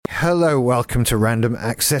Hello, welcome to Random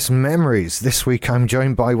Access Memories. This week I'm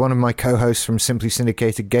joined by one of my co-hosts from Simply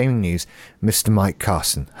Syndicated Gaming News, Mr. Mike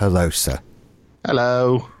Carson. Hello, sir.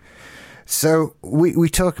 Hello. So, we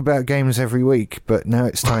talk about games every week, but now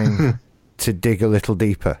it's time to dig a little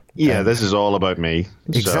deeper. Yeah, this is all about me.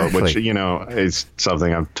 Exactly. So, which, is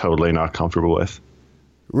something I'm totally not comfortable with.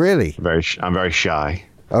 Really? I'm very shy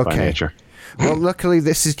by nature. Well, luckily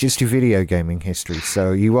this is just your video gaming history,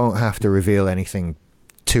 so you won't have to reveal anything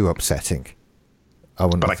too upsetting.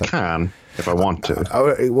 But I can if I want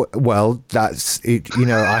to. Well, that's it.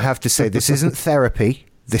 I have to say, this isn't therapy.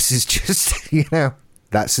 This is just,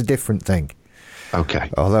 that's a different thing.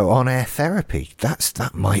 Okay. Although on-air therapy,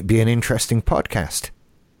 that might be an interesting podcast.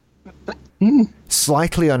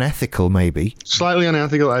 Slightly unethical, maybe. Slightly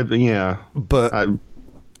unethical, yeah. But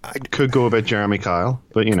I could go a bit Jeremy Kyle,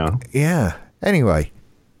 but Yeah. Anyway,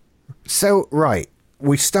 so right,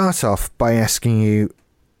 we start off by asking you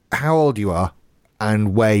how old you are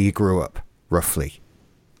and where you grew up, roughly.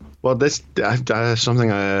 Well, this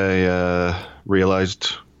something I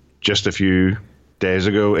realized just a few days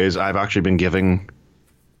ago is I've actually been giving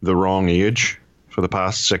the wrong age for the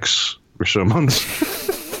past 6 or so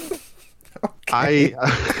months. Okay.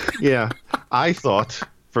 I thought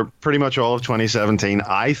for pretty much all of 2017,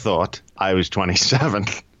 I thought I was 27.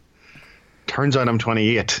 Turns out I'm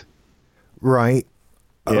 28. Right.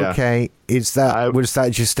 Yeah. Okay. Was that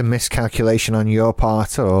just a miscalculation on your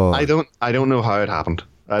part, or I don't know how it happened.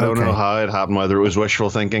 I don't know how it happened, whether it was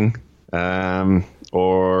wishful thinking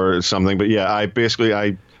or something. But yeah, I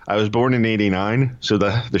was born in 89, so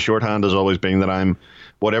the shorthand has always been that I'm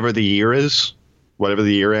whatever the year is, whatever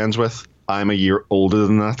the year ends with, I'm a year older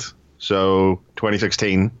than that. So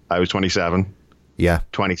 2016, I was 27. Yeah.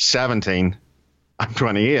 2017, I'm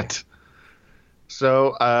 28.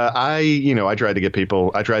 So I tried to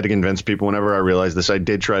convince people whenever I realized this, I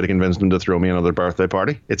did try to convince them to throw me another birthday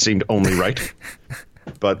party. It seemed only right,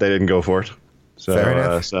 but they didn't go for it. So, fair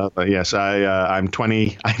enough. Yes, I'm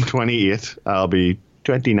 20. I'm 28. I'll be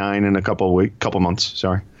 29 in a couple months.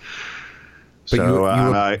 Sorry.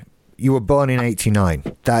 But you were born in 89.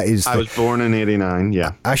 I was born in 89.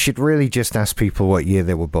 Yeah. I should really just ask people what year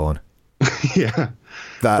they were born. Yeah.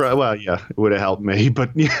 It would have helped me, but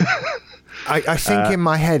yeah. I think in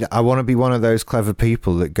my head, I want to be one of those clever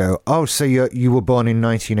people that go, oh, so you were born in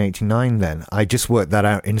 1989 then. I just worked that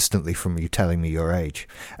out instantly from you telling me your age.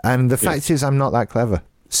 And the fact is, I'm not that clever.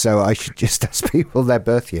 So I should just ask people their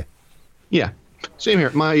birth year. Yeah, same here.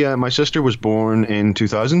 My sister was born in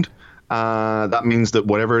 2000. That means that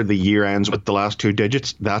whatever the year ends with the last 2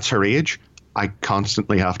 digits, that's her age. I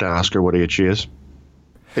constantly have to ask her what age she is.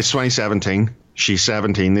 It's 2017. She's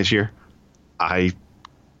 17 this year. I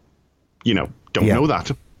don't know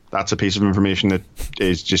that. That's a piece of information that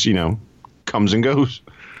is just, comes and goes.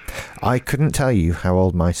 I couldn't tell you how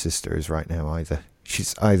old my sister is right now either.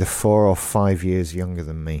 She's either 4 or 5 years younger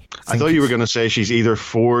than me. I thought you were going to say she's either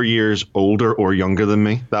 4 years older or younger than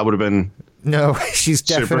me. That would have been... No, she's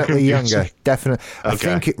definitely younger. Definitely. Okay. I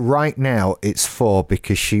think right now it's 4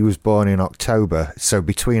 because she was born in October. So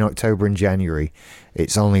between October and January,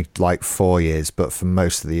 it's only like 4 years. But for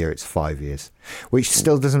most of the year, it's 5 years. Which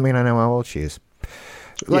still doesn't mean I know how old she is.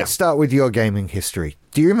 Let's start with your gaming history.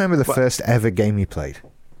 Do you remember the first ever game you played?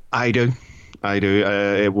 I do.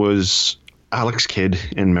 It was Alex Kidd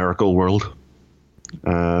in Miracle World.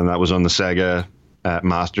 And that was on the Sega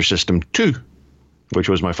Master System 2. Which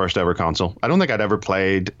was my first ever console. I don't think I'd ever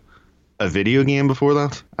played a video game before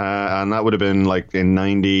that. And that would have been like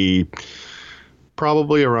in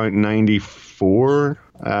probably around 94.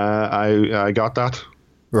 I got that.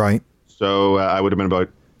 Right. So I would have been about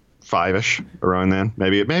 5-ish around then.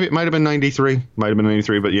 Maybe it might have been 93.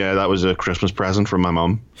 But yeah, that was a Christmas present from my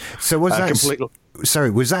mum. So was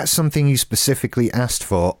that something you specifically asked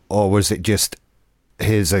for, or was it just,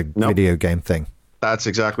 here's a video game thing? That's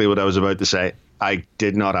exactly what I was about to say. I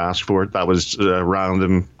did not ask for it. That was a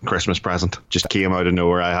random Christmas present. Just came out of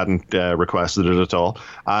nowhere. I hadn't requested it at all.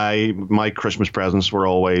 My Christmas presents were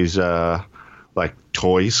always like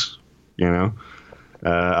toys,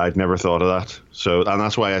 I'd never thought of that. So, and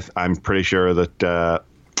that's why I'm pretty sure that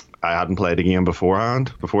I hadn't played a game before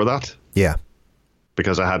that. Yeah.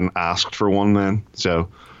 Because I hadn't asked for one then. So,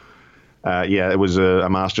 it was a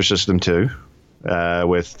Master System 2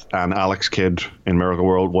 with an Alex Kidd in Miracle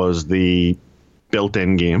World was the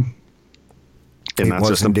built-in game in that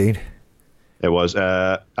system. Indeed. It was,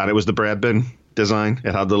 and it was the bread bin design.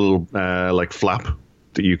 It had the little like flap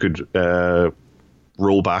that you could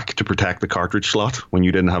roll back to protect the cartridge slot when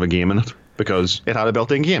you didn't have a game in it, because it had a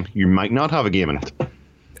built-in game. You might not have a game in it.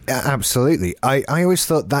 Absolutely. I always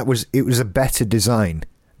thought it was a better design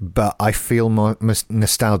but I feel more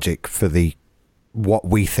nostalgic for what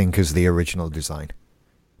we think is the original design.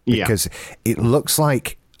 Because it looks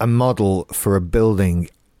like a model for a building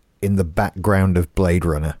in the background of Blade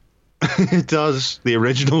Runner. It does. The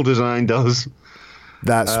original design does.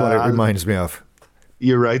 That's what it reminds me of.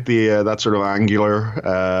 You're right. That sort of angular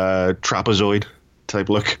trapezoid type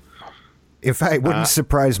look. In fact, it wouldn't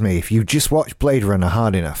surprise me if you just watch Blade Runner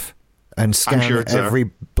hard enough and scan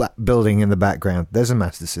every building in the background. There's a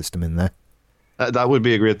Master System in there. That would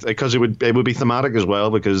be a great, because it would be thematic as well,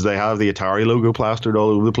 because they have the Atari logo plastered all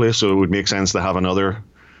over the place, so it would make sense to have another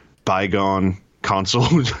bygone console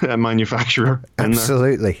manufacturer in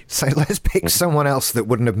Absolutely. There. So let's pick someone else that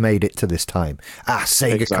wouldn't have made it to this time.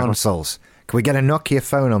 Sega consoles. Can we get a Nokia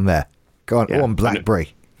phone on there? Go on. Yeah. Oh, and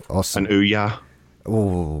BlackBerry. Awesome. An Ouya.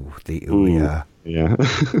 Oh, the Ouya. Yeah.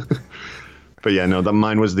 But yeah, no,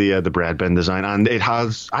 mine was the bread bin design, and it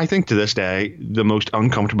has, I think to this day, the most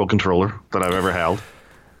uncomfortable controller that I've ever held.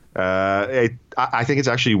 I think it's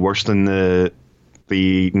actually worse than the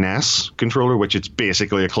NES controller, which it's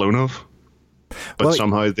basically a clone of. But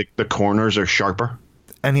somehow the corners are sharper.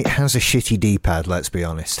 And it has a shitty D-pad, let's be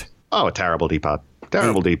honest. Oh, a terrible D-pad.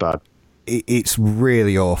 D-pad. It's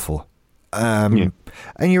really awful. And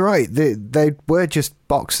you're right, they were just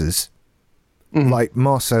boxes. Like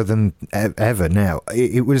more so than ever now.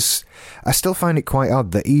 It was. I still find it quite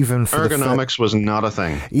odd that even for ergonomics was not a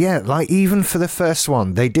thing. Yeah, like even for the first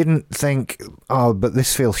one, they didn't think, "Oh, but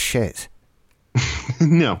this feels shit."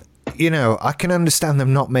 No. You know, I can understand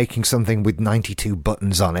them not making something with 92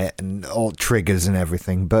 buttons on it and all triggers and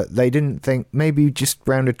everything, but they didn't think maybe just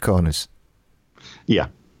rounded corners. Yeah,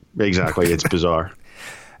 exactly. It's bizarre.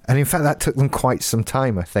 And in fact, that took them quite some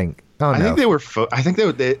time, I think. I think they were. I think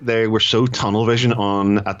they were so tunnel vision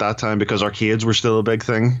on at that time, because arcades were still a big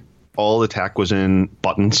thing. All the tech was in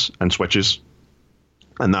buttons and switches,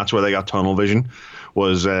 and that's where they got tunnel vision. It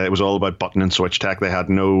was all about button and switch tech. They had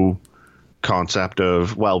no concept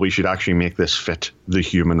of, well, we should actually make this fit the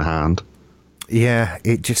human hand. Yeah,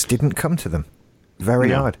 it just didn't come to them.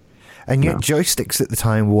 Very odd. And yet joysticks at the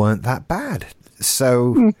time weren't that bad.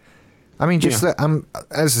 So. I mean, just that,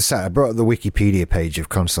 as I said, I brought up the Wikipedia page of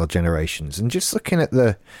console generations, and just looking at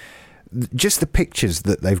the pictures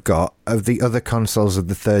that they've got of the other consoles of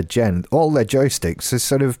the third gen, all their joysticks are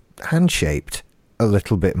sort of hand-shaped a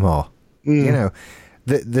little bit more. You know,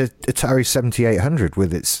 the Atari 7800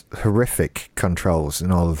 with its horrific controls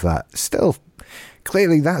and all of that, still,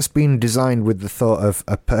 clearly that's been designed with the thought of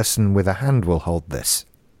a person with a hand will hold this.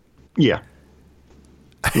 Yeah.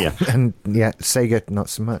 Yeah. And Sega, not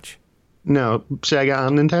so much. No, Sega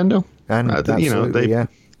and Nintendo, and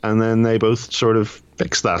and then they both sort of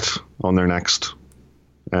fixed that on their next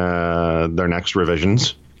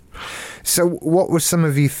revisions. So, what were some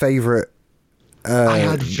of your favorite? I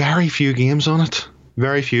had very few games on it.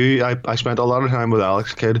 Very few. I spent a lot of time with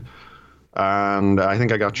Alex Kidd, and I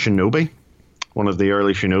think I got Shinobi, one of the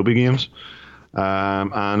early Shinobi games,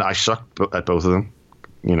 and I sucked at both of them.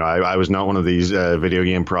 You know, I was not one of these video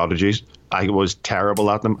game prodigies. I was terrible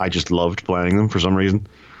at them. I just loved playing them for some reason.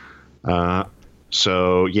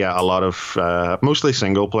 So, yeah, a lot of mostly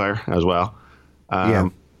single player as well.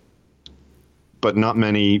 But not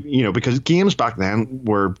many, you know, because games back then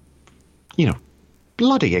were, you know,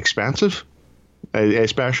 bloody expensive,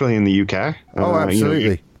 especially in the UK. Oh, absolutely. You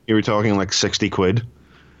know, you were talking like 60 quid.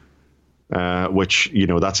 Which, you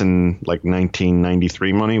know, that's in like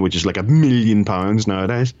 1993 money, which is like £1 million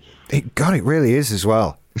nowadays. It really is as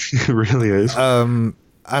well. It really is. And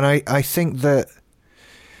I think that,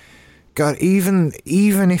 God, even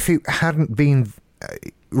if it hadn't been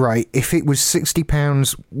right, if it was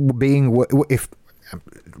 £60 being, if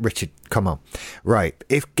Richard, come on, right?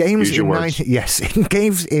 If games if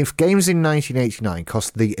games in 1989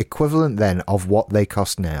 cost the equivalent then of what they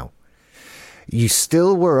cost now, you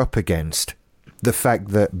still were up against the fact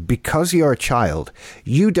that because you're a child,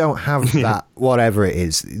 you don't have that, whatever it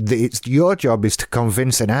is. It's your job is to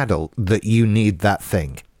convince an adult that you need that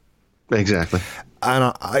thing. Exactly.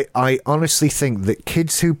 And I honestly think that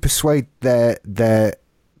kids who persuade their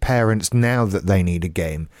parents now that they need a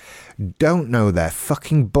game don't know they're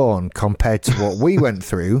fucking born compared to what we went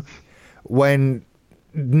through when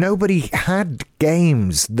nobody had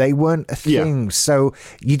games. They weren't a thing, so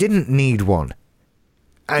you didn't need one.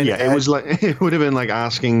 And, it was like it would have been like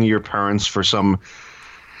asking your parents for some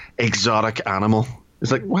exotic animal.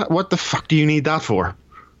 It's like, what the fuck do you need that for?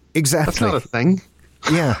 Exactly, that's not a thing.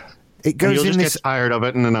 Yeah, it goes. And you'll in just get tired of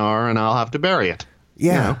it in an hour, and I'll have to bury it.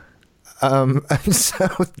 Yeah, you know? And so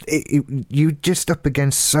you just up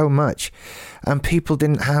against so much, and people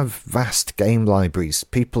didn't have vast game libraries.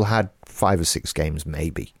 People had 5 or 6 games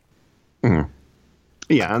maybe. Mm.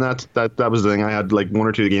 Yeah, and that was the thing. I had like 1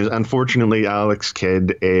 or 2 games. Unfortunately, Alex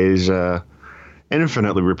Kidd is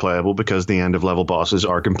infinitely replayable because the end of level bosses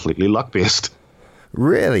are completely luck based.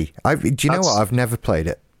 Really? Do you know what? I've never played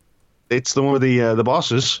it. It's the one where the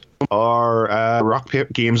bosses are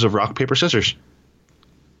games of rock, paper, scissors.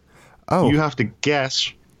 Oh. You have to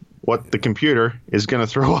guess what the computer is going to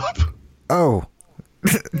throw up. Oh.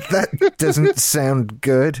 That doesn't sound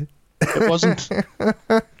good. It wasn't.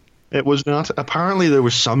 It was not. Apparently there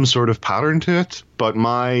was some sort of pattern to it, but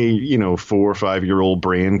my, 4 or 5 year old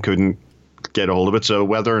brain couldn't get a hold of it. So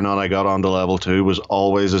whether or not I got on to level 2 was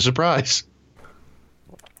always a surprise.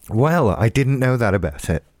 Well, I didn't know that about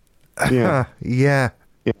it. Yeah. Yeah.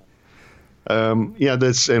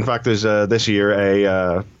 There's this year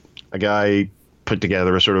a guy put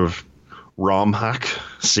together a sort of ROM hack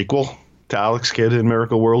sequel to Alex Kidd in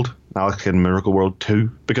Miracle World. Alex Kidd in Miracle World 2.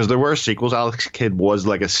 Because there were sequels. Alex Kidd was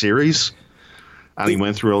like a series. And he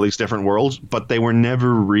went through all these different worlds. But they were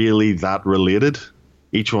never really that related.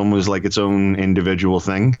 Each one was like its own individual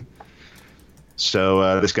thing.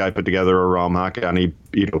 So this guy put together a ROM hack, and he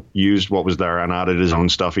used what was there and added his own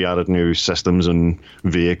stuff. He added new systems and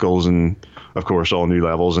vehicles and, of course, all new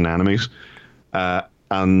levels and enemies.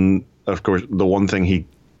 And, of course, the one thing he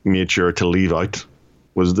made sure to leave out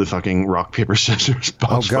was the fucking rock, paper, scissors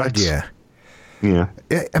boss fights. Yeah. Yeah.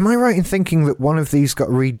 Am I right in thinking that one of these got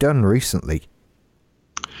redone recently?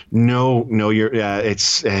 No, you're.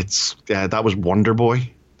 That was Wonder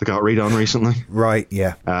Boy that got redone recently. Right.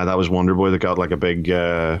 Yeah. That was Wonder Boy that got like a big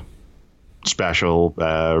special,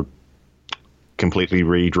 completely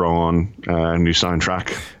redrawn new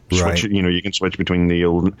soundtrack. Right. You can switch between the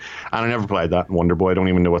old. And I never played that Wonder Boy. I don't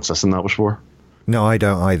even know what system that was for. No, I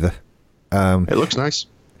don't either. It looks nice.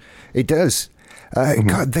 It does.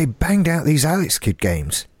 God, they banged out these Alex Kidd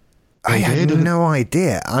games. I had no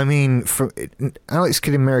idea. I mean, Alex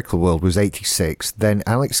Kidd in Miracle World was 86. Then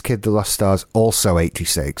Alex Kidd The Lost Stars, also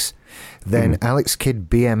 86. Then Alex Kidd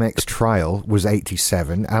BMX Trial was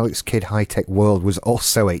 87. Alex Kidd High Tech World was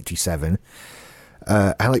also 87.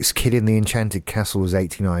 Alex Kidd in the Enchanted Castle was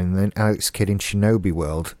 89. And then Alex Kidd in Shinobi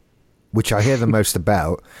World, which I hear the most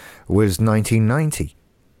about, was 1990.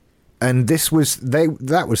 And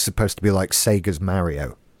that was supposed to be like Sega's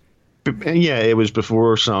Mario. Yeah, it was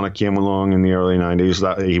before Sonic came along in the early 90s.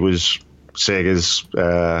 That he was Sega's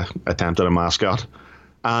attempt at a mascot.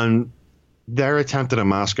 And their attempt at a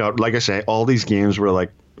mascot, like I say, all these games were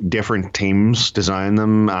like different teams designed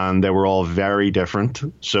them, and they were all very different.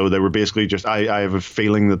 So they were basically just, I have a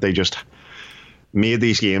feeling that they just made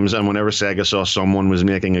these games, and whenever Sega saw someone was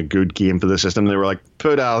making a good game for the system, they were like,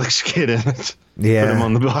 put Alex Kidd in it. Yeah. Put him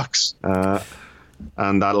on the box.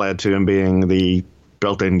 And that led to him being the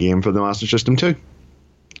built-in game for the Master System 2.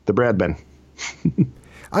 The bread bin.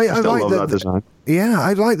 I still like love that design. Yeah,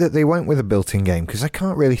 I like that they went with a built-in game, because I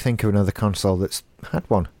can't really think of another console that's had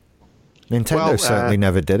one. Nintendo certainly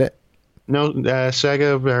never did it. No,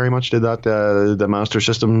 Sega very much did that. The Master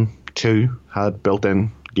System 2 had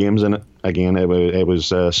built-in games in it. Again, it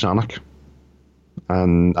was Sonic.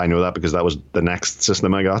 And I know that because that was the next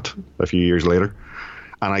system I got a few years later.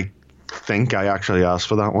 And I think I actually asked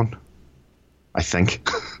for that one. I think.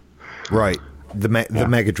 Right. The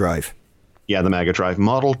Mega Drive. Yeah, the Mega Drive.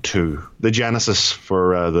 Model 2. The Genesis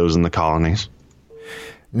for those in the colonies.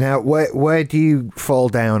 Now, where do you fall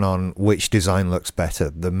down on which design looks better,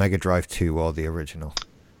 the Mega Drive 2 or the original?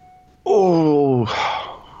 Oh,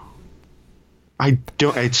 I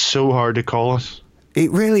don't. It's so hard to call it.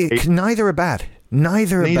 Neither are bad.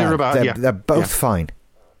 Neither are bad. They're both fine.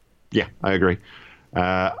 Yeah, I agree.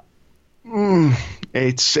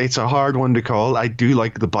 It's a hard one to call. I do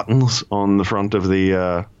like the buttons on the front of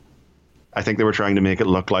the. I think they were trying to make it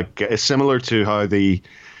look like it's similar to how the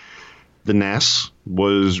NES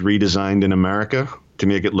was redesigned in America to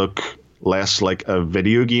make it look less like a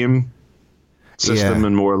video game system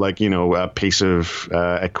and more like, a piece of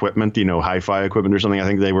equipment, hi-fi equipment or something. I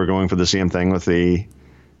think they were going for the same thing with the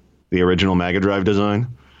original Mega Drive design.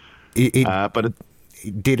 But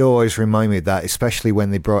it did always remind me of that, especially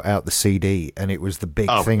when they brought out the CD and it was the big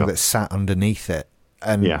thing that sat underneath it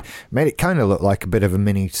and made it kind of look like a bit of a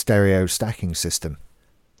mini stereo stacking system.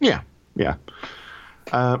 Yeah.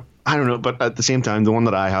 I don't know, but at the same time, the one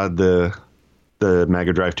that I had, the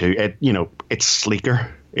Mega Drive 2, it's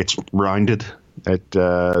sleeker, it's rounded,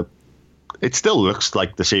 it still looks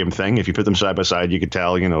like the same thing. If you put them side by side, you could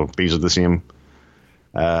tell, these are the same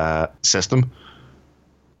system.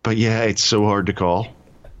 But yeah, it's so hard to call.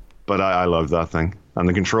 But I love that thing. And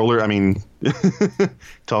the controller, I mean,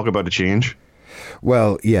 talk about a change.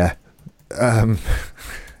 Well, yeah.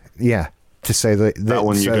 Yeah. To say that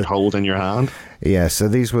one you could hold in your hand. Yeah, so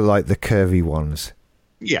these were like the curvy ones.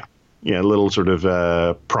 Yeah. Yeah, little sort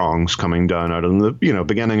of prongs coming down out of them. The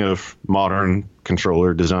beginning of modern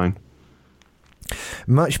controller design.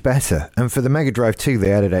 Much better. And for the Mega Drive 2,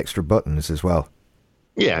 they added extra buttons as well.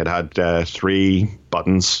 Yeah, it had 3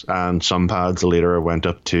 buttons, and some pads later went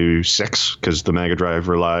up to 6 because the Mega Drive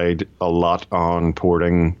relied a lot on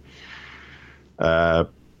porting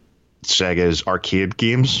Sega's arcade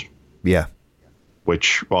games. Yeah.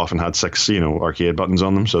 Which often had 6, arcade buttons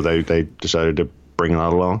on them, so they decided to bring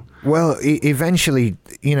that along. Well, eventually,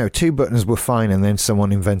 2 buttons were fine, and then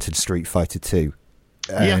someone invented Street Fighter 2.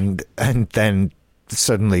 And then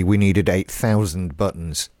suddenly we needed 8,000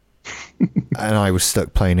 buttons. And I was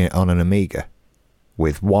stuck playing it on an Amiga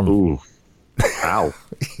with one. Ooh. Ow.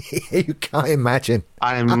 You can't imagine.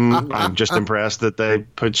 I'm just impressed that they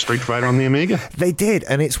put Street Fighter on the Amiga. They did,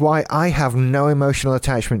 and it's why I have no emotional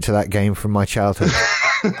attachment to that game from my childhood.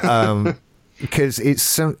 Because it's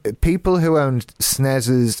some people who owned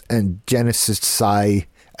SNESes and Genesis Psy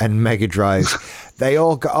and Mega Drives, they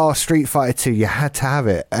all got, Street Fighter 2, you had to have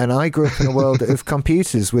it. And I grew up in a world of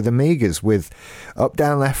computers with Amigas, with up,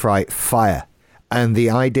 down, left, right, fire. And the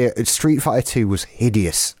idea, Street Fighter 2 was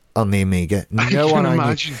hideous on the Amiga. No one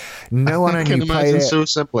I knew played it. So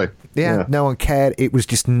simply. Yeah, no one cared. It was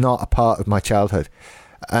just not a part of my childhood.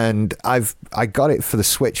 And I got it for the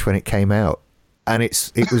Switch when it came out. And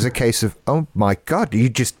it was a case of, oh my God, you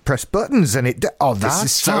just press buttons and this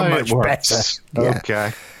is so much better. Yeah.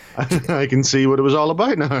 Okay. I can see what it was all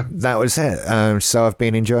about now. That was it. So I've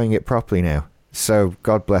been enjoying it properly now. So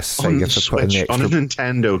God bless Sega for putting the extra... On a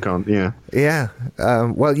Nintendo yeah. Yeah.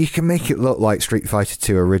 Well, you can make it look like Street Fighter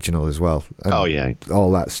 2 original as well. Oh, yeah.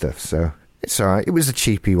 All that stuff. So it's all right. It was a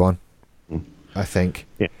cheapy one, I think.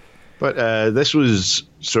 Yeah. But this was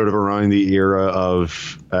sort of around the era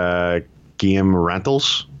of game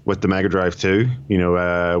rentals with the Mega Drive 2.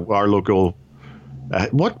 Our local...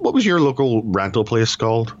 what was your local rental place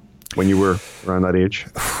called when you were around that age?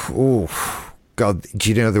 Oh, God. Do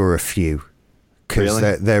you know there were a few?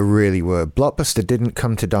 Because there really were. Blockbuster didn't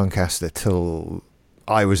come to Doncaster till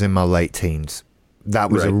I was in my late teens. That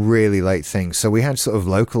was a really late thing. So we had sort of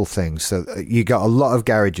local things. So you got a lot of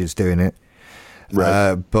garages doing it.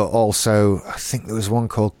 Right. But also, I think there was one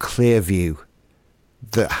called Clearview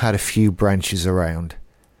that had a few branches around.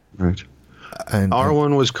 Right. And our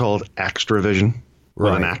one was called Extravision.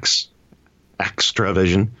 With an X.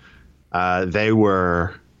 Extravision. They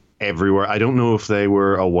were everywhere. I don't know if they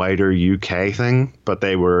were a wider UK thing, but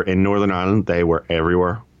they were in Northern Ireland. They were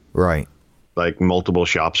everywhere. Right. Like multiple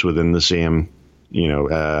shops within the same,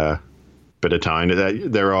 bit of town.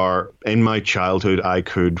 There are, in my childhood, I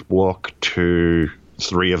could walk to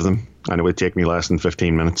 3 of them, and it would take me less than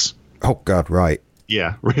 15 minutes. Oh, God, right.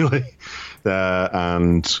 Yeah, really.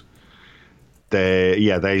 And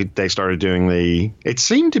they started doing it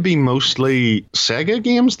seemed to be mostly Sega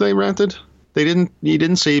games they rented. You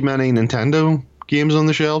didn't see many Nintendo games on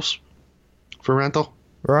the shelves for rental.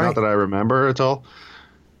 Right. Not that I remember at all.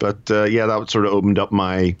 But that sort of opened up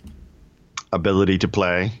my ability to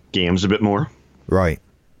play games a bit more. Right.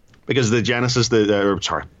 Because the Genesis,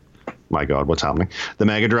 my God, what's happening? The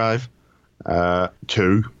Mega Drive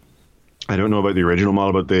 2. I don't know about the original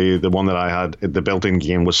model, but the one that I had, the built-in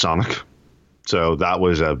game was Sonic. So that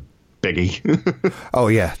was a biggie. Oh,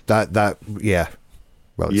 yeah. Yeah.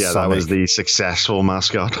 Well, yeah, Sonic. That was the successful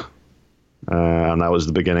mascot. And that was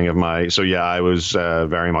the beginning of my... So, yeah, I was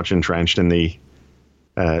very much entrenched in the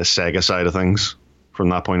Sega side of things from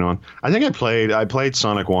that point on. I think I played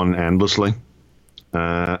Sonic 1 endlessly.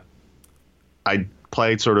 I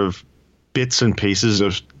played sort of bits and pieces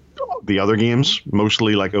of the other games,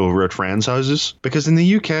 mostly like over at friends' houses, because in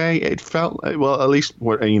the UK it felt, well, at least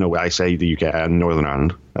I say the UK and Northern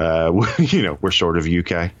Ireland, we're sort of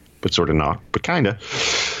UK, but sort of not, but kind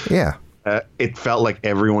of. Yeah. It felt like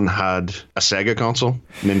everyone had a Sega console.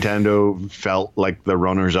 Nintendo felt like the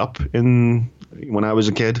runners-up when I was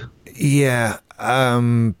a kid. Yeah.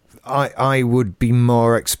 I would be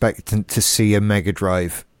more expectant to see a Mega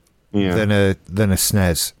Drive than a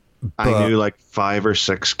SNES. But I knew like 5 or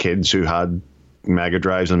 6 kids who had Mega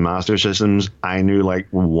Drives and Master Systems. I knew like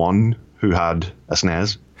 1 who had a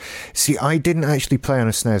SNES. See, I didn't actually play on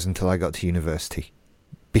a SNES until I got to university,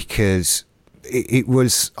 because it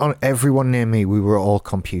was on everyone near me. We were all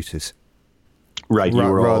computers. Right, you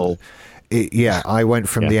were all. I went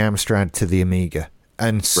from the Amstrad to the Amiga,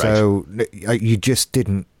 and so you just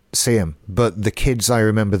didn't see them. But the kids I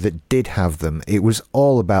remember that did have them, it was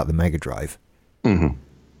all about the Mega Drive. Mm-hmm.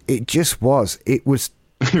 It just was. It was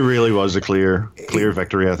It really was a clear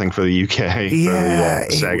victory, I think, for the UK, yeah,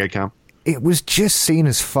 for the Sega camp. It was just seen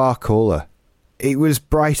as far cooler. It was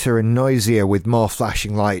brighter and noisier with more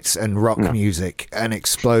flashing lights and rock music and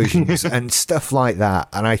explosions and stuff like that.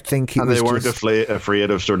 And I think it was they weren't afraid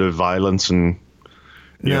of sort of violence and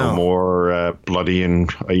you know, more bloody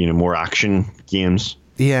and more action games.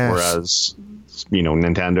 Yes. Whereas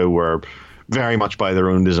Nintendo were very much by their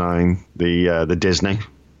own design. The Disney.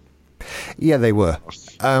 Yeah, they were.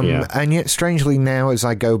 And yet, strangely, now as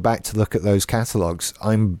I go back to look at those catalogs,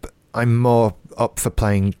 I'm more up for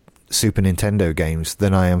playing Super Nintendo games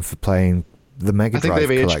than I am for playing the Mega Drive collection. I think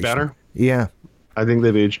they've aged better. Yeah. I think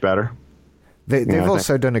they've aged better. They've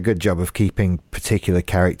also done a good job of keeping particular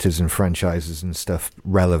characters and franchises and stuff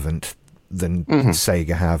relevant than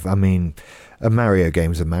Sega have. I mean, a Mario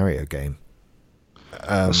game's a Mario game.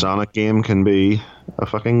 A Sonic game can be a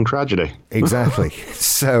fucking tragedy. Exactly.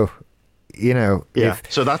 So, Yeah.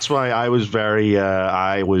 So that's why I was very,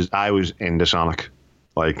 I was into Sonic.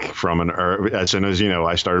 Like as soon as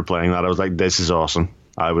I started playing that, I was like, "This is awesome."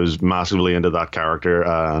 I was massively into that character,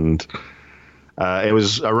 and it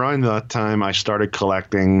was around that time I started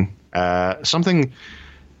collecting something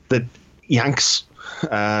that Yanks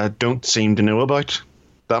don't seem to know about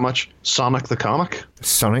that much: Sonic the Comic.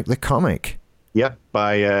 Sonic the Comic. Yep,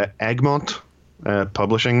 by Egmont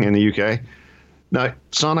Publishing in the UK. Now,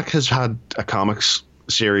 Sonic has had a comics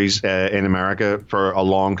series in America for a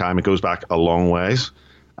long time. It goes back a long ways,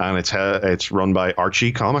 and it's run by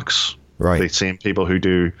Archie Comics, right? The same people who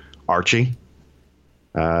do Archie.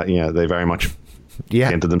 They very much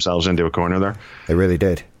painted themselves into a corner there. They really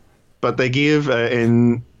did. But they gave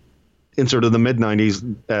in sort of the mid-90s,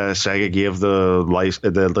 Sega gave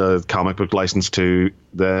the comic book license to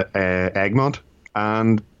the Egmont,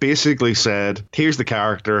 and basically said, "Here's the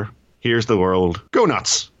character, here's the world, go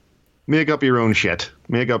nuts. Make up your own shit.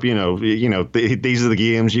 Make up, these are the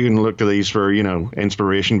games. You can look to these for,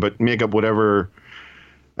 inspiration, but make up whatever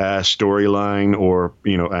storyline or,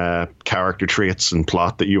 character traits and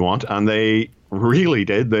plot that you want." And they really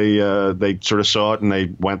did. They sort of saw it and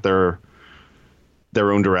they went their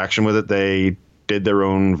own direction with it. They did their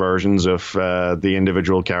own versions of the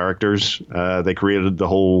individual characters. They created the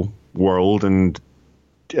whole world and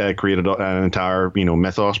created an entire,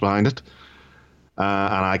 mythos behind it.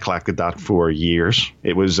 And I collected that for years.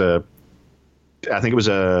 It was I think it was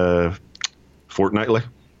fortnightly.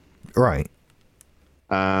 Right.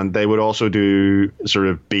 And they would also do sort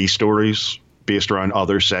of B stories based around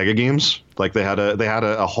other Sega games. Like they had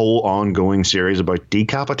a whole ongoing series about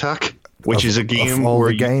Decap Attack, which is a game of all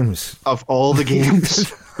the games.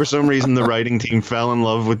 For some reason, the writing team fell in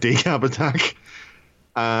love with Decap Attack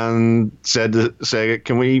and said to Sega,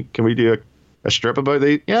 "Can we do a strip about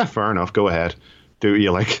these?" Yeah, fair enough. Go ahead. Do what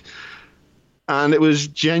you like. And it was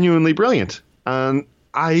genuinely brilliant. And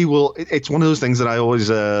it's one of those things that I always,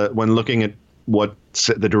 when looking at what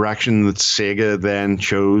the direction that Sega then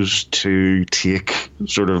chose to take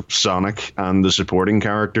sort of Sonic and the supporting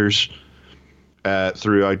characters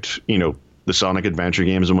throughout, the Sonic adventure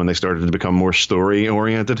games, and when they started to become more story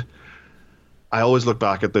oriented, I always look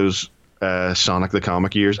back at those Sonic the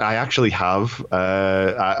Comic years. I actually have,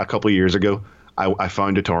 a couple of years ago, I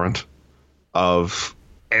found a torrent of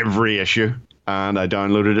every issue and I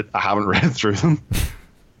downloaded it. I haven't read through them.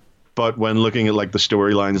 But when looking at like the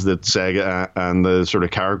storylines that Sega and the sort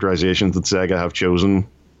of characterizations that Sega have chosen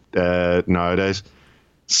nowadays,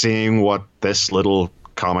 seeing what this little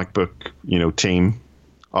comic book, team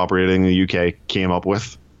operating in the UK came up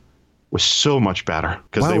with was so much better,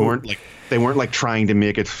 because they weren't like trying to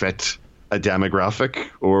make it fit a demographic,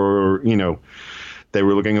 or they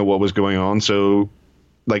were looking at what was going on. So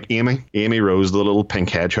like Amy Rose, the little pink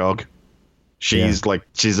hedgehog, she's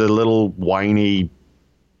a little whiny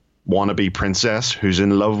wannabe princess who's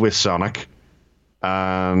in love with Sonic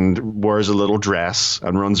and wears a little dress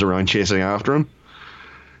and runs around chasing after him.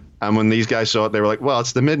 And when these guys saw it, they were like, well,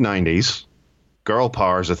 it's the mid-90s. Girl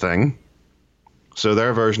power's a thing. So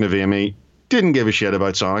their version of Amy didn't give a shit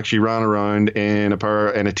about Sonic. She ran around in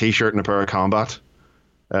a t-shirt and a pair of combat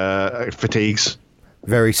fatigues.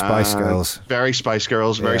 Very Spice Girls. Very Spice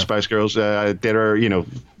Girls. Very Spice Girls. Did her,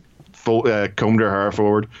 combed her hair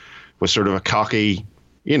forward, was sort of a cocky,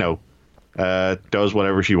 does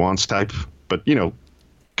whatever she wants type, but,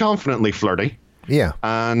 confidently flirty. Yeah.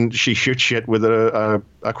 And she shoots shit with a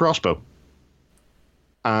crossbow.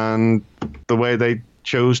 And the way they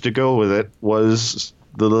chose to go with it was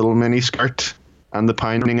the little mini skirt and the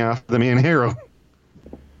pining after the main hero.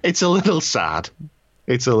 It's a little sad.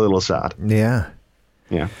 Yeah.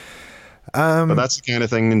 Yeah. But that's the kind of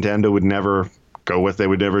thing Nintendo would never go with. They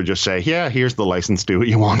would never just say, yeah, here's the license, do what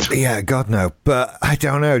you want. Yeah, God no. But I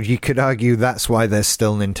don't know. You could argue that's why there's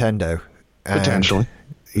still Nintendo. Potentially.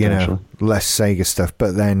 You know, less Sega stuff.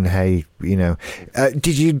 But then, hey, you know,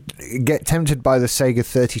 did you get tempted by the Sega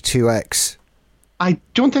 32X? I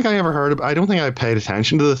don't think I ever heard of. I don't think I paid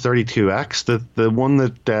attention to the 32X. The one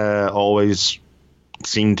that always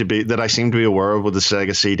seemed to be that I seemed to be aware of with the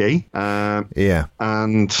Sega CD. Yeah,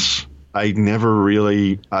 and I never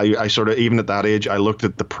really. I sort of, even at that age, I looked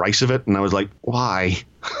at the price of it and I was like, why?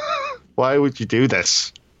 Why would you do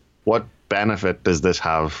this? What benefit does this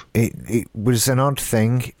have? It was an odd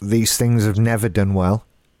thing. These things have never done well.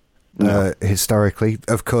 No. Historically,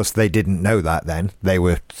 of course, they didn't know that then. They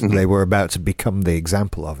were about to become the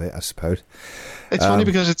example of it, I suppose. It's funny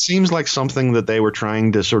because it seems like something that they were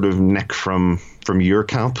trying to sort of nick from your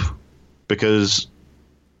camp, because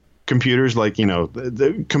computers, like, you know,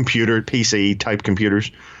 the computer PC type computers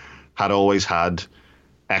had always had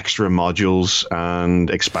extra modules and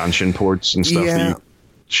expansion ports and stuff that you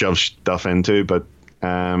shove stuff into, but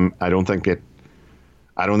I don't think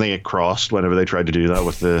it crossed whenever they tried to do that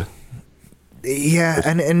with the. Yeah,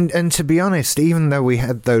 and to be honest, even though we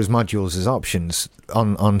had those modules as options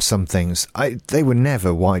on some things, they were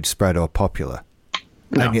never widespread or popular.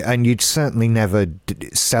 No. And you'd certainly never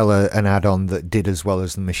sell an add-on that did as well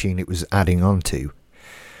as the machine it was adding on to.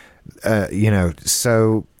 You know,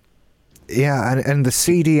 so yeah, and the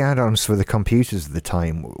CD add-ons for the computers at the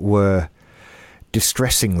time were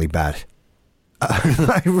distressingly bad.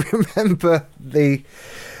 I remember the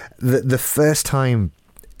first time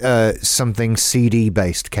something CD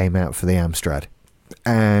based came out for the Amstrad,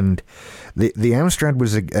 and the Amstrad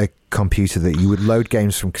was a computer that you would load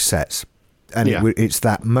games from cassettes, and it's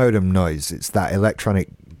that modem noise, it's that electronic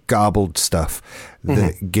garbled stuff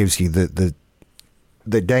that gives you the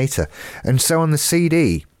data. And so on the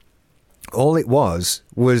CD, all it was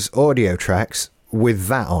audio tracks with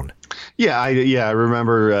that on. Yeah, I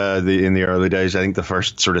remember in the early days. I think the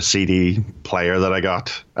first sort of CD player that I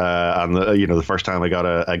got, and the first time I got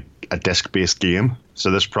a disc-based game.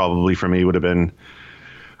 So this probably for me would have been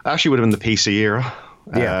the PC era.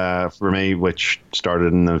 For me, which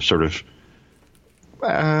started in the sort of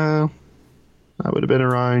that would have been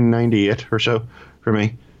around 98 or so for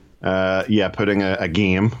me. Putting a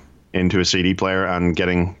game into a CD player and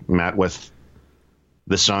getting met with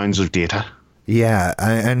the sounds of data. Yeah,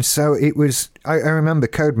 and so it was. I remember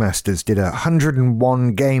Codemasters did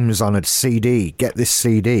 101 games on a CD. Get this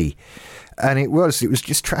CD, and it was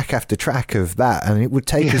just track after track of that, and it would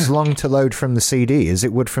take as long to load from the CD as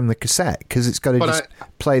it would from the cassette, because it's got to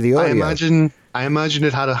play the audio. I imagine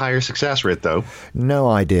it had a higher success rate, though. No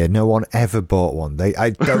idea. No one ever bought one.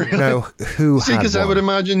 I don't know who had one. Because I would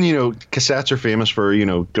imagine, cassettes are famous for,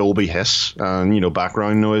 Dolby hiss and,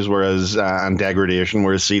 background noise, whereas and degradation,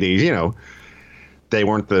 whereas CDs, they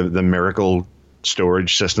weren't the miracle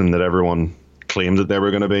storage system that everyone claimed that they were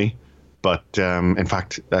going to be. But in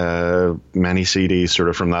fact, many CDs sort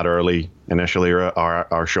of from that early initial era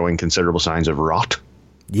are showing considerable signs of rot.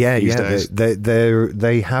 Yeah,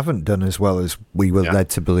 they haven't done as well as we were led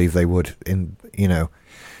to believe they would in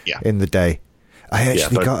the day. I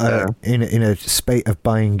actually got in a spate of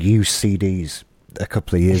buying used CDs a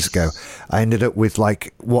couple of years ago. I ended up with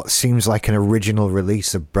what seems like an original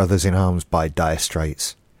release of Brothers in Arms by Dire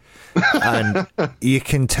Straits. And you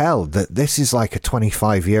can tell that this is like a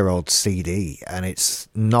 25-year-old CD, and it's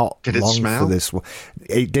not long for this.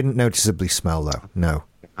 It didn't noticeably smell, though. No.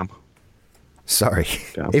 Sorry.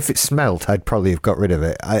 Yeah. If it smelled, I'd probably have got rid of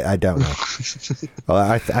it. I don't know. Well,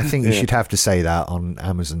 I think you should have to say that on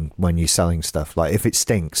Amazon when you're selling stuff. Like, if it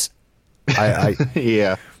stinks,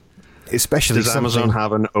 yeah. Especially does Amazon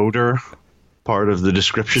have an odor part of the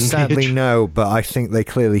description? Sadly, page? No, but I think they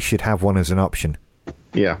clearly should have one as an option.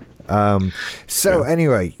 Yeah.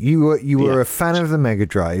 Anyway, you were a fan of the Mega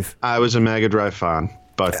Drive. I was a Mega Drive fan,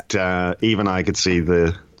 but even I could see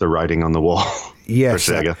the writing on the wall. Yes,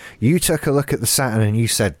 for Sega. You took a look at the Saturn and you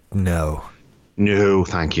said no. No,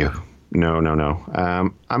 thank you. No.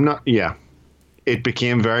 I'm not. Yeah, it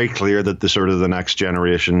became very clear that the next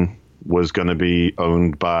generation was going to be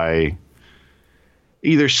owned by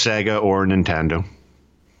either Sega or Nintendo,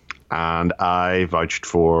 and I vouched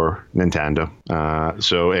for Nintendo.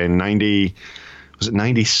 So in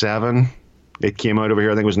 97? It came out over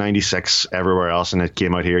here. I think it was 96 everywhere else, and it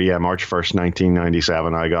came out here. Yeah, March 1st,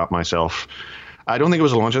 1997. I got myself. I don't think it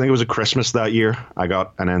was a launch. I think it was a Christmas that year. I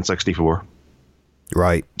got an N64.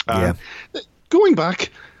 Right. Yeah. Going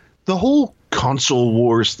back, the whole console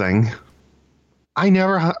wars thing. I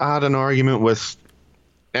never had an argument with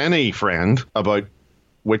any friend about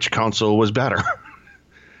which console was better.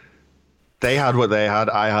 They had what they had.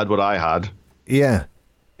 I had what I had. Yeah.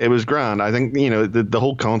 It was grand. I think, the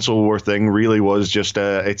whole console war thing really was just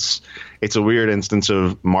it's a weird instance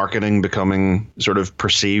of marketing becoming sort of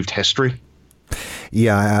perceived history.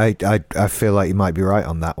 Yeah, I feel like you might be right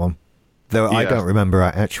on that one. Though I don't remember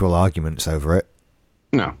actual arguments over it.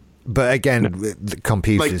 No. But again, the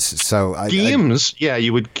computers, games,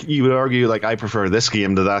 you would argue like I prefer this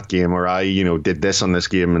game to that game, or I, did this on this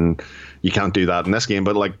game and you can't do that in this game.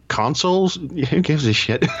 But like consoles, who gives a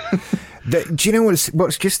shit? Do you know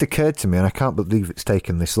what's just occurred to me, and I can't believe it's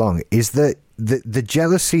taken this long, is that the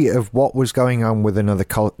jealousy of what was going on with another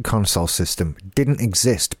console system didn't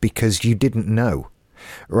exist because you didn't know,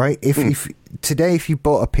 right? If today, if you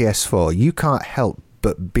bought a PS4, you can't help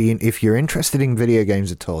but if you're interested in video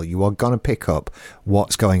games at all, you are going to pick up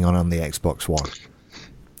what's going on the Xbox One.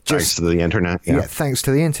 Thanks to the internet. Yeah, thanks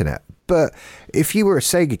to the internet. But if you were a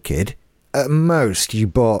Sega kid, at most you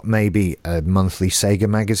bought maybe a monthly Sega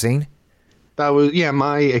magazine. That was,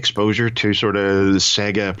 my exposure to sort of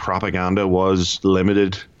Sega propaganda was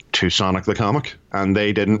limited to Sonic the Comic, and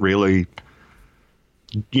they didn't really,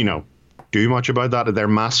 do much about that. Their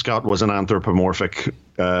mascot was an anthropomorphic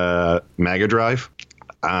Mega Drive,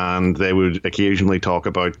 and they would occasionally talk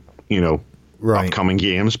about, upcoming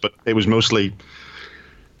games, but it was mostly,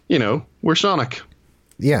 we're Sonic.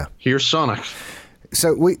 Yeah. Here's Sonic.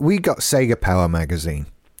 So we got Sega Power magazine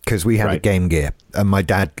because we had a Game Gear, and my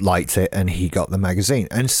dad liked it, and he got the magazine.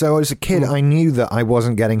 And so as a kid, I knew that I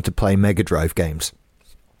wasn't getting to play Mega Drive games.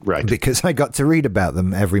 Right. Because I got to read about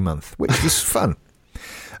them every month, which was fun.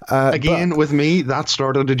 With me, that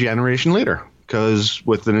started a generation later. Because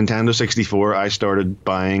with the Nintendo 64, I started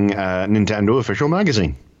buying Nintendo official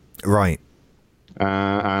magazine. Right.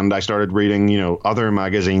 And I started reading, other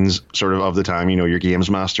magazines sort of the time, your Games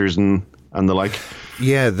Masters and the like.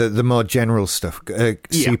 Yeah, the more general stuff.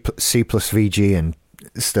 C plus VG and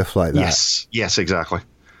stuff like that. Yes, exactly.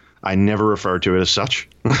 I never referred to it as such.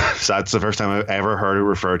 So that's the first time I've ever heard it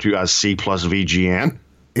referred to as C plus VGN.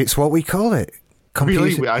 It's what we call it.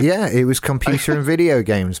 Really? It was Computer and Video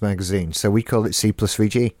Games magazine, so we called it C plus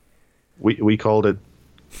VG. We called it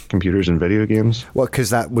Computers and Video Games. Well, because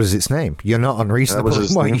that was its name. You're not unreasonable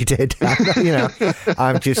in what you did.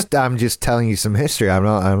 I'm just telling you some history. I'm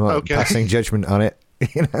not passing judgment on it.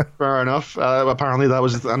 Fair enough. Apparently, that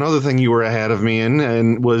was another thing you were ahead of me in,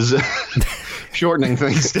 and was shortening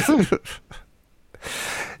things down.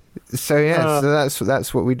 So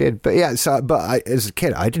that's what we did. But yeah, as a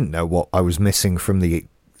kid, I didn't know what I was missing from the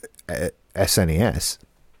SNES.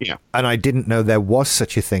 Yeah, and I didn't know there was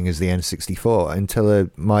such a thing as the N64 until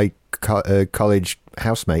my college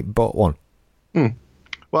housemate bought one.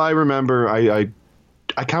 Well, I remember I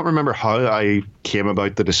can't remember how I came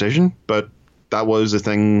about the decision, but that was a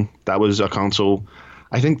thing. That was a console.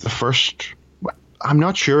 I think the first. I'm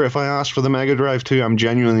not sure if I asked for the Mega Drive too. I'm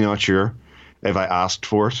genuinely not sure if I asked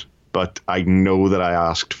for it, but I know that I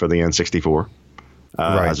asked for the N64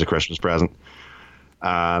 as a Christmas present.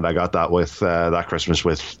 And I got that with that Christmas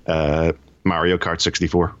with Mario Kart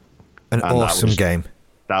 64. An awesome game.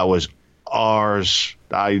 That was ours.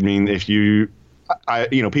 I mean,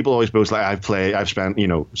 people always boast like I've spent,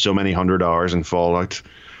 so many 100 hours in Fallout.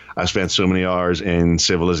 I've spent so many hours in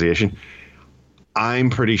Civilization. I'm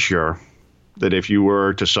pretty sure that if you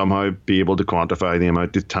were to somehow be able to quantify the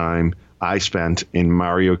amount of time I spent in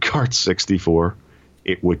Mario Kart 64,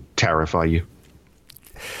 it would terrify you.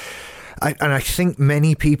 I think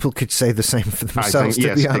many people could say the same for themselves,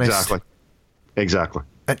 to be honest. Exactly.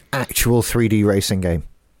 An actual 3D racing game.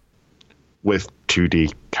 With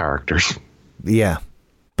 2D characters. Yeah.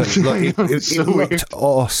 But look, it looked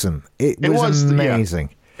awesome. It was amazing.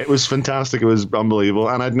 Yeah. It was fantastic. It was unbelievable.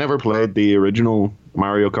 And I'd never played the original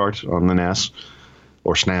Mario Kart on the NES.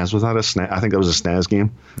 Or SNES. Was that a SNES? I think that was a SNES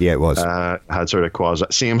game. Yeah, it was. Had sort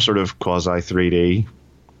of same sort of quasi 3D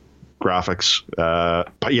graphics,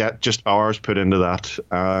 but yeah, just hours put into that,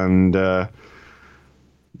 and that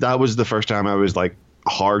was the first time I was like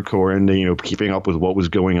hardcore into keeping up with what was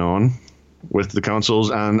going on with the consoles.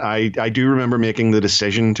 And I do remember making the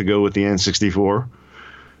decision to go with the N64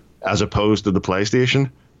 as opposed to the PlayStation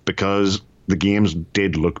because the games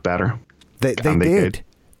did look better. They did.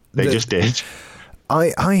 They just did.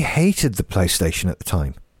 I hated the PlayStation at the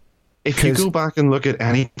time. If you go back and look at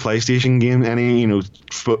any PlayStation game, any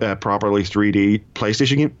properly 3D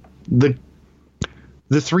PlayStation game, the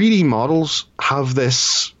 3D models have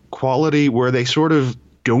this quality where they sort of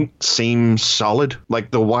don't seem solid. Like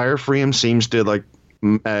the wireframe seems to like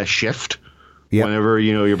shift whenever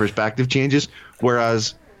your perspective changes.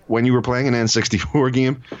 Whereas when you were playing an N64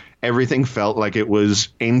 game, everything felt like it was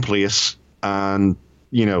in place and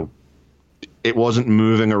it wasn't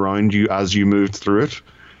moving around you as you moved through it.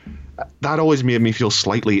 That always made me feel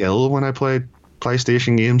slightly ill when I played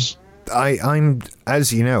PlayStation games. I'm,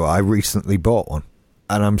 as you know, I recently bought one,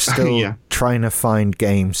 and I'm still trying to find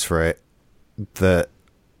games for it that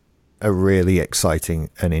are really exciting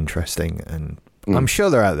and interesting, and I'm sure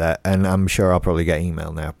they're out there, and I'm sure I'll probably get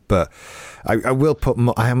email now, but I will put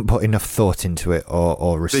I haven't put enough thought into it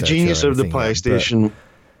or research. The genius of the PlayStation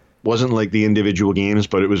wasn't like the individual games,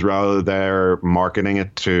 but it was rather their marketing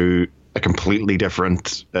it to a completely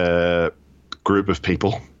different group of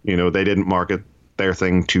people. You know, they didn't market their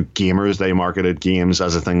thing to gamers. They marketed games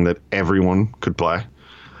as a thing that everyone could play.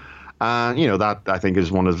 And, you know, that I think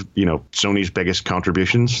is one of, you know, Sony's biggest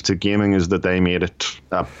contributions to gaming is that they made it,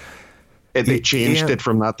 they changed it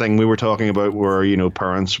from that thing we were talking about where, you know,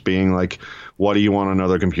 parents being like, what do you want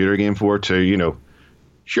another computer game for, to, you know,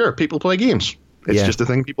 sure, people play games. It's just a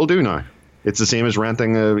thing people do now. It's the same as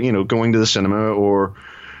renting, you know, going to the cinema or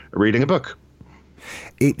reading a book.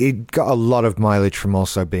 It got a lot of mileage from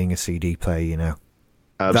also being a CD player, you know.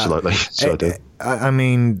 Absolutely. I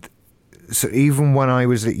mean, so even when I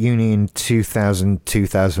was at uni in 2000,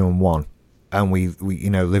 2001, and we you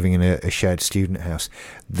know, living in a shared student house,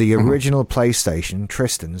 the original PlayStation,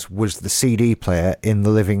 Tristan's, was the CD player in the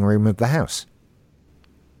living room of the house.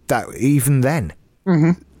 That even then.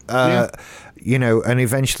 You know, and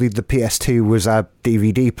eventually the PS2 was our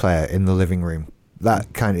DVD player in the living room,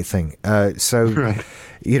 that kind of thing. So,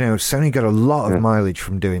 you know, Sony got a lot of mileage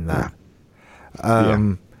from doing that.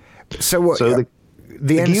 So what? So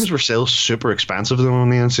the games were still super expensive though on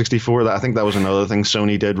the N64. I think that was another thing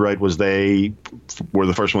Sony did right, was they were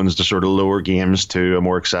the first ones to sort of lower games to a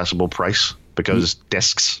more accessible price because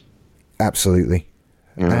discs. Absolutely.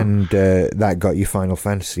 You know? And that got you Final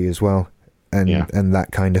Fantasy as well, and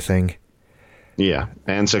that kind of thing. Yeah,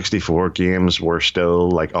 N64 games were still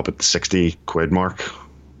like up at the 60 quid mark,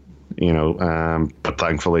 you know, but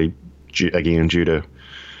thankfully, again, due to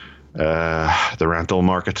the rental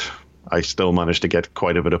market, I still managed to get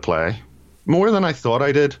quite a bit of play. More than I thought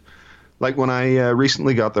I did. Like when I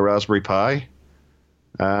recently got the Raspberry Pi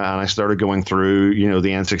and I started going through, you know, the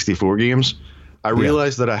N64 games, I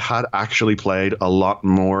realized that I had actually played a lot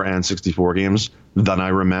more N64 games than I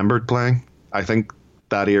remembered playing. I think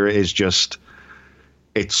that era is just...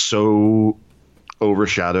 it's so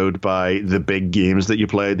overshadowed by the big games that you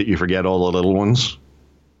played that you forget all the little ones.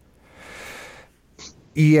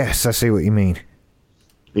 Yes, I see what you mean.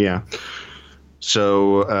 Yeah.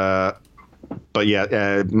 So, but yeah,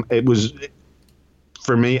 it was,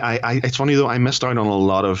 for me, it's funny though, I missed out on a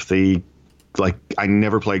lot of the, like, I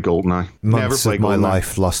never played GoldenEye. Months of my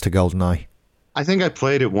life lost to GoldenEye. I think I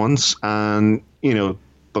played it once, and, you know,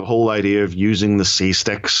 the whole idea of using the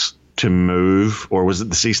C-sticks to move, or was it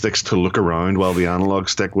the C-sticks to look around while the analog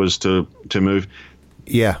stick was to move?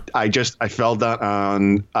 Yeah. I felt that,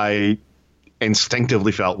 and I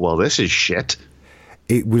instinctively felt, well, this is shit.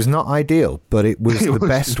 It was not ideal, but it was the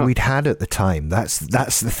best we'd had at the time. That's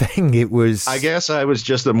the thing. It was... I guess I was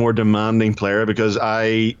just a more demanding player because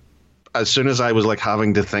as soon as I was like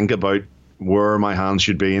having to think about where my hands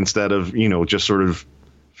should be instead of, you know, just sort of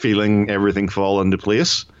feeling everything fall into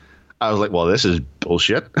place, I was like, well, this is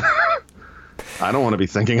bullshit. I don't want to be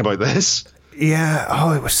thinking about this. Yeah.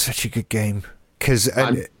 Oh, it was such a good game. Because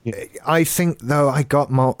I think, though, I got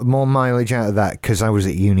more mileage out of that because I was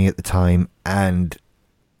at uni at the time. And,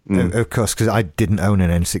 of course, because I didn't own an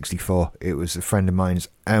N64. It was a friend of mine's.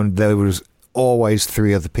 And there was always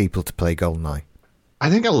 3 other people to play GoldenEye. I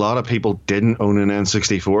think a lot of people didn't own an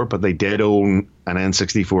N64, but they did own an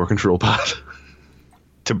N64 control pad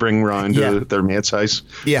to bring round to their mate's house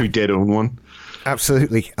who did own one.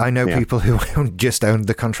 Absolutely. I know people who just owned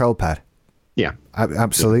the control pad. Yeah.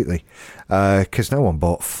 Absolutely. Because no one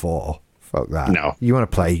bought 4. Fuck that. No. You want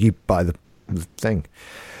to play, you buy the thing.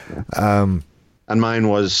 And mine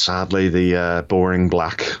was, sadly, the boring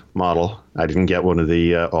black model. I didn't get one of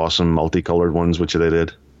the awesome multicolored ones, which they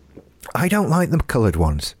did. I don't like the coloured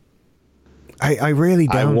ones. I really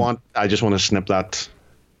don't. I just want to snip that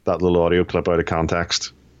little audio clip out of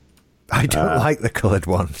context. I don't like the coloured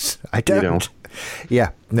ones. I don't. You don't?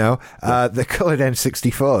 Yeah, no. The coloured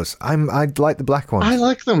N64s. I'd like the black ones. I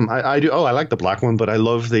like them. I do. Oh, I like the black one, but I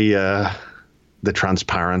love the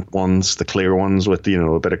transparent ones, the clear ones with, you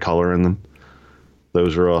know, a bit of colour in them.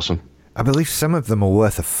 Those are awesome. I believe some of them are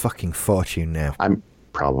worth a fucking fortune now. I'm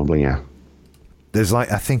probably, yeah. There's I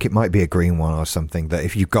think it might be a green one or something that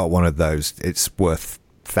if you've got one of those, it's worth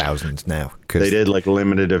thousands now. They did like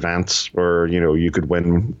limited events where, you know, you could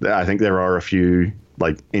win. I think there are a few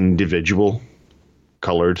like individual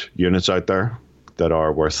colored units out there that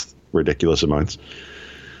are worth ridiculous amounts.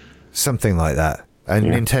 Something like that. And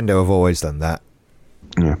Nintendo have always done that.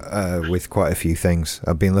 Yeah. With quite a few things.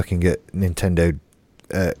 I've been looking at Nintendo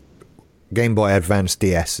Game Boy Advance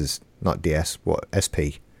DS's, not DS,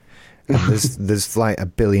 SP. And there's like a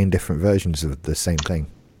billion different versions of the same thing.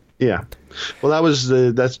 Yeah. Well, this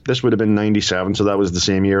would have been 97, so that was the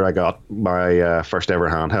same year I got my first ever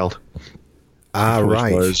handheld.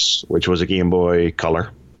 Which was a Game Boy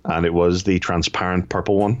Color, and it was the transparent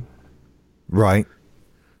purple one. Right.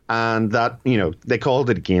 And that, they called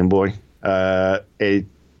it Game Boy. To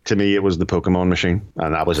me, it was the Pokemon machine,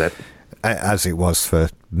 and that was it. As it was for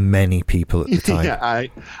many people at the time. Yeah,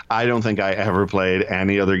 I don't think I ever played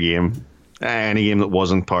any other game, any game that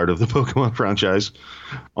wasn't part of the Pokemon franchise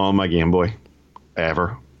on my Game Boy,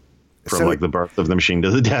 ever. From the birth of the machine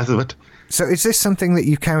to the death of it. So is this something that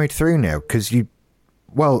you carried through now? Because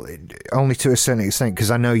only to a certain extent,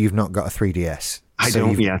 because I know you've not got a 3DS. I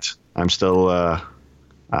don't yet. I'm still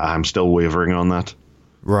wavering on that.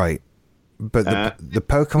 Right. But the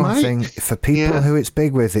Pokemon thing, for people who it's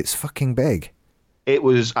big with, it's fucking big. I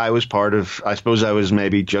was part of, I suppose I was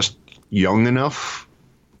maybe just young enough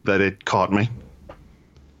that it caught me.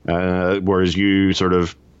 Whereas you sort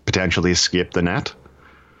of potentially escaped the net.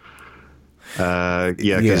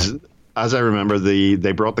 Because as I remember,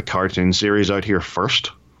 they brought the cartoon series out here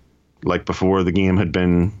first, like before the game had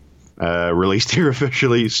been released here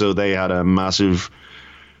officially. So they had a massive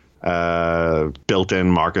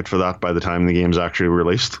built-in market for that by the time the game's actually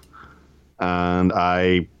released. And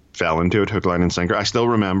I fell into it hook, line, and sinker. I still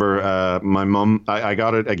remember my mum, I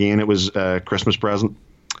got it again. It was a Christmas present,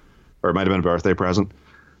 or it might have been a birthday present.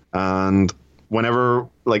 And whenever,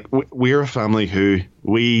 we're a family who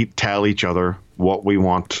we tell each other what we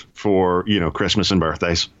want for, Christmas and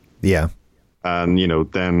birthdays. Yeah. And,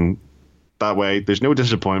 then that way there's no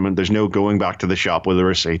disappointment. There's no going back to the shop with a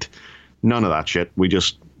receipt. None of that shit. We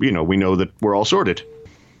just, we know that we're all sorted.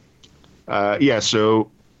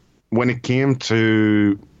 So when it came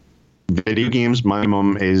to video games, my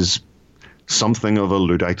mum is something of a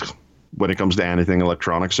Luddite when it comes to anything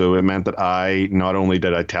electronic. So it meant that not only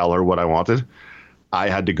did I tell her what I wanted, I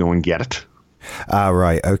had to go and get it.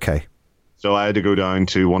 Right. Okay. So I had to go down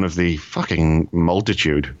to one of the fucking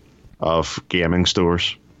multitude of gaming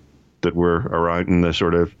stores that were around in the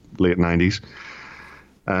sort of late 90s.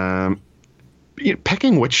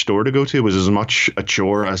 Picking which store to go to was as much a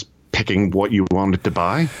chore as picking what you wanted to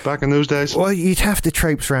buy back in those days. Well, you'd have to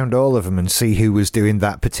traipse around all of them and see who was doing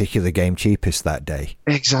that particular game cheapest that day.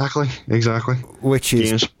 Exactly. Which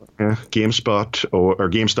is GameSpot or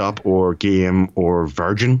GameStop or Game or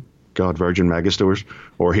Virgin. God, Virgin Megastores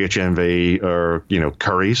or HMV or,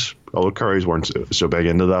 Curry's. Although Curry's weren't so big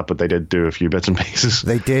into that, but they did do a few bits and pieces.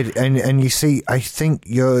 They did. And you see, I think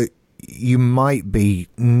you might be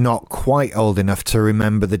not quite old enough to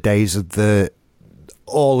remember the days of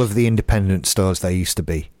all of the independent stores there used to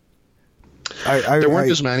be. There weren't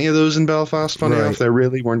as many of those in Belfast, funny enough. There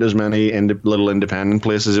really weren't as many little independent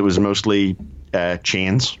places. It was mostly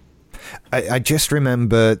chains. I just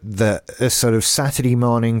remember a sort of Saturday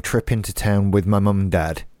morning trip into town with my mum and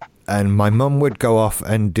dad, and my mum would go off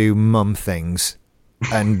and do mum things,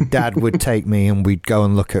 and dad would take me and we'd go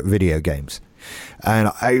and look at video games.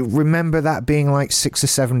 And I remember that being like 6 or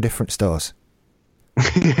 7 different stores.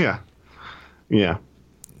 Yeah.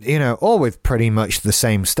 All with pretty much the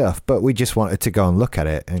same stuff, but we just wanted to go and look at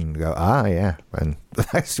it and go, yeah. And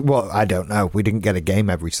that's what, I don't know. We didn't get a game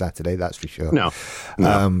every Saturday, that's for sure. No.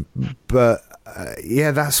 But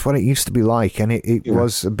that's what it used to be like. And it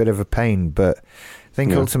was a bit of a pain, but I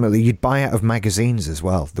think ultimately you'd buy out of magazines as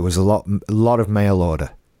well. There was a lot of mail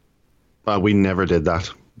order. We never did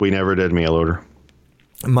that. We never did mail order.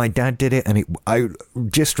 My dad did it, and I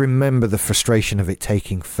just remember the frustration of it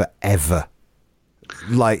taking forever.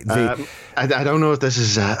 I don't know if this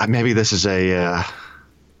is maybe this is an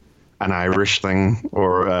Irish thing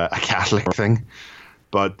or a Catholic thing,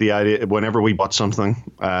 but the idea whenever we bought something,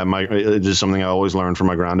 it is something I always learned from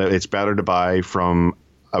my granddad. It's better to buy from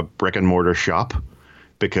a brick and mortar shop,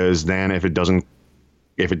 because then if it doesn't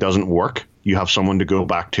work, you have someone to go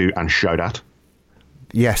back to and shout at.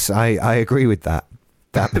 Yes, I agree with that.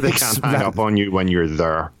 They can't hang up on you when you're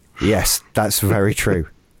there. Yes, that's very true.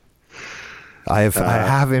 I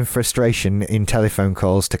have in frustration in telephone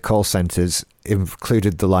calls to call centres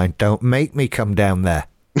included the line, "Don't make me come down there."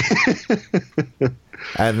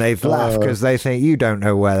 And they've laughed because they think you don't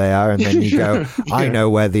know where they are, and then you go, "I know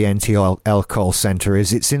where the NTL call centre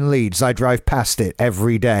is. It's in Leeds. I drive past it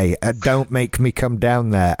every day. Don't make me come down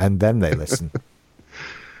there." And then they listen.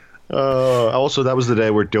 Also, that was the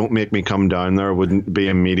day where "Don't make me come down there" wouldn't be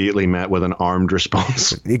immediately met with an armed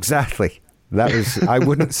response. Exactly. I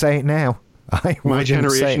wouldn't say it now. My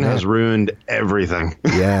generation has ruined everything.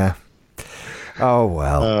 Yeah. Oh,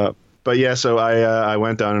 well. But yeah, so I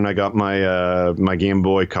went down and I got my my Game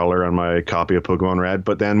Boy Color and my copy of Pokemon Red.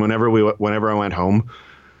 But then whenever I went home,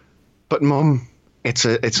 but Mum, it's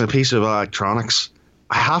a piece of electronics.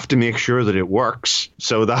 I have to make sure that it works.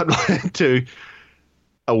 So that led to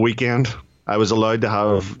a weekend. I was allowed to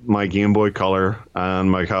have my Game Boy Color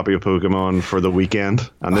and my copy of Pokemon for the weekend,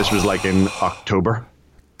 and this was like in October.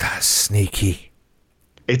 That's sneaky.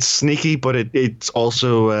 It's sneaky, but it's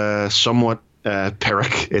also somewhat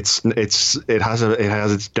Pyrrhic. It has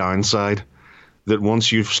its downside that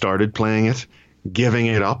once you've started playing it, giving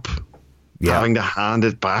it up, having to hand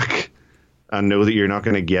it back, and know that you're not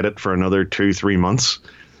going to get it for another 2-3 months,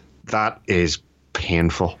 that is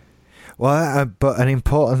painful. Well, but an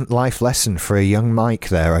important life lesson for a young Mike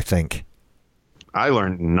there, I think. I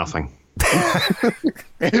learned nothing.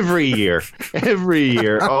 Every year,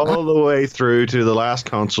 all the way through to the last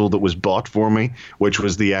console that was bought for me, which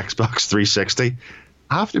was the Xbox 360.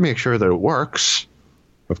 I have to make sure that it works.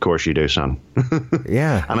 Of course you do, son.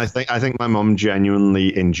 Yeah. And I think my mum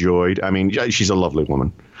genuinely enjoyed. I mean, she's a lovely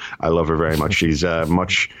woman. I love her very much. She's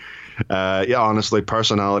honestly,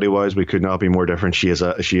 personality-wise, we could not be more different. She is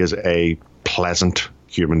a pleasant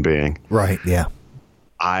human being. Right. Yeah.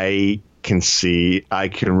 I can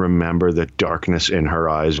remember the darkness in her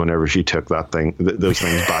eyes whenever she took those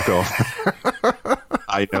things back off.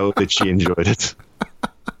 I know that she enjoyed it.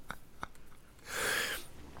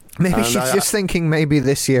 Maybe she's just thinking maybe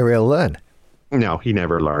this year he'll learn. No, he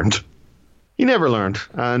never learned.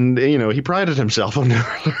 And, he prided himself on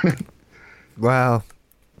never learning. Wow.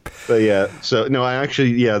 But yeah, so no, I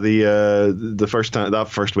actually, the first time, that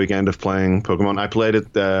first weekend of playing Pokemon, I played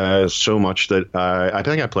it so much that I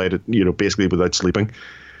think I played it, basically without sleeping,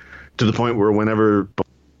 to the point where whenever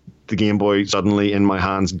the Game Boy suddenly in my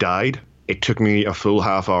hands died, it took me a full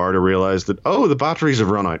half hour to realize that, the batteries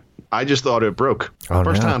have run out. I just thought it broke.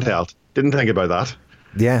 First handheld. Didn't think about that.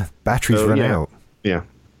 Yeah, batteries run out. Yeah.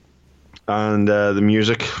 And the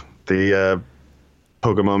music, the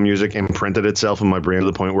Pokemon music imprinted itself in my brain to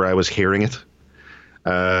the point where I was hearing it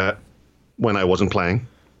when I wasn't playing.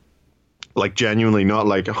 Like, genuinely, not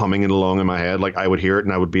like humming it along in my head. Like, I would hear it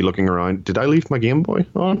and I would be looking around. Did I leave my Game Boy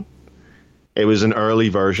on? It was an early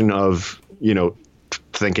version of,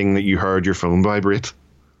 thinking that you heard your phone vibrate.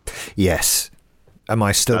 Yes. Am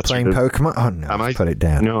I still playing Pokemon? Oh, no, I put it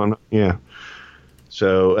down. No, I'm not, yeah.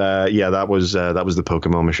 So, that was the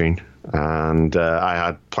Pokemon machine. And I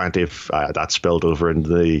had plenty of that spilled over into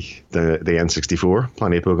the N64.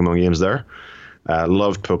 Plenty of Pokemon games there.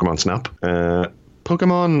 Loved Pokemon Snap.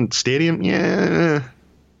 Pokemon Stadium, yeah,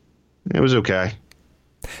 it was okay.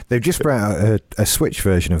 They've just brought out a Switch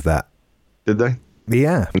version of that. Did they?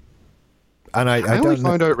 Yeah. And I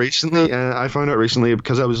found out recently.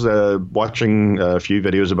 Because I was watching a few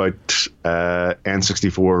videos about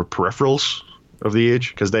N64 peripherals of the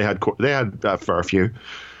age, because they had a fair few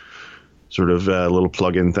sort of little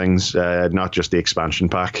plug-in things, not just the expansion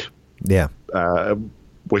pack. Yeah.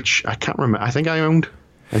 Which I can't remember. I think I owned.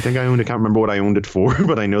 I can't remember what I owned it for,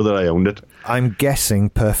 but I know that I owned it. I'm guessing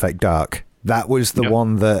Perfect Dark. That was the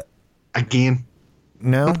one that... Again.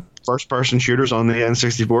 No? First-person shooters on the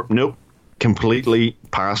N64. Nope. Completely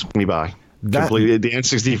passed me by. Completely. The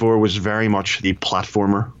N64 was very much the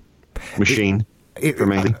platformer machine for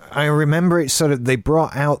me. I remember it sort of... They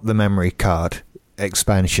brought out the memory card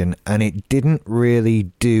expansion and it didn't really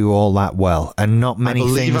do all that well, and not many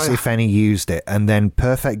things, if any, used it. And then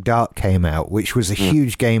Perfect Dark came out, which was a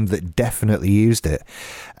huge game that definitely used it,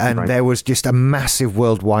 and there was just a massive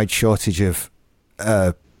worldwide shortage of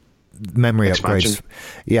memory upgrades.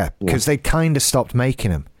 Yeah, because they kind of stopped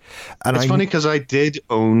making them. And it's funny because I did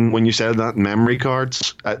own, when you said that, memory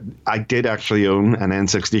cards. I did actually own an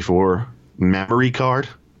N64 memory card.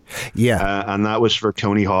 Yeah. And that was for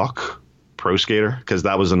Tony Hawk Pro Skater, because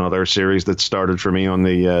that was another series that started for me on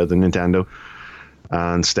the Nintendo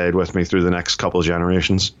and stayed with me through the next couple of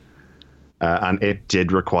generations. And it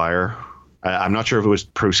did require, I'm not sure if it was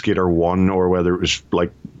Pro Skater 1 or whether it was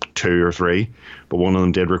like 2 or 3, but one of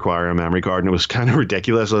them did require a memory card, and it was kind of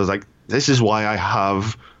ridiculous. I was like, this is why I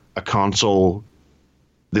have a console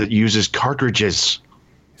that uses cartridges.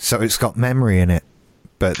 So it's got memory in it,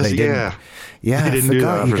 but they didn't. Yeah, they didn't do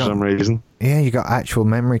that for some reason. Yeah, you got actual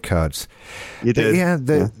memory cards. You did.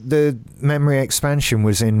 The memory expansion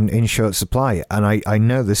was in short supply, and I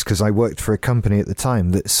know this because I worked for a company at the time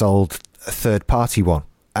that sold a third-party one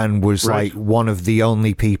and was like one of the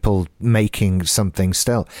only people making something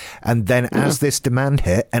still. And then as this demand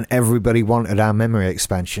hit and everybody wanted our memory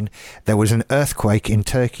expansion, there was an earthquake in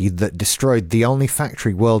Turkey that destroyed the only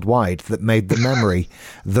factory worldwide that made the memory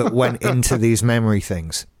that went into these memory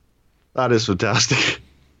things. That is fantastic.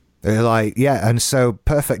 Like, yeah, and so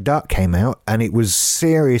Perfect Dark came out, and it was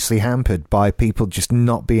seriously hampered by people just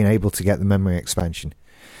not being able to get the memory expansion.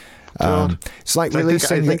 It's like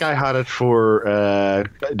releasing. I think I had it for.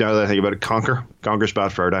 Now that I think about it, Conker's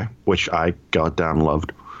Bad Fur Day, which I goddamn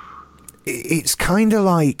loved. It's kind of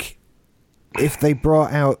like if they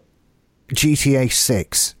brought out GTA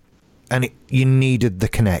 6, and you needed the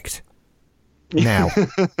Kinect. Now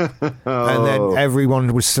and then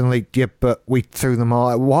everyone was suddenly, yeah, but we threw them all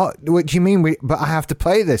out. What do you mean but I have to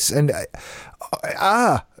play this? And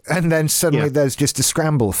and then suddenly there's just a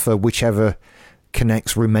scramble for whichever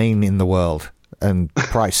Kinects remain in the world, and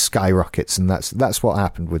price skyrockets, and that's what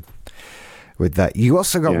happened with that. You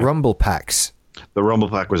also got Rumble packs. The Rumble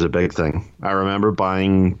pack was a big thing. I remember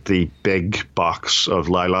buying the big box of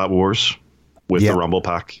Lilac Wars with the Rumble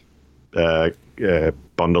pack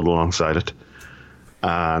bundled alongside it.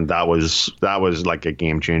 And that was like a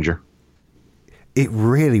game changer. It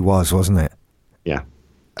really was, wasn't it? Yeah.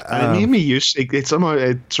 And it made me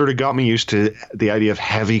it sort of got me used to the idea of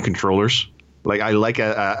heavy controllers. Like, I like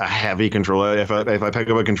a heavy controller. If I pick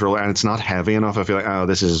up a controller and it's not heavy enough, I feel like, oh,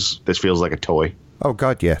 this feels like a toy. Oh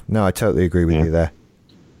God, yeah. No, I totally agree with you there.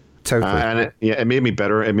 Totally. And it made me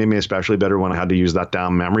better. It made me especially better when I had to use that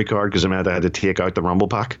damn memory card, because I meant I had to take out the Rumble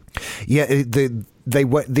pack. Yeah,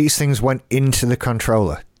 these things went into the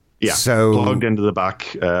controller. Yeah, so plugged into the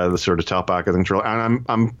back, the sort of top back of the controller. And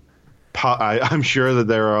I'm sure that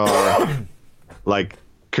there are like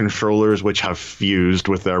controllers which have fused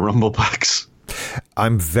with their Rumble packs.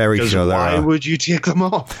 I'm very sure there are. Why would you take them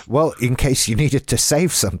off? Well, in case you needed to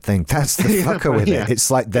save something. That's the fucker with it.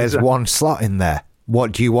 It's like there's one slot in there.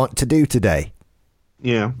 What do you want to do today?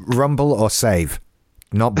 Yeah. Rumble or save?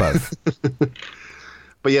 Not both.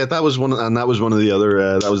 But yeah, that was one of the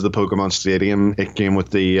other. That was the Pokemon Stadium. It came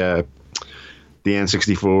with the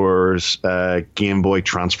N64's Game Boy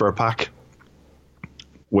Transfer Pack,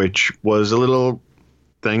 which was a little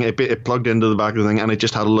thing. It plugged into the back of the thing, and it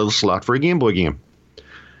just had a little slot for a Game Boy game.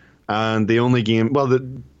 And the only game,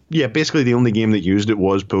 basically the only game that used it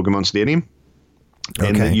was Pokemon Stadium.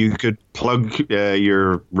 And that you could plug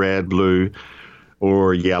your red, blue,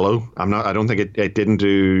 or yellow. I don't think it didn't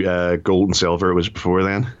do gold and silver. It was before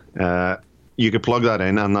then. You could plug that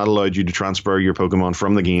in, and that allowed you to transfer your Pokemon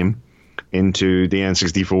from the game into the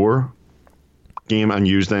N64 game and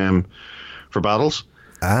use them for battles.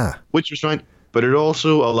 Which was fine. But it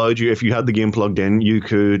also allowed you, if you had the game plugged in, you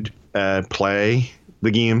could play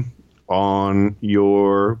the game on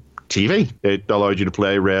your TV. It allowed you to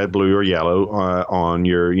play red, blue, or yellow on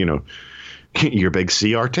your, your big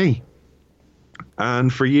CRT.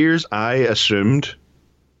 And for years, I assumed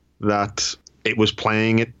that it was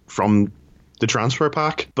playing it from the transfer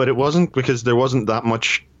pack, but it wasn't, because there wasn't that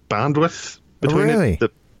much bandwidth between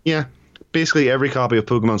it. Yeah. Basically, every copy of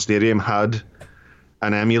Pokemon Stadium had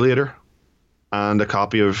an emulator and a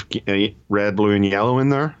copy of red, blue, and yellow in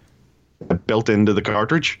there, built into the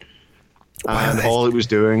cartridge. And all it was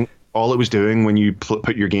doing when you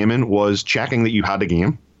put your game in was checking that you had a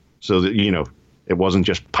game, so that, it wasn't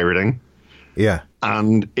just pirating. Yeah.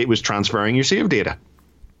 And it was transferring your save data.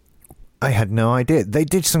 I had no idea. They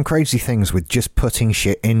did some crazy things with just putting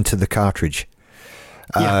shit into the cartridge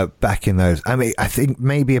back in those. I mean, I think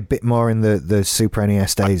maybe a bit more in the Super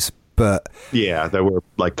NES days, but... Yeah, there were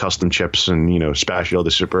like custom chips and, special,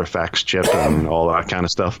 the Super Effects chip and all that kind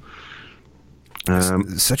of stuff.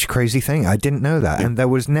 Such a crazy thing. I didn't know that. And there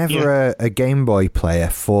was never a Game Boy player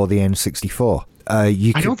for the N64. I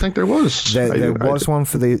don't think there was. There was one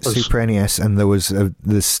for the Super NES, and there was a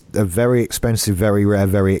very expensive, very rare,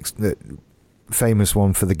 very famous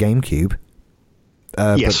one for the GameCube.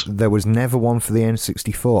 Yes. But there was never one for the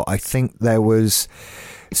N64. I think there was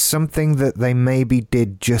something that they maybe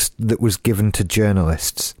did just that was given to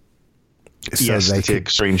journalists. So they take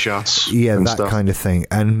screenshots. Yeah, that stuff. Kind of thing.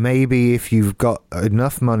 And maybe if you've got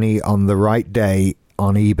enough money on the right day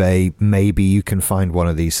on eBay, maybe you can find one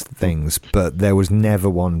of these things. But there was never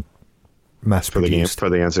one mass produced. For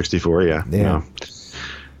the N64,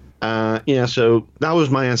 yeah. So that was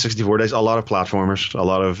my N64 days. A lot of platformers,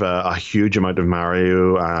 a huge amount of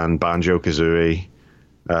Mario and Banjo-Kazooie.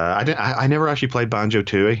 I never actually played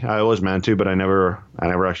Banjo-Tooie. I always meant to, but I never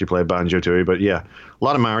actually played Banjo-Tooie. But yeah, a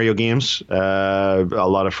lot of Mario games. A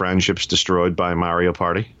lot of friendships destroyed by Mario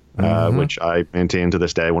Party, which I maintain to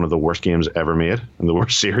this day one of the worst games ever made and the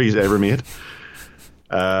worst series ever made.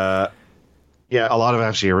 Yeah, a lot of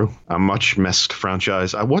F-Zero, a much missed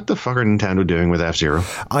franchise. What the fuck are Nintendo doing with F-Zero?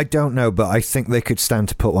 I don't know, but I think they could stand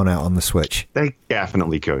to put one out on the Switch. They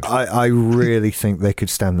definitely could. I really think they could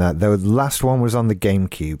stand that. The last one was on the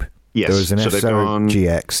GameCube. Yes, there was an F-Zero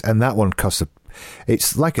GX, and that one costs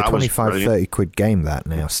it's like a 25, 30 quid game that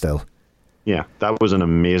now still. Yeah, that was an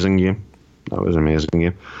amazing game.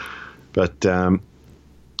 But,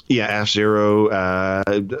 yeah, F-Zero...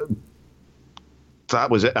 that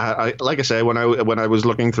was it. Like I say, when I was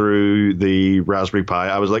looking through the Raspberry Pi,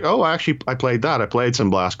 I was like, oh, I played that. I played some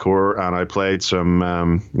Blast Corps and I played some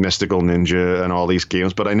Mystical Ninja and all these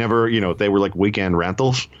games, but I never, they were like weekend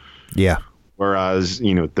rentals. Yeah. Whereas,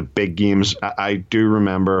 the big games, I do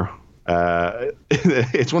remember.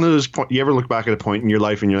 It's one of those. You ever look back at a point in your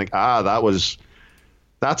life and you're like,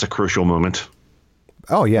 that's a crucial moment.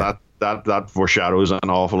 Oh yeah. That foreshadows an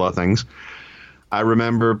awful lot of things. I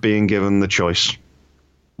remember being given the choice.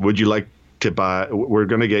 Would you like to buy... We're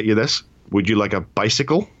going to get you this. Would you like a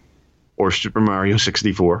bicycle or Super Mario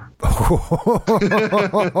 64? Oh.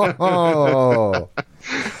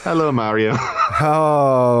 Hello, Mario.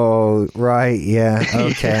 Oh, right. Yeah.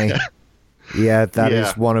 Okay. Yeah, that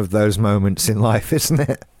is one of those moments in life, isn't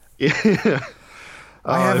it? Yeah.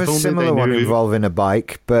 I have a similar one involving a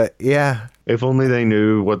bike, but yeah. If only they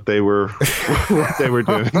knew what they were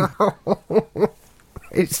doing.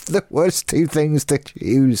 It's the worst two things to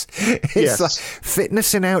choose. It's like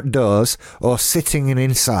fitness and outdoors or sitting and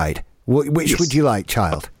inside. Which would you like,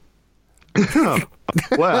 child?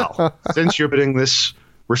 Well, since you're putting this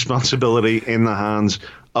responsibility in the hands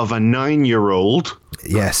of a 9-year-old...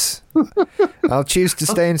 Yes. I'll choose to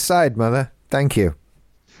stay inside, Mother. Thank you.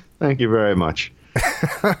 Thank you very much.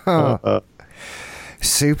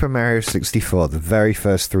 Super Mario 64, the very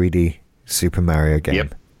first 3D Super Mario game.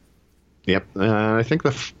 Yep. I think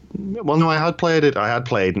I had played it. I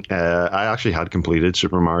actually had completed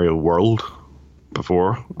Super Mario World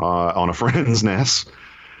before on a friend's NES.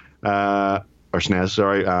 Or SNES,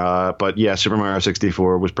 sorry. But yeah, Super Mario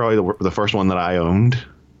 64 was probably the first one that I owned.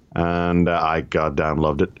 And I goddamn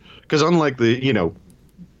loved it. Because unlike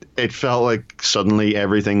it felt like suddenly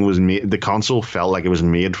everything was made. The console felt like it was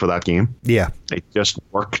made for that game. Yeah. It just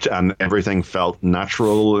worked and everything felt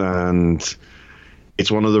natural, and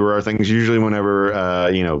it's one of the rare things. Usually whenever,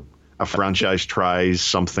 a franchise tries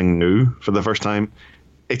something new for the first time,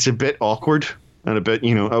 it's a bit awkward and a bit,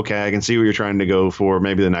 okay, I can see what you're trying to go for.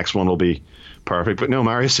 Maybe the next one will be perfect. But no,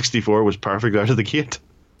 Mario 64 was perfect out of the gate.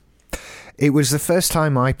 It was the first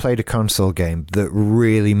time I played a console game that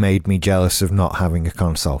really made me jealous of not having a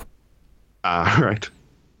console. Right.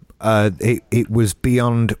 It was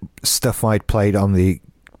beyond stuff I'd played on the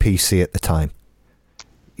PC at the time.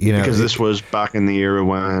 Because this was back in the era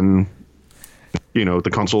when, the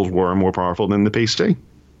consoles were more powerful than the PC.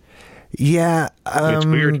 Yeah. It's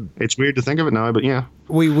weird. It's weird to think of it now, but yeah.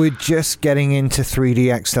 We were just getting into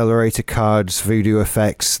 3D accelerator cards, voodoo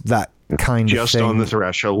effects, that kind of thing. Just on the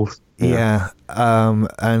threshold. Yeah.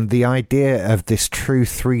 And the idea of this true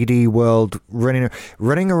 3D world running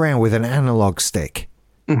around with an analog stick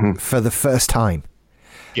for the first time.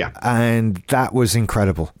 Yeah. And that was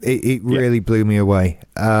incredible. It really blew me away.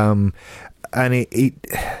 And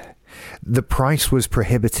the price was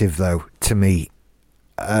prohibitive, though, to me.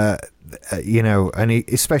 And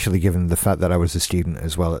especially given the fact that I was a student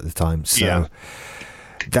as well at the time. So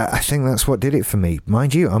I think that's what did it for me.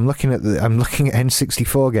 Mind you, I'm looking at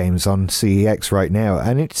N64 games on CEX right now,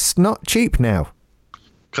 and it's not cheap now.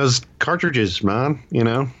 Because cartridges, man,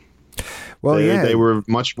 Well, they were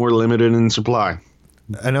much more limited in supply.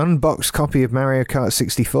 An unboxed copy of Mario Kart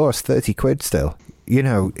 64 is 30 quid still.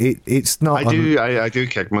 It's not... I do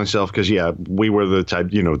kick myself because, we were the type,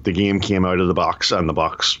 the game came out of the box and the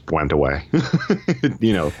box went away.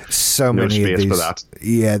 So no many space of these, for that.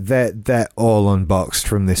 Yeah, they're all unboxed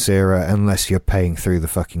from this era unless you're paying through the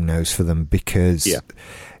fucking nose for them because,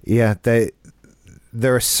 there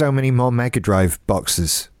are so many more Mega Drive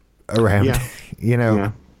boxes around,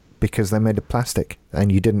 because they're made of plastic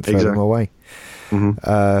and you didn't throw them away.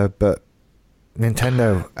 Mm-hmm. But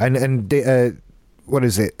Nintendo and what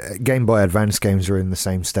is it? Game Boy Advance games are in the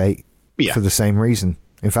same state for the same reason.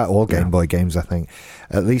 In fact, all Game Boy games, I think.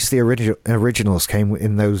 At least the originals came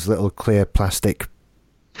in those little clear plastic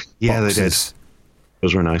boxes. They did.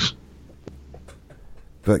 Those were nice.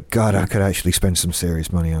 But God, I could actually spend some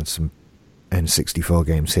serious money on some N64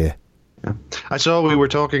 games here. Yeah. I saw we were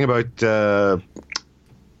talking about...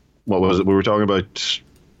 what was it? We were talking about...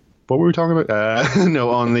 What were we talking about?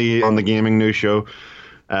 No, on the gaming news show.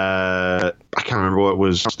 I can't remember what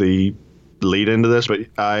was the lead into this, but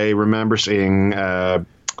I remember seeing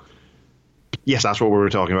Yes, that's what we were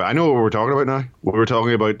talking about. I know what we were talking about now. We were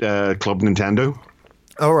talking about Club Nintendo.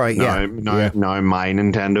 Oh, right, yeah. Now my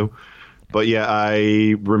Nintendo. But yeah,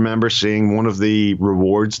 I remember seeing one of the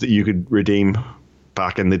rewards that you could redeem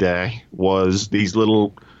back in the day was these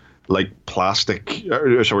little, like, plastic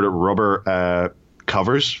sort of rubber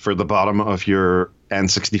covers for the bottom of your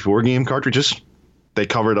N64 game cartridges. They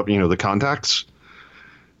covered up, the contacts,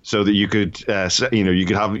 so that you could, you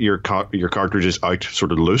could have your cartridges out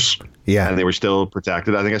sort of loose. Yeah, and they were still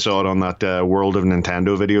protected. I think I saw it on that World of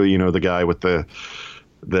Nintendo video. The guy with the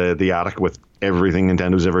attic with everything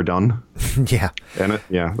Nintendo's ever done. Yeah. In it.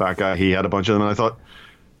 Yeah, that guy, he had a bunch of them, and I thought,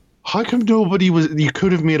 how come you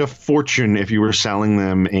could have made a fortune if you were selling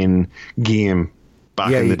them in game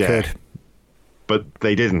back in the day. Could. But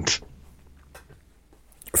they didn't.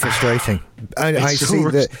 Frustrating. I see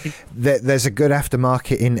that there's a good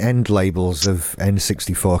aftermarket in end labels of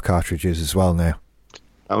N64 cartridges as well now.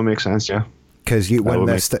 That would make sense, yeah. Because when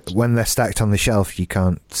they're stacked on the shelf, you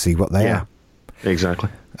can't see what they are. Exactly.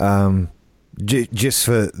 Just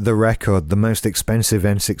for the record, the most expensive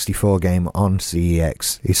N64 game on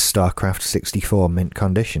CEX is StarCraft 64 mint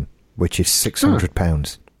condition, which is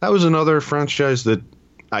 £600. That was another franchise that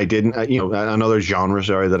I didn't, another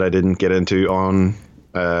genre, that I didn't get into on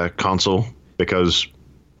console because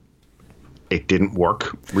it didn't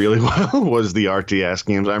work really well, was the RTS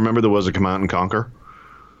games. I remember there was a Command & Conquer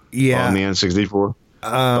on the N64.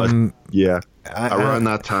 Around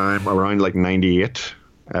that time, around like 98,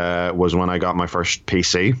 was when I got my first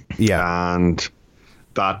PC. Yeah. And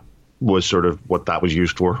that was sort of what that was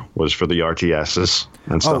used for, was for the RTSs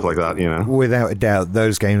and stuff like that, Without a doubt,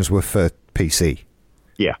 those games were for PC.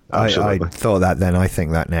 Yeah, absolutely. I thought that then, I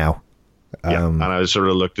think that now. And I sort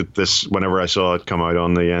of looked at this whenever I saw it come out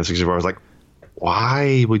on the N64. I was like,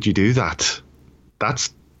 why would you do that?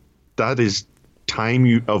 That is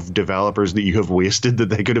time of developers that you have wasted, that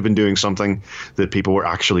they could have been doing something that people were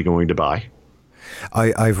actually going to buy.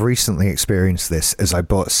 I've recently experienced this as I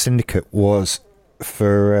bought Syndicate Wars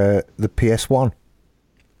for the PS1,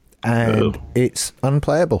 and it's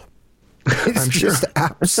unplayable. It's just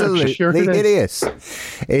absolutely hideous.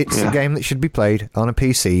 It's a game that should be played on a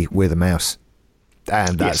PC with a mouse,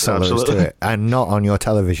 and that's all there is to it, and not on your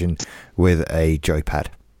television with a joypad.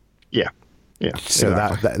 Yeah. So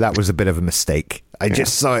exactly. that was a bit of a mistake. I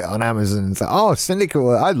just saw it on Amazon and thought, oh, Syndicate,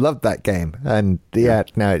 I loved that game, and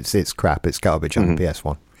now it's crap. It's garbage on the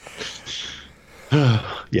PS1.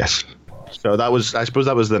 Yes. So I suppose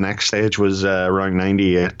that was the next stage, was around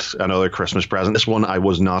 98, another Christmas present. This one I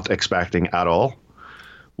was not expecting at all,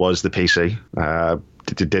 was the PC.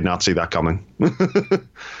 Did not see that coming.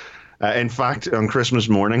 In fact, on Christmas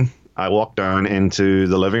morning, I walked down into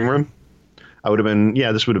the living room. I would have been,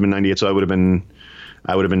 this would have been 98, so I would have been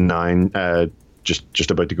 9,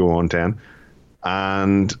 just about to go on 10.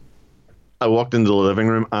 And I walked into the living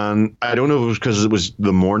room, and I don't know if it was because it was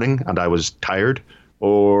the morning and I was tired,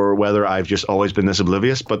 or whether I've just always been this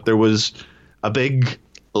oblivious, but there was a big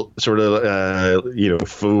sort of,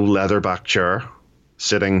 full leather-back chair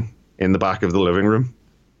sitting in the back of the living room.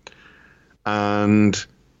 And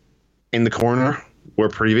in the corner, where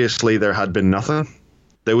previously there had been nothing,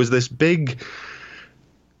 there was this big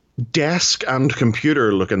desk and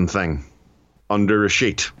computer-looking thing under a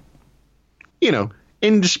sheet.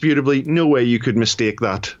 Indisputably, no way you could mistake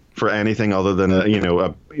that for anything other than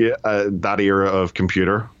that era of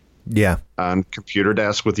computer. Yeah. And computer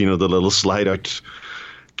desk with, the little slide-out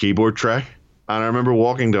keyboard tray. And I remember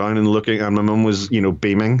walking down and looking, and my mum was,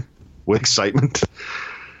 beaming with excitement.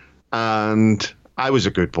 And I was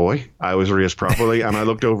a good boy. I was raised properly. And I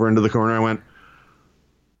looked over into the corner and I went,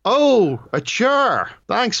 oh, a chair.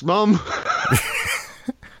 Thanks, Mum.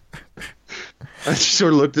 And she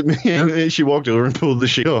sort of looked at me, and she walked over and pulled the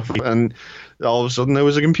sheet off, and all of a sudden there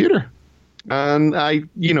was a computer. And I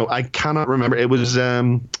cannot remember. It was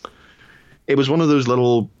one of those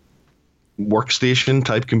little workstation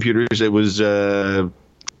type computers. It was didn't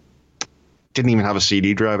even have a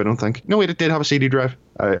CD drive, I don't think. No, it did have a CD drive.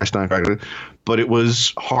 I stand corrected, but it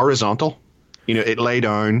was horizontal. It lay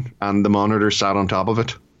down, and the monitor sat on top of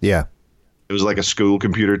it. Yeah, it was like a school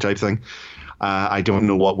computer type thing. I don't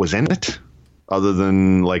know what was in it, other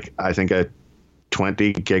than I think a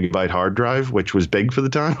 20 gigabyte hard drive, which was big for the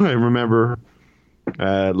time. I remember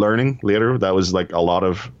learning later that was a lot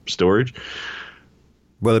of storage.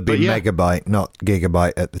 Well, it'd be megabyte, not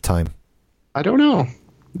gigabyte at the time. I don't know.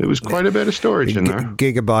 There was quite a bit of storage in there.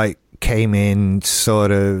 Gigabyte came in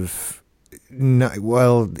sort of... No,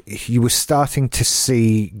 well, you were starting to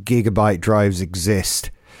see gigabyte drives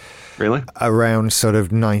exist. Really? Around sort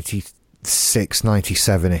of 96,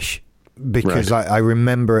 97-ish. because I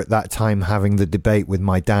remember at that time having the debate with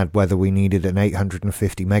my dad whether we needed an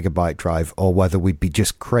 850 megabyte drive or whether we'd be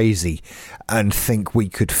just crazy and think we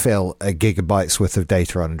could fill a gigabyte's worth of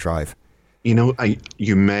data on a drive. You know,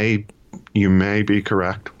 you may be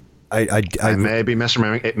correct. I may be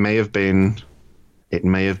misremembering. It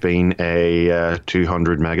may have been a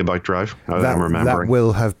 200 megabyte drive. I'm remembering. That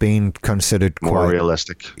will have been considered more quite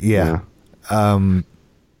realistic. Yeah.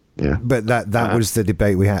 Yeah. But that was the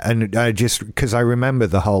debate we had. And I just, because I remember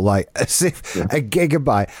the whole, like, as if a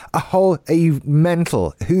gigabyte, are you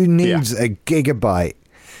mental? Who needs a gigabyte?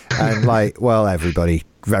 And like, well, everybody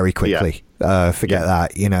very quickly forget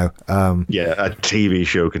that, you know. A TV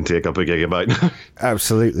show can take up a gigabyte.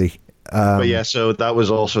 Absolutely. But yeah, so that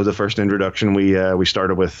was also the first introduction. We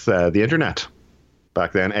started with the internet.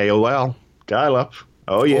 Back then, AOL, dial-up.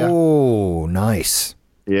 Oh, yeah. Oh, nice.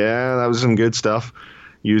 Yeah, that was some good stuff.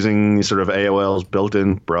 Using sort of AOL's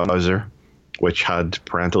built-in browser, which had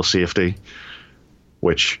parental safety,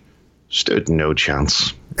 which stood no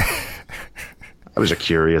chance. I was a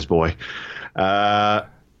curious boy. But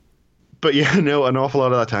yeah, no, an awful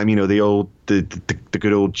lot of that time, you know, the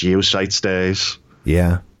good old Geosites days.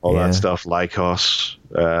 Yeah. All that stuff, Lycos.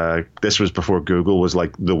 This was before Google was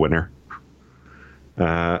like the winner.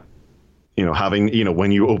 You know,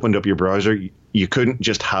 when you opened up your browser, you couldn't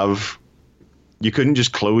just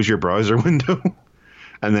close your browser window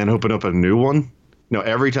and then open up a new one. No,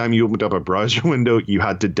 every time you opened up a browser window, you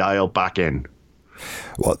had to dial back in.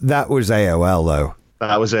 Well, that was AOL, though.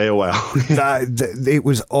 That was AOL. It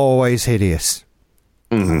was always hideous.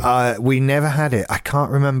 Mm-hmm. We never had it. I can't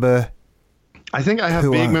remember. I think I have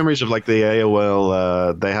big memories of like the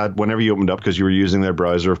AOL. They had, whenever you opened up, because you were using their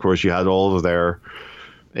browser, of course, you had all of their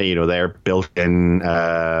built-in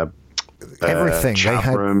everything.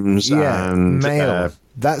 Chat rooms and mail. Mail.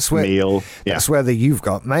 That's where the "you've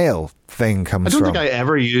got mail" thing comes from. I don't think I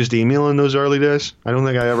ever used email in those early days. I don't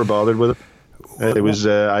think I ever bothered with it. It was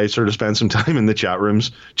I sort of spent some time in the chat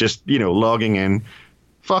rooms, just logging in.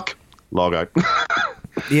 Log out.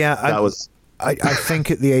 Yeah, I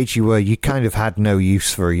think at the age you were, you kind of had no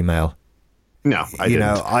use for email. No, I didn't.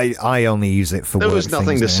 I only use it for work. There was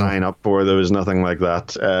nothing to sign up for. There was nothing like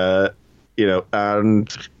that.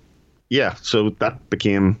 And yeah, so that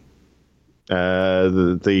became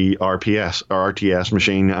the RTS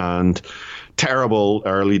machine, and terrible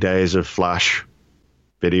early days of Flash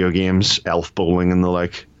video games, Elf Bowling and the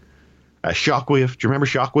like. Shockwave. Do you remember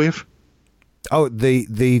Shockwave? Oh,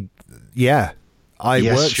 yeah. I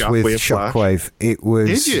worked with Shockwave. It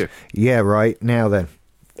was. Did you? Yeah, right. Now then.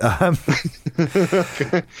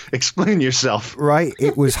 Explain yourself. Right.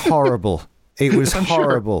 It was horrible. It was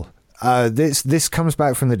horrible. Sure. This comes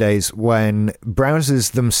back from the days when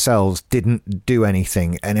browsers themselves didn't do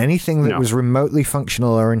anything, and anything that was remotely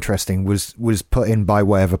functional or interesting was put in by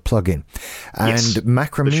way of a plugin. And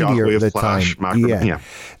Macromedia at the time,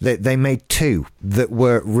 they made two that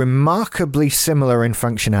were remarkably similar in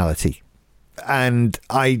functionality. And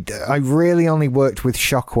I really only worked with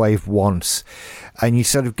Shockwave once. And you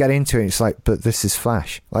sort of get into it, it's like, but this is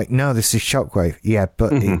Flash. Like, no, this is Shockwave. Yeah,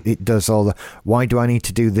 but it does all the... Why do I need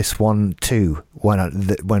to do this one too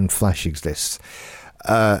when Flash exists?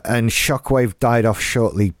 And Shockwave died off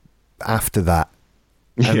shortly after that.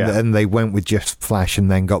 And they went with just Flash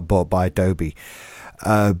and then got bought by Adobe.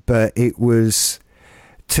 But it was...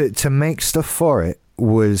 To make stuff for it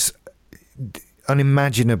was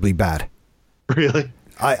unimaginitely bad. Really?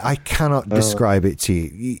 I cannot describe it to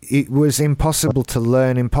you. It was impossible to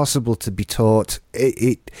learn, impossible to be taught.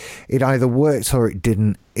 It either worked or it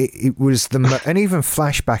didn't. It was and even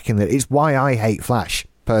Flash back in it's why I hate Flash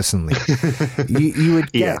personally. you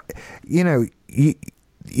would get,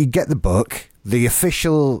 you get the book, the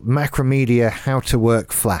official Macromedia How to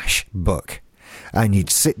Work Flash book, and you'd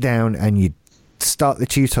sit down and you'd start the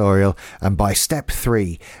tutorial, and by step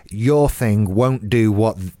 3 your thing won't do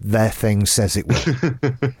what their thing says it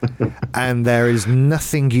will. And there is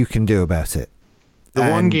nothing you can do about it. The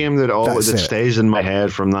one game that stays in my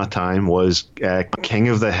head from that time was King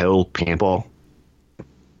of the Hill Paintball.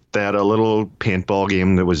 They had a little paintball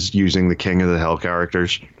game that was using the King of the Hill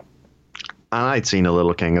characters, and I'd seen a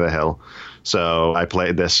little King of the Hill, so I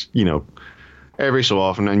played this every so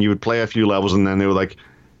often, and you would play a few levels, and then they were like,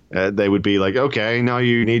 they would be like, okay, now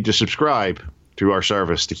you need to subscribe to our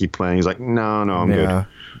service to keep playing. He's like, no, I'm good.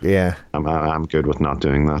 Yeah. I'm good with not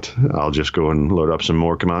doing that. I'll just go and load up some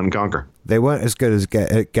more Command & Conquer. They weren't as good as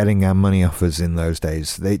getting our money offers in those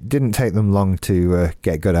days. They didn't take them long to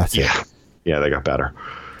get good at it. Yeah, they got better.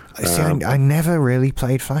 See, I never really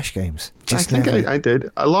played Flash games. I think I did.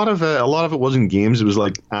 A lot of it wasn't games. It was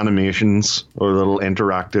like animations or little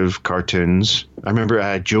interactive cartoons. I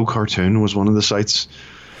remember Joe Cartoon was one of the sites.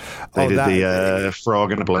 They did the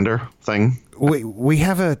frog in a blender thing. We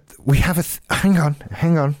have a.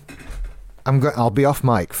 Hang on. I'll be off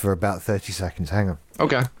mic for about 30 seconds. Hang on.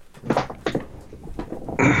 Okay.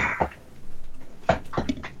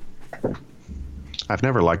 I've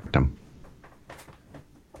never liked him.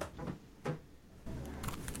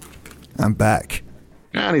 I'm back.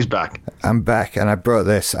 And he's back. I'm back, and I brought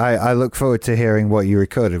this. I look forward to hearing what you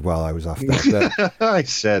recorded while I was off there. But... I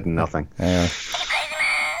said nothing.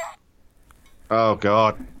 Oh,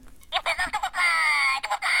 God.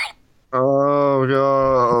 Oh,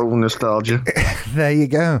 God. Nostalgia. There you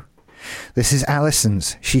go. This is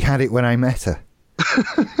Alison's. She had it when I met her.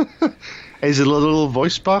 Is it a little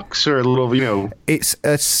voice box or a little, It's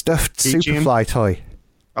a stuffed Superfly toy.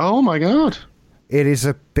 Oh, my God. It is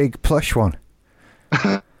a big plush one.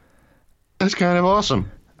 That's kind of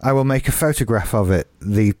awesome. I will make a photograph of it,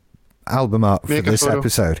 the album art for this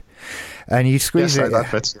episode. And you squeeze it. That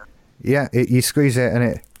fits. Yeah, you squeeze it and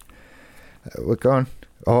it... we're gone.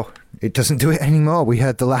 Oh, it doesn't do it anymore. We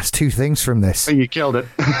heard the last two things from this. Oh, you killed it.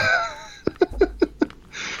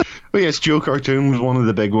 Well, yes, Joe Cartoon was one of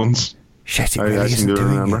the big ones. Shit, it really isn't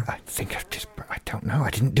doing it. I don't know. I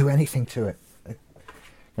didn't do anything to it. I'm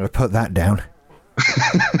going to put that down.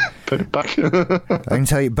 Put it back. I can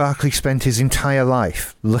tell you, Barclay spent his entire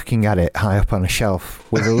life looking at it high up on a shelf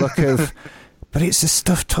with a look of, but it's a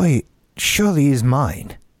stuffed toy. It surely is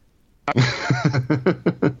mine.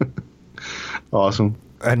 Awesome.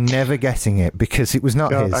 And never getting it because it was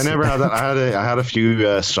not his. I never had that. I had a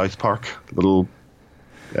few South Park little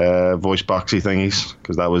voice boxy thingies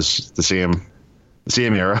because that was the same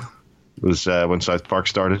era. It was when South Park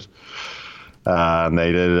started. And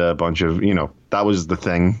they did a bunch of, that was the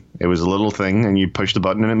thing. It was a little thing, and you push the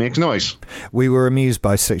button and it makes noise. We were amused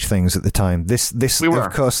by such things at the time. This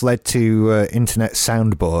of course, led to internet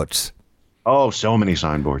soundboards. Oh, so many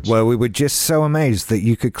soundboards. Where we were just so amazed that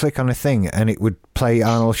you could click on a thing and it would play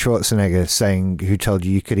Arnold Schwarzenegger saying, "Who told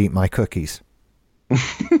you could eat my cookies?" We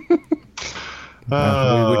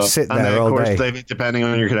would sit there all day. Depending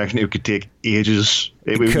on your connection, it could take ages.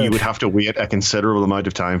 You would have to wait a considerable amount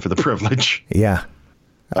of time for the privilege. Yeah,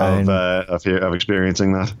 of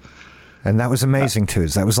experiencing that. And that was amazing to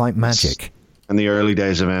us. That was like magic. In the early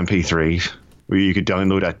days of MP3, where you could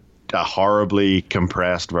download a horribly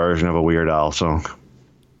compressed version of a Weird Al song.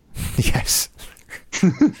 Yes.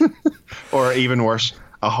 Or even worse,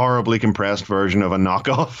 a horribly compressed version of a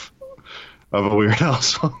knockoff of a Weird Al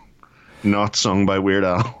song. Not sung by Weird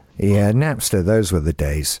Al. Yeah, Napster, those were the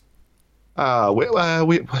days.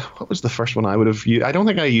 What was the first one I would have used? I don't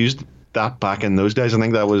think I used that back in those days. I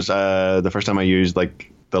think that was the first time I used like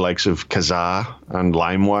the likes of Kazaa and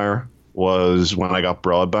LimeWire was when I got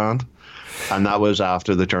broadband. And that was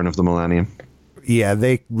after the turn of the millennium. Yeah,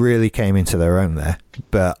 they really came into their own there.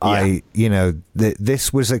 But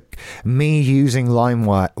this was me using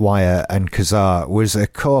LimeWire and Kazaa was a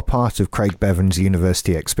core part of Craig Bevan's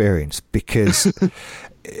university experience because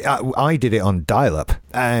I did it on dial-up.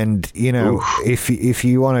 And, if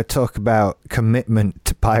you want to talk about commitment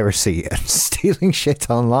to piracy and stealing shit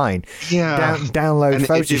online, download and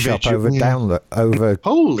Photoshop over...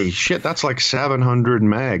 Holy shit, that's like 700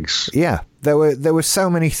 megs. Yeah, there were so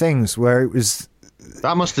many things where it was...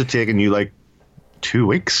 That must have taken you like 2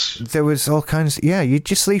 weeks. There was all kinds... Yeah, you'd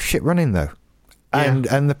just leave shit running though.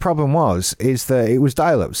 And the problem is that it was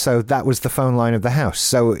dial-up, so that was the phone line of the house.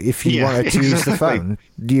 So if you wanted to use the phone,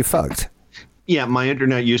 you fucked. Yeah, my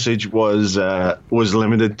internet usage was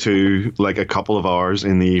limited to like a couple of hours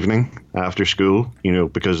in the evening after school,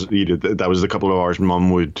 because that was the couple of hours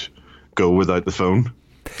Mum would go without the phone.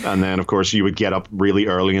 And then, of course, you would get up really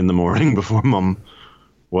early in the morning before Mum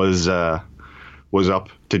was up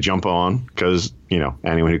to jump on because,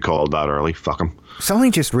 anyone who called that early, fuck them. It's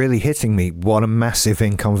only just really hitting me what a massive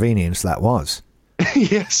inconvenience that was.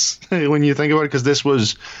 Yes, when you think about it, because this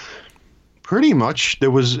was pretty much,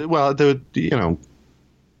 for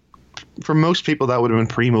most people that would have been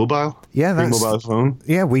pre-mobile. Yeah, pre-mobile phone.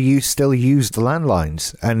 Yeah, we still used the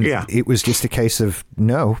landlines, and it was just a case of,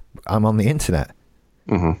 no, I'm on the internet.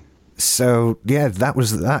 Mm-hmm. So, yeah, that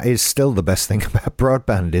is still the best thing about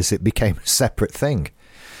broadband is it became a separate thing.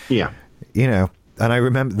 Yeah. And I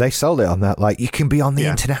remember they sold it on that, like, you can be on the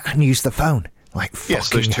internet and use the phone. Like, yes,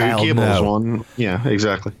 there's two cables. No. One, yeah,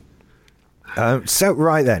 exactly. So,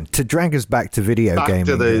 right then, to drag us back to video gaming.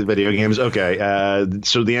 Back to the video games, okay.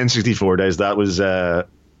 So the N64 days, that was, let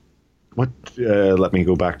me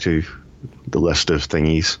go back to list of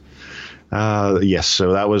thingies. Yes,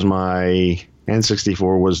 so that was my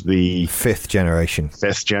N64 was the fifth generation.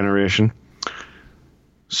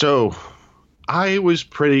 So I was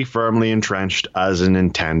pretty firmly entrenched as a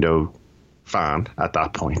Nintendo fan at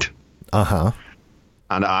that point. Uh-huh.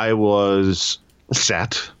 And I was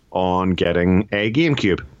set on getting a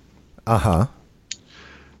GameCube. Uh-huh.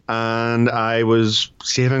 And I was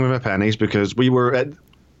saving my pennies because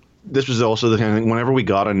this was also the kind of thing, whenever we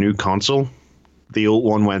got a new console, the old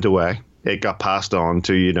one went away. It got passed on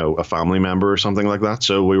to, a family member or something like that.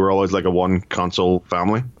 So we were always like a one console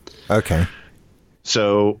family. Okay.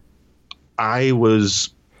 So I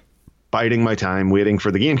was biding my time waiting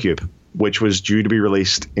for the GameCube, which was due to be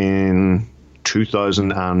released in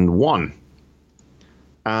 2001.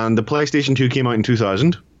 And the PlayStation 2 came out in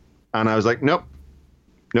 2000. And I was like, nope,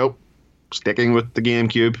 sticking with the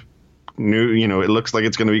GameCube. New, it looks like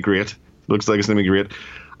it's going to be great.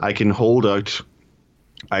 I can hold out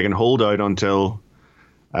until,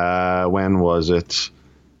 when was it?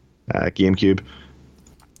 GameCube.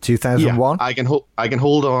 2001? Yeah, I can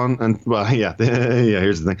hold on and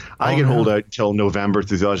here's the thing. I can hold out till November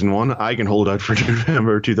 2001. I can hold out for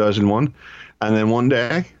November 2001. And then one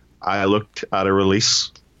day I looked at a release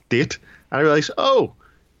date and I realized,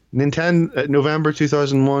 Nintendo November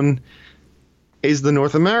 2001 is the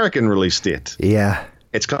North American release date. Yeah.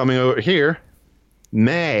 It's coming over here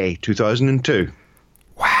May 2002.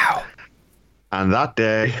 Wow. And that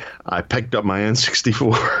day I picked up my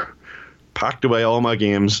N64, packed away all my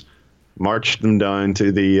games, marched them down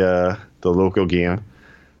to the local game,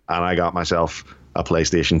 and I got myself a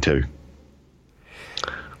PlayStation 2.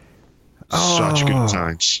 Such good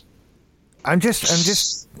times. I'm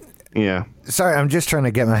just yeah. Sorry, I'm just trying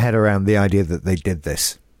to get my head around the idea that they did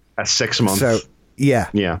this. A 6 month. So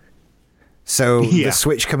yeah. So the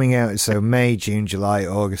Switch coming out, so May, June, July,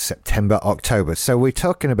 August, September, October. So we're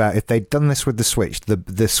talking about if they'd done this with the Switch,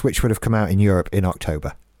 the Switch would have come out in Europe in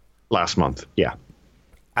October. Last month, yeah.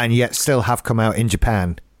 And yet still have come out in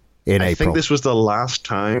Japan in April. I think this was the last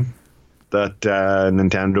time that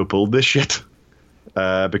Nintendo pulled this shit.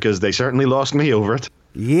 Because they certainly lost me over it.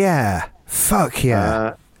 Yeah. Fuck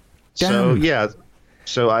yeah.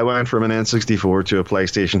 So I went from an N64 to a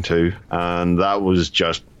PlayStation 2, and that was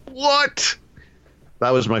just what? That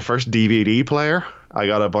was my first DVD player. I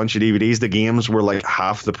got a bunch of DVDs. The games were like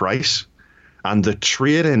half the price, and the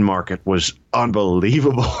trade-in market was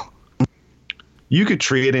unbelievable. You could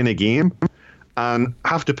trade in a game and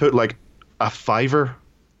have to put like a $5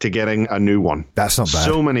 to getting a new one. That's not bad.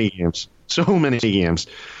 So many games.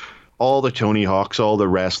 All the Tony Hawks, all the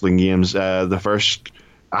wrestling games. The first...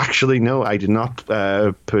 Actually, no, I did not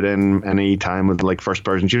put in any time with like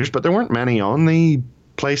first-person shooters, but there weren't many on the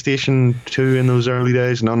PlayStation 2 in those early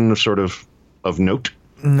days. None sort of note.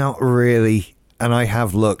 Not really. And I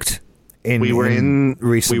have looked we were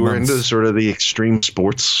recent months. into sort of the extreme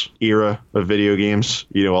sports era of video games.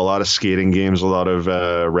 A lot of skating games, a lot of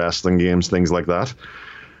wrestling games, things like that.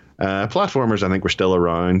 Platformers, I think, were still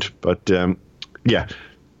around, but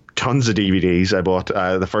tons of DVDs. I bought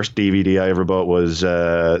the first DVD I ever bought was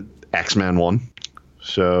X-Men 1.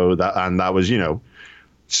 So that was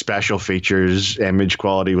special features, image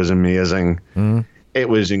quality was amazing. It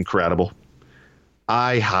was incredible.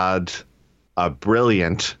 I had a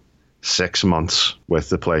brilliant 6 months with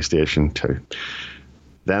the PlayStation 2.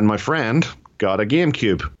 Then my friend got a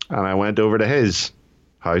GameCube, and I went over to his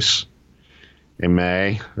house in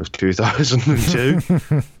May of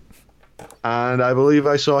 2002. And I believe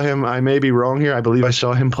I saw him, I may be wrong here, I believe I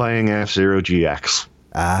saw him playing F-Zero GX.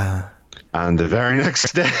 And the very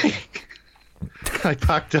next day, I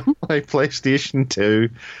packed up my PlayStation 2,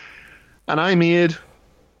 and I made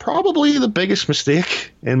probably the biggest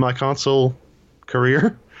mistake in my console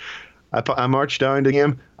career. I marched down to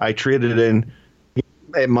him, I traded in,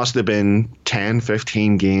 it must have been 10,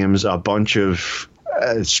 15 games, a bunch of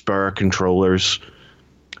spare controllers,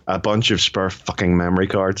 a bunch of spare fucking memory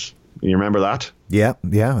cards. You remember that? Yeah,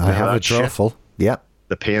 I have a drawer full. Yeah.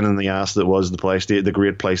 The pain in the ass that was the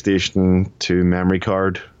great PlayStation 2 memory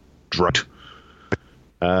card drought.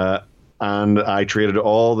 And I traded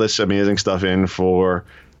all this amazing stuff in for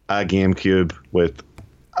a GameCube with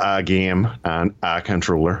a game and a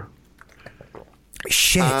controller.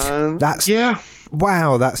 Shit.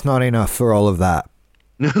 Wow, that's not enough for all of that.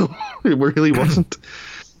 No, it really wasn't.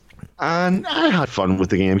 And I had fun with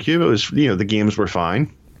the GameCube. It was, the games were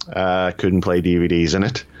fine. Couldn't play DVDs in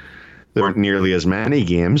it. There weren't nearly as many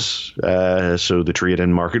games, so the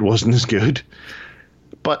trade-in market wasn't as good.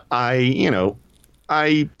 But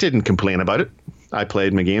I didn't complain about it. I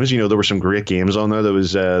played my games. There were some great games on there. There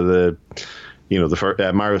was the the first,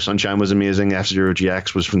 Mario Sunshine was amazing. F-Zero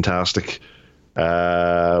GX was fantastic.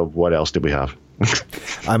 What else did we have?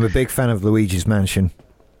 I'm a big fan of Luigi's Mansion.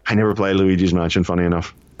 I never played Luigi's Mansion, funny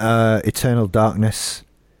enough. Eternal Darkness.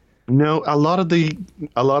 No, a lot of the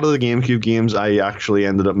GameCube games I actually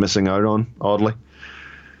ended up missing out on, oddly.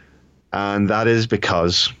 And that is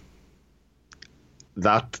because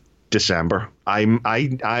that December,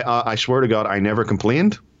 I swear to God, I never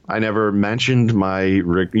complained. I never mentioned my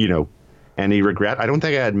any regret. I don't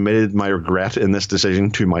think I admitted my regret in this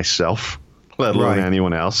decision to myself, let alone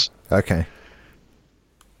anyone else. Okay.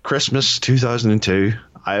 Christmas 2002,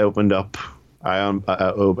 I opened up,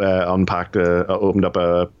 unpacked, opened up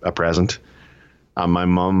a present, and my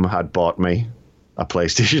mum had bought me a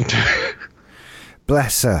PlayStation 2.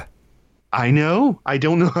 Bless her. I know. I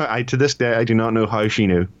don't know. To this day, I do not know how she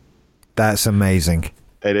knew. That's amazing.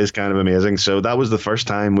 It is kind of amazing. So that was the first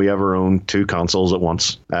time we ever owned two consoles at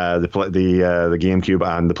once, the GameCube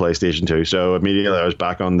and the PlayStation 2. So immediately I was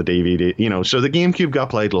back on the DVD. So the GameCube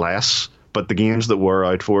got played less, but the games that were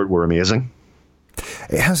out for it were amazing.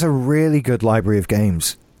 It has a really good library of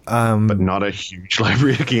games. But not a huge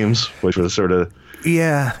library of games, which was sort of...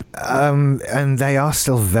 Yeah, and they are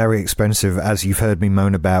still very expensive, as you've heard me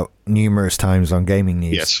moan about numerous times on Gaming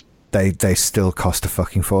News. Yes. They still cost a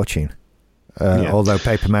fucking fortune. Although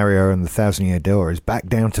Paper Mario and the Thousand Year Door is back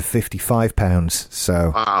down to £55.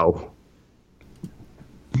 So wow,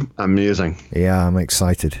 amazing. Yeah, I'm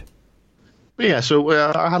excited. But yeah, so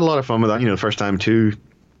I had a lot of fun with that. The first time two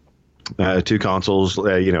consoles.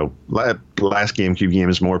 Last GameCube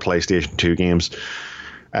games, more PlayStation 2 games.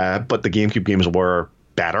 But the GameCube games were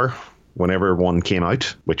better whenever one came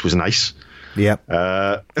out, which was nice. Yep.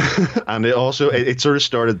 And it also it sort of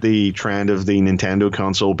started the trend of the Nintendo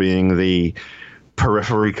console being the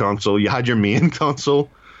periphery console. You had your main console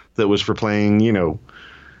that was for playing,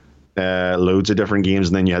 loads of different games,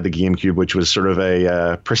 and then you had the GameCube, which was sort of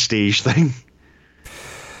a prestige thing.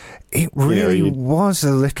 It really was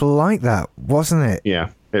a little like that, wasn't it? Yeah,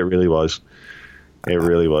 it really was. It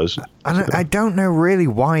really was. And I don't know really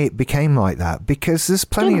why it became like that, because there's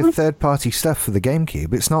plenty of third-party stuff for the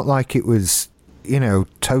GameCube. It's not like it was,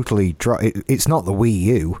 totally dry. It's not the Wii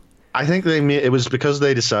U. I think it was because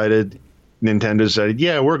Nintendo decided,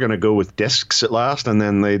 yeah, we're going to go with discs at last, and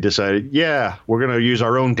then they decided, yeah, we're going to use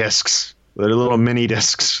our own discs. They're little mini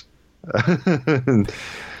discs.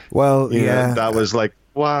 Well, yeah. That was like,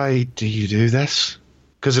 why do you do this?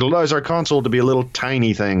 Because it allows our console to be a little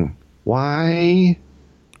tiny thing. Why?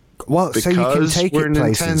 Well, because so you can take we're it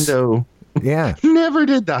places. Nintendo. Yeah. Never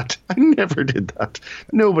did that. I never did that.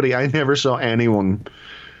 I never saw anyone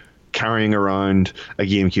carrying around a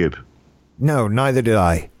GameCube. No, neither did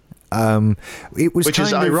I. It was Which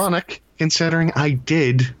is ironic, considering I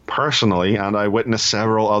did personally, and I witnessed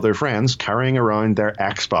several other friends carrying around their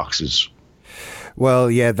Xboxes. Well,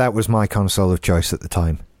 yeah, that was my console of choice at the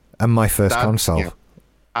time. And my first console. Yeah.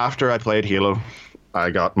 After I played Halo, I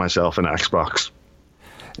got myself an Xbox.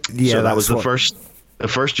 Yeah, so that was the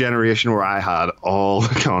first generation where I had all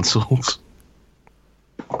the consoles.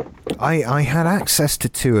 I had access to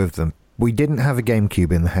two of them. We didn't have a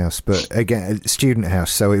GameCube in the house, but again, student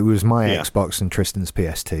house, so it was my Xbox and Tristan's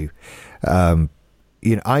PS2.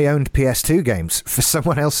 I owned PS2 games for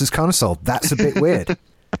someone else's console. That's a bit weird.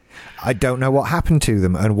 I don't know what happened to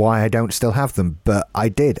them and why I don't still have them, but I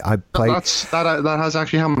did. I played. That has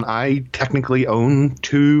actually happened. I technically own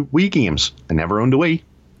two Wii games. I never owned a Wii.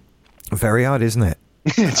 Very odd, isn't it?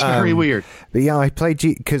 It's very weird. But yeah, I played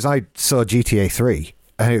because I saw GTA 3.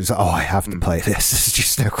 And it was like, I have to play this. There's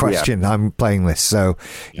just no question. Yeah. I'm playing this. So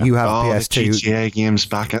you have PS2. The GTA games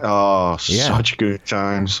back at... such good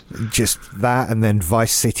times. Just that, and then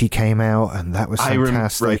Vice City came out, and that was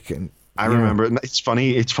fantastic. I remember. It's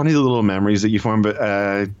funny the little memories that you form, but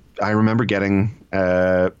I remember getting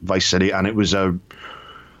Vice City, and it was a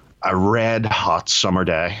red hot summer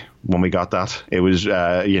day when we got that. It was,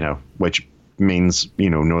 which means,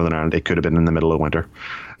 Northern Ireland, it could have been in the middle of winter.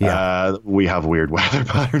 Yeah. We have weird weather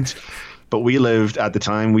patterns, but we lived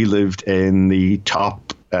in the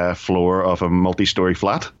top floor of a multi-story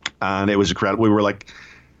flat, and it was incredible. We were like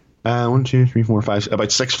 1, 2, 3, 4, 5,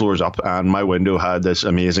 about 6 floors up, and my window had this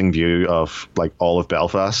amazing view of like all of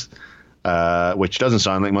Belfast, which doesn't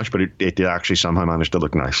sound like much, but it did actually somehow manage to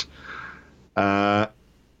look nice. And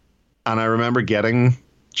I remember getting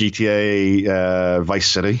GTA Vice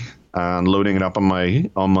City and loading it up on my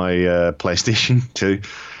PlayStation 2.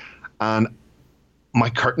 And my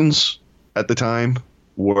curtains at the time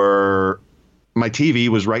my TV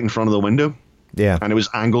was right in front of the window. Yeah. And it was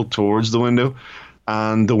angled towards the window.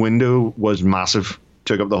 And the window was massive.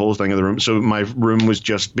 took up the whole thing of the room. So my room was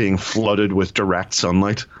just being flooded with direct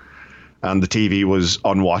sunlight, and the TV was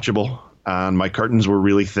unwatchable, and my curtains were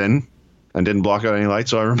really thin and didn't block out any light.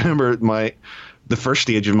 So I remember the first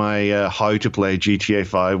stage of my how to play GTA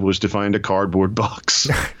 5 was to find a cardboard box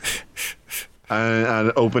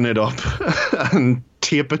and open it up and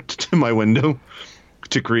tape it to my window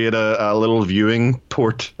to create a little viewing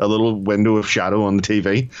port, a little window of shadow on the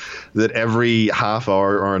TV, that every half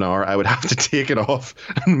hour or an hour I would have to take it off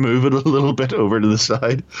and move it a little bit over to the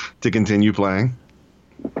side to continue playing.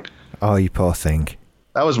 Oh, you poor thing.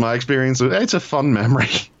 That was my experience. It's a fun memory.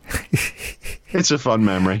 It's a fun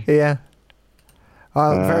memory. Yeah.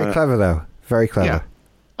 Oh, very clever, though. Very clever. Yeah.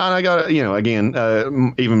 And I got,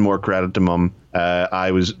 again, even more credit to Mum.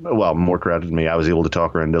 More credit to me. I was able to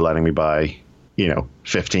talk her into letting me buy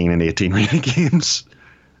 15 and 18 rated games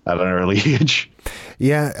at an early age.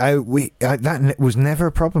 Yeah, that was never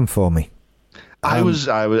a problem for me. I was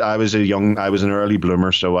an early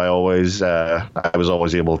bloomer, so I was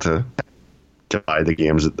always able to buy the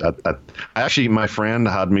games. Actually, my friend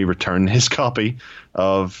had me return his copy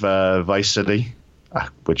of Vice City,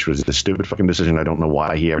 which was a stupid fucking decision. I don't know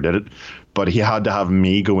why he ever did it, but he had to have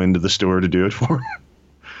me go into the store to do it for him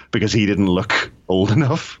because he didn't look old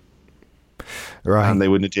enough. Right. And they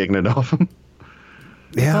wouldn't have taken it off him.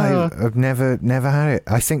 Yeah, I've never had it.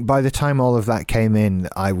 I think by the time all of that came in,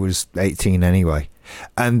 I was 18 anyway.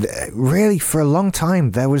 And really, for a long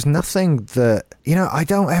time, there was nothing that... I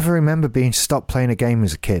don't ever remember being stopped playing a game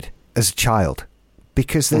as a child.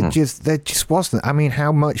 Because there just wasn't. I mean,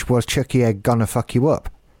 how much was Chucky Egg gonna fuck you up?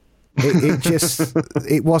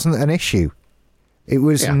 It wasn't an issue. It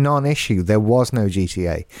was a non-issue. There was no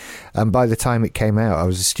GTA. And by the time it came out, I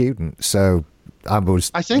was a student. So... I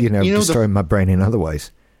think, destroying my brain in other ways.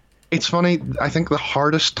 It's funny. I think the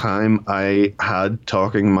hardest time I had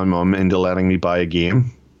talking my mum into letting me buy a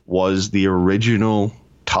game was the original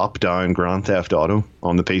top-down Grand Theft Auto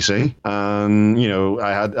on the PC. And,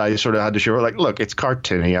 I sort of had to show her, like, look, it's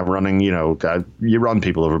cartoony. I'm running, you run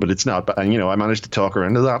people over, but it's not. But, and, I managed to talk her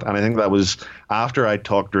into that. And I think that was after I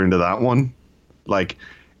talked her into that one, like,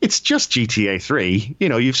 it's just GTA 3.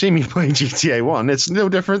 You've seen me play GTA 1. It's no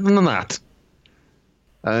different than that.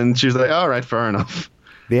 And she was like, all right, fair enough.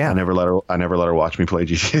 Yeah. I never let her watch me play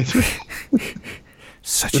GTA 3.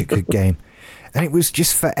 Such a good game. And it was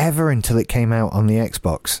just forever until it came out on the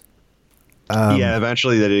Xbox.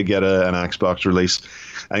 Eventually they did get an Xbox release.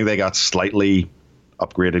 I think they got slightly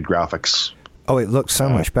upgraded graphics. Oh, it looks so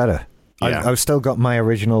much better. Yeah. I've still got my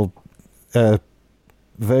original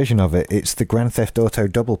version of it. It's the Grand Theft Auto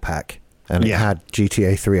double pack. And it had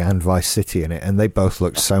GTA 3 and Vice City in it, and they both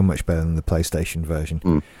looked so much better than the PlayStation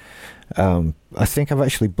version. I think I've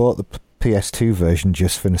actually bought the PS2 version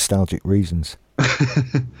just for nostalgic reasons.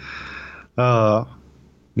 Yeah,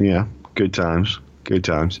 good times. Good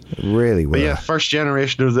times. Really were. But yeah, first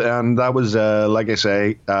generation of and that was like I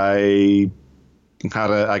say, I got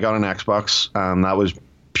an Xbox, and that was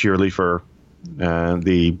purely for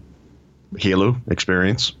the Halo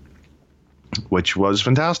experience, which was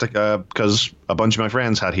fantastic because a bunch of my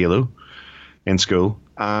friends had Halo in school,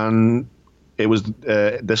 and it was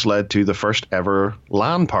this led to the first ever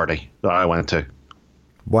LAN party that I went to.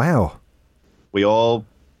 Wow. We all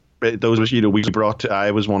we brought.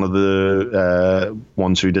 I was one of the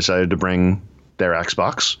ones who decided to bring their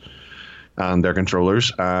Xbox and their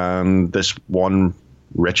controllers, and this one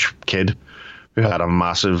rich kid who had a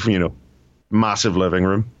massive living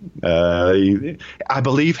room. I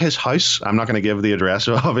believe his house, I'm not going to give the address,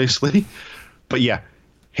 obviously, but yeah,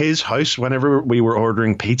 his house, whenever we were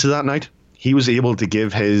ordering pizza that night, he was able to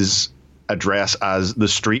give his address as the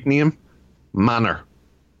street name, Manor.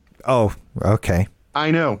 Oh, okay.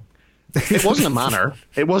 I know. It wasn't a manor.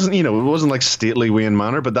 It wasn't, it wasn't like stately Wayne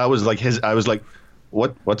Manor, but that was like I was like,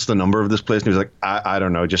 what's the number of this place? And he was like, I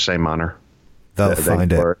don't know, just say Manor. They'll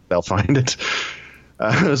find it. They'll find it.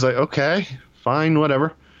 I was like, okay, fine,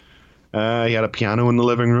 whatever. He had a piano in the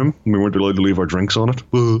living room. We weren't allowed to leave our drinks on it.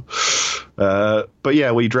 But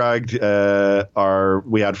yeah, we dragged we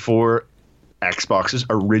had 4 Xboxes,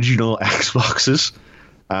 original Xboxes,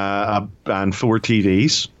 and 4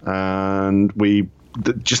 TVs, and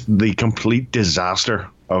just the complete disaster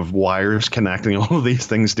of wires connecting all of these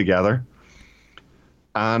things together.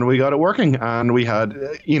 And we got it working, and we had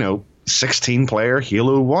 16-player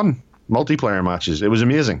Halo 1 multiplayer matches. It was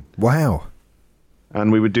amazing. Wow.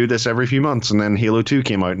 And we would do this every few months, and then Halo 2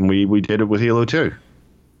 came out, and we did it with Halo 2.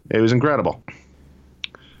 It was incredible.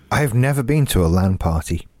 I've never been to a LAN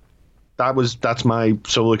party. That's my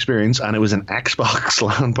sole experience, and it was an Xbox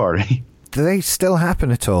LAN party. Do they still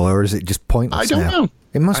happen at all, or is it just pointless now? I don't know.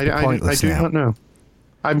 It must be pointless now. I do not know.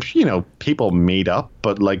 people meet up,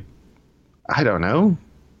 but like, I don't know.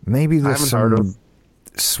 Maybe there's some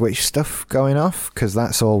Switch stuff going off because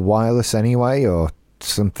that's all wireless anyway, or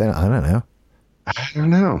something. I don't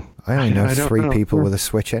know. I only know three people with a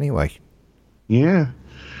Switch anyway. Yeah.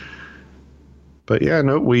 But yeah,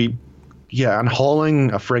 no, and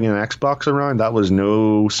hauling a friggin' Xbox around, that was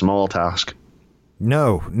no small task.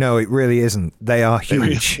 No, it really isn't. They are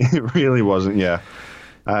huge. It really wasn't, yeah.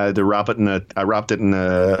 I wrapped it in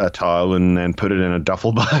a towel and then put it in a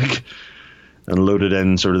duffel bag and loaded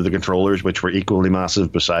in sort of the controllers, which were equally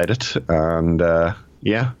massive beside it. And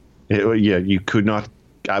you could not.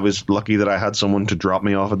 I was lucky that I had someone to drop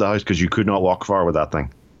me off at the house because you could not walk far with that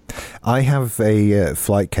thing. I have a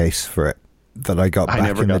flight case for it that I got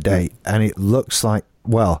back in the day, and it looks like,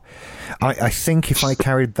 well, I think if I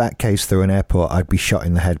carried that case through an airport, I'd be shot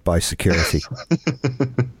in the head by security.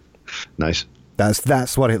 Nice.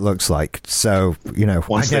 That's what it looks like. So,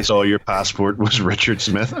 once they saw your passport was Richard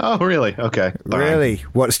Smith. Oh, really? Okay. Really?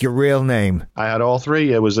 What's your real name? I had all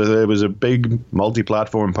three. It was a big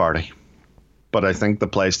multi-platform party, but I think the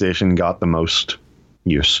PlayStation got the most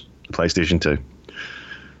use. The PlayStation 2.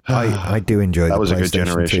 I do enjoy that. That was a good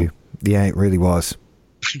generation. 2. Yeah, it really was.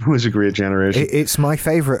 It was a great generation. It's my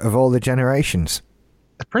favorite of all the generations.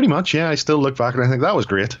 Pretty much, yeah. I still look back and I think that was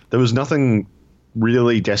great. There was nothing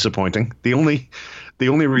really disappointing. The only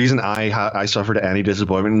reason I suffered any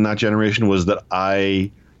disappointment in that generation was that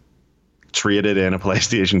I traded in a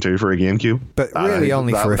PlayStation 2 for a GameCube. But really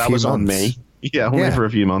only for a few months. That was on me. Yeah, only for a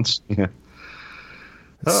few months. Yeah.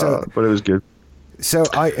 But it was good. So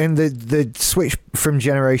in the switch from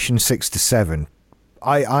generation 6 to 7,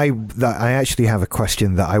 I actually have a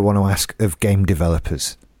question that I want to ask of game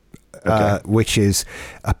developers. Okay. Which is,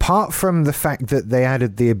 apart from the fact that they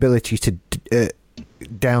added the ability to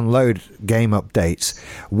download game updates,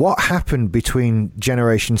 what happened between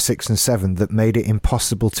generation 6 and 7 that made it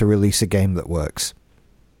impossible to release a game that works?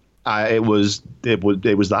 It was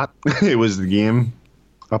that. It was the game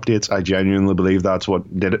updates. I genuinely believe that's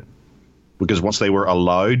what did it. Because once they were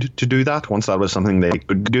allowed to do that, once that was something they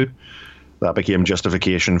could do, that became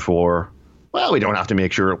justification for, well, we don't have to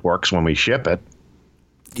make sure it works when we ship it.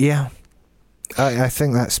 Yeah, I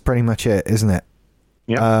think that's pretty much it, isn't it?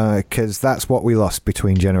 Yeah. Because that's what we lost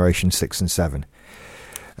between generation 6 and 7.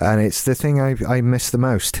 And it's the thing I miss the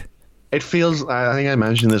most. It feels, I think I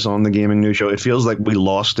mentioned this on the Gaming News Show, it feels like we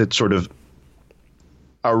lost it sort of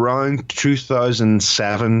around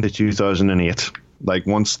 2007 to 2008. Like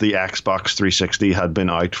once the Xbox 360 had been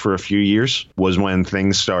out for a few years was when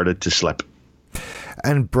things started to slip.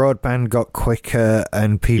 And broadband got quicker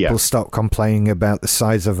and people stopped complaining about the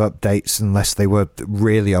size of updates unless they were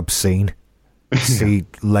really obscene. See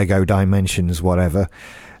Lego Dimensions, whatever.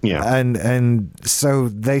 Yeah. And so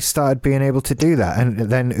they started being able to do that. And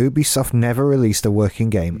then Ubisoft never released a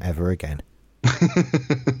working game ever again.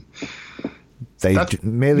 They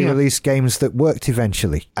merely released games that worked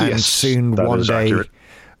eventually, and soon one day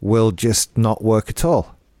will just not work at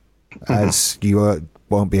all, as you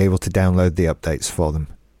won't be able to download the updates for them.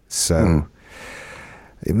 So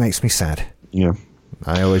it makes me sad. Yeah,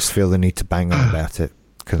 I always feel the need to bang on about it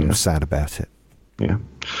because I'm sad about it. Yeah,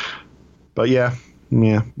 but yeah.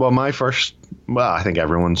 Well, I think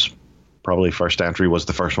everyone's probably first entry was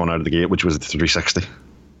the first one out of the gate, which was the 360.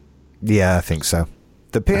 Yeah, I think so.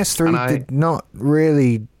 The PS3 did not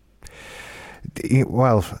really...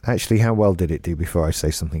 Well, actually, how well did it do before I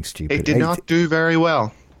say something stupid? It did not do very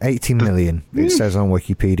well. 80 million, it says on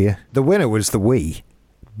Wikipedia. The winner was the Wii,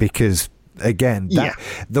 because, again,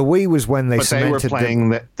 the Wii was when they cemented...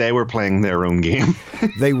 They were playing their own game.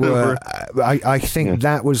 They were... I think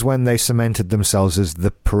that was when they cemented themselves as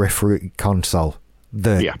the periphery console.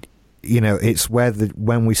 It's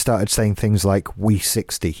when we started saying things like Wii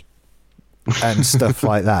 60... and stuff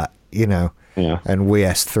like that, and Wii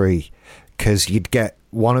S3, because you'd get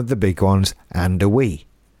one of the big ones and a Wii.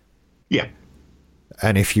 Yeah.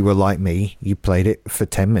 And if you were like me, you played it for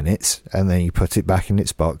 10 minutes and then you put it back in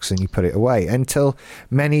its box and you put it away until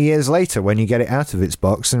many years later when you get it out of its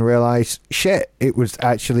box and realize, shit, it was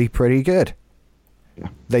actually pretty good. Yeah.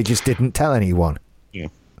 They just didn't tell anyone. Yeah.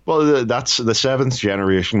 Well, that's the 7th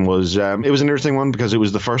generation was, it was an interesting one because it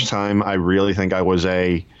was the first time I really think I was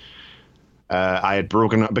I had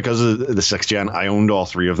broken up because of the 6th gen. I owned all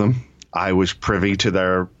three of them. I was privy to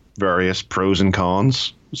their various pros and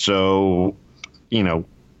cons. So,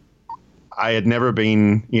 I had never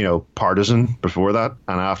been, partisan before that.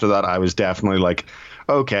 And after that, I was definitely like,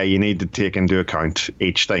 okay, you need to take into account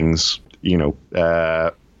each thing's,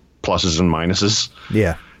 pluses and minuses.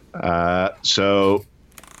 Yeah. So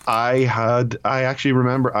I actually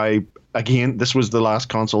remember I again, this was the last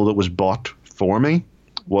console that was bought for me,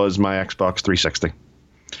 was my Xbox 360.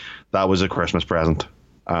 That was a Christmas present.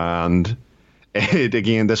 And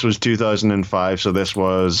this was 2005, so this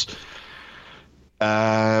was,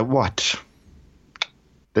 what?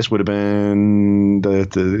 This would have been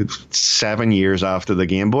the 7 years after the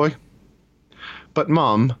Game Boy. But,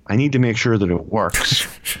 Mom, I need to make sure that it works.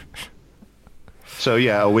 So,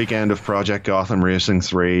 yeah, a weekend of Project Gotham Racing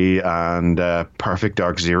 3 and Perfect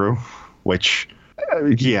Dark Zero, which,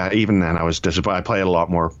 even then I was disappointed. I played a lot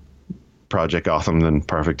more Project Gotham than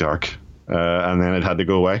Perfect Dark, and then it had to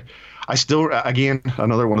go away. I still, again,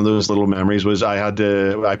 another one of those little memories was I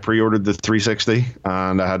pre-ordered the 360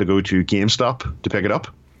 and I had to go to GameStop to pick it up.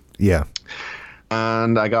 Yeah.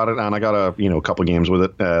 And I got it, and I got a couple of games with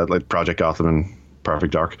it, like Project Gotham and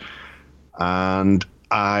Perfect Dark. And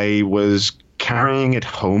I was carrying it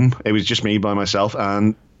home. It was just me by myself,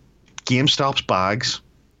 and GameStop's bags,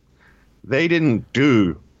 they didn't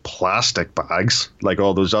do plastic bags like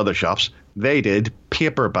all those other shops. They did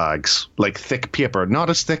paper bags, like thick paper, not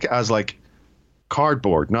as thick as like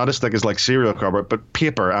cardboard, not as thick as like cereal cardboard, but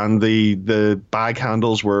paper. And the bag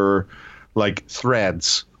handles were like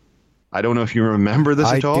threads. I don't know if you remember this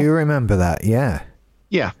at all. I do remember that, yeah.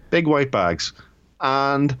 Yeah, big white bags.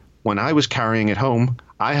 And when I was carrying it home,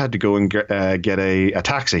 I had to go and get a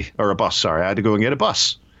taxi, or a bus, sorry. I had to go and get a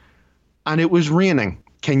bus. And it was raining.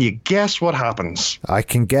 Can you guess what happens? I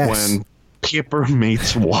can guess. When paper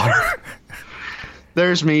meets water.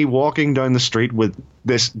 There's me walking down the street with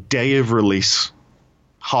this day of release,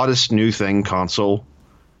 hottest new thing console,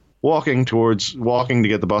 walking to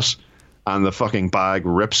get the bus, and the fucking bag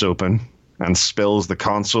rips open and spills the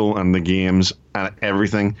console and the games and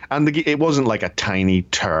everything. And it wasn't like a tiny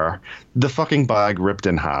tear. The fucking bag ripped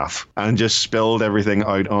in half and just spilled everything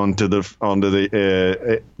out onto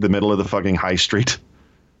the middle of the fucking high street.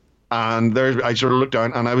 And I sort of looked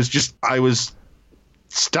down, and I was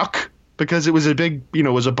stuck, because it was a big, it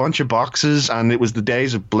was a bunch of boxes, and it was the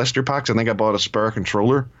days of blister packs. I think I bought a spare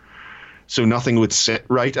controller, so nothing would sit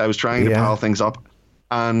right. I was trying to pile things up,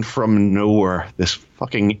 and from nowhere, this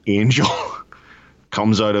fucking angel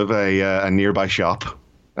comes out of a nearby shop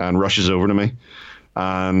and rushes over to me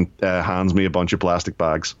and hands me a bunch of plastic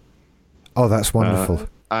bags. Oh, that's wonderful.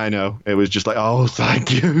 I know. It was just like, oh,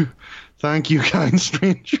 thank you. Thank you, kind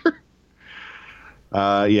stranger.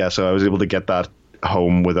 So I was able to get that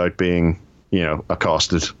home without being,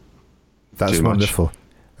 accosted. That's wonderful.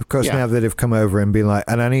 Of course, now that they've come over and been like,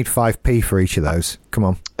 and I need 5p for each of those. Come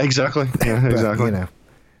on. Exactly. Yeah, exactly. But,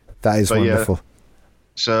 that is wonderful.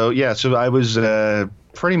 So I was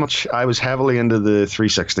I was heavily into the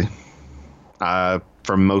 360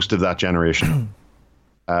 for most of that generation.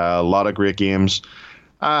 A lot of great games.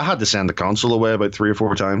 I had to send the console away about 3 or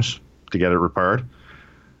 4 times to get it repaired,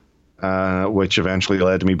 which eventually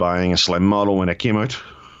led to me buying a slim model when it came out.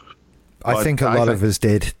 I think a lot of us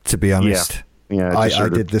did, to be honest. Yeah, I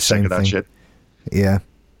did the same thing. Shit. Yeah.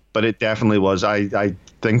 But it definitely was. I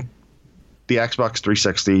think the Xbox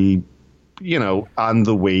 360, and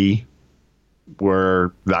the Wii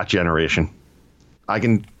were that generation. I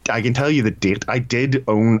can tell you the date. I did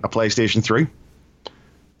own a PlayStation 3.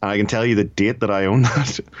 And I can tell you the date that I owned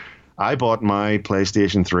that. I bought my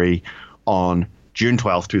PlayStation 3 on June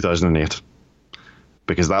 12th, 2008.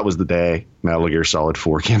 Because that was the day Metal Gear Solid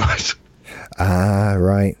 4 came out. Ah,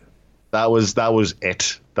 right. That was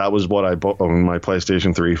it. That was what I owned my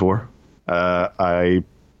PlayStation 3 for. I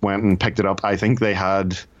went and picked it up. I think they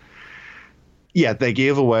had... Yeah, they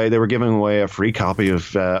were giving away a free copy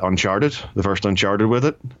of Uncharted, the first Uncharted with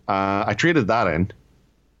it. I traded that in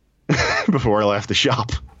before I left the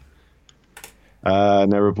shop.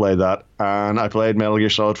 Never played that. And I played Metal Gear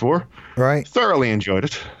Solid 4. Right. Thoroughly enjoyed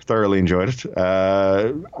it.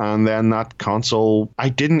 And then that console, I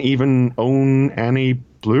didn't even own any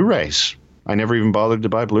Blu-rays. I never even bothered to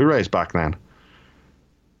buy Blu-rays back then.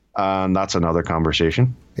 And that's another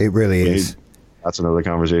conversation. It really is. That's another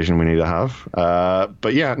conversation we need to have.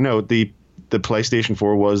 But yeah, no, the PlayStation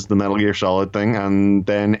 4 was the Metal Gear Solid thing, and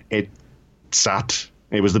then it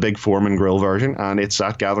was the big Foreman grill version, and it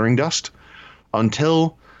sat gathering dust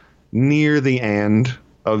until near the end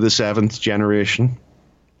of the 7th generation.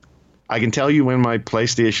 I can tell you when my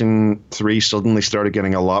PlayStation 3 suddenly started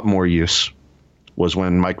getting a lot more use was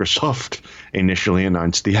when Microsoft initially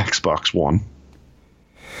announced the Xbox One.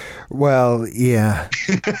 Well, yeah.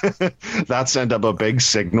 That sent up a big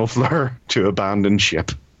signal flare to abandon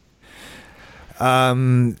ship.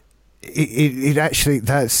 It actually,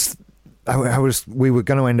 we were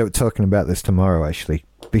going to end up talking about this tomorrow, actually,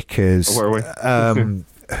 because Where are we?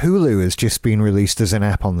 Hulu has just been released as an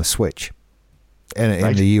app on the Switch.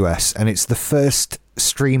 in the US, and it's the first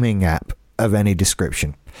streaming app of any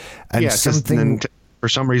description. And for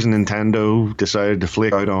some reason, Nintendo decided to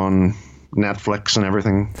flake out on Netflix and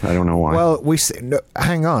everything. I don't know why. Well,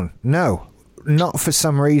 hang on. No, not for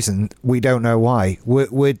some reason. We don't know why.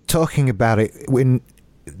 We're talking about it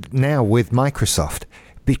now with Microsoft,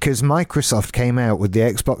 because Microsoft came out with the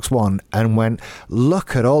Xbox One and went,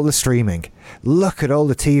 look at all the streaming, look at all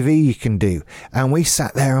the TV you can do. And we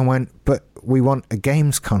sat there and went, but we want a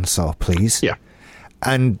games console, please. Yeah.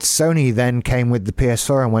 And Sony then came with the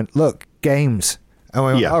PS4 and went, look, games. And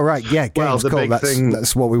we went, oh, right, yeah, games, cool,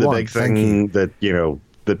 that's what we want. The big thing that,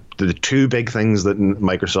 the two big things that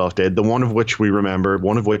Microsoft did, the one of which we remember,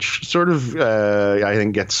 one of which sort of, I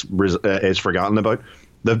think, is forgotten about.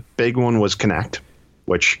 The big one was Kinect,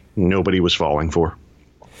 which nobody was falling for.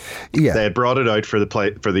 Yeah. They had brought it out for the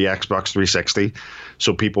Xbox 360,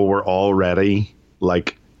 so people were already,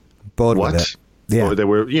 like, bored what? With it. Yeah. They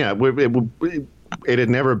were, it had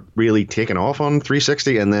never really taken off on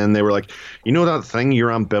 360, and then they were like, that thing you're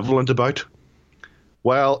ambivalent about?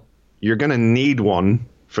 Well, you're going to need one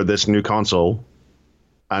for this new console,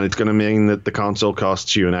 and it's going to mean that the console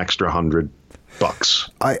costs you an extra $100.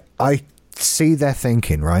 I see their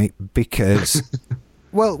thinking, right? Because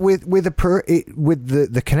well, with the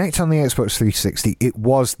Kinect on the Xbox 360, it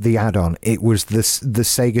was the add-on. It was the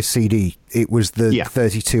Sega CD. It was the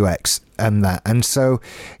 32X and that. And so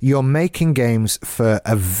you're making games for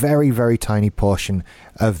a very, very tiny portion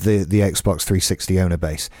of the Xbox 360 owner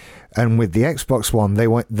base. And with the Xbox One,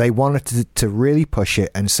 they wanted to really push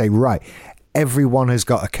it and say, right, everyone has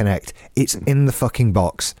got a Kinect. It's in the fucking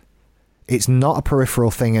box. It's not a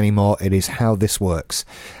peripheral thing anymore. It is how this works.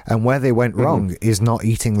 And where they went wrong is not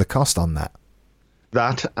eating the cost on that.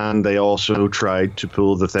 That, and they also tried to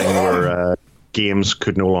pull the thing where games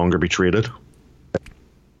could no longer be traded.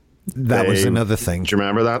 That was another thing. Do you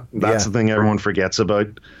remember that? That's the thing everyone forgets about.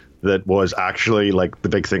 That was actually like the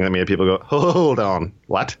big thing that made people go, hold on,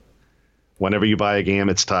 what? Whenever you buy a game,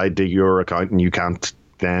 it's tied to your account and you can't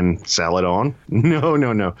then sell it on?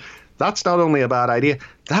 No. That's not only a bad idea,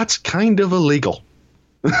 that's kind of illegal.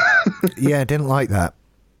 Yeah, I didn't like that.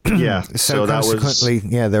 Yeah. So consequently,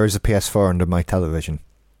 there is a PS4 under my television.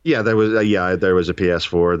 Yeah, there was a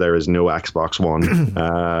PS4. There is no Xbox One,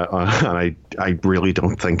 and I really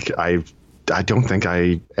don't think I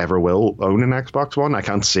ever will own an Xbox One. I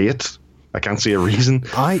can't see it. I can't see a reason.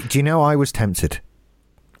 I was tempted.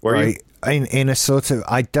 Were you? In a sort of,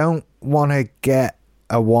 I don't want to get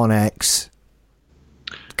a One X,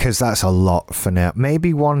 because that's a lot for now.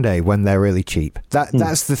 Maybe one day when they're really cheap.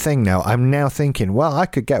 That's the thing now. I'm now thinking, well, I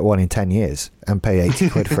could get one in 10 years and pay 80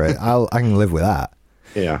 quid for it. I can live with that.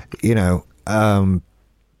 Yeah.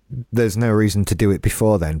 There's no reason to do it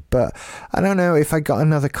before then. But I don't know if I got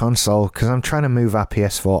another console, because I'm trying to move our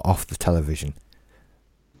PS4 off the television,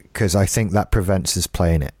 because I think that prevents us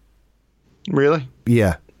playing it. Really?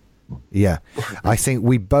 Yeah. I think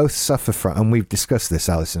we both suffer from, and we've discussed this,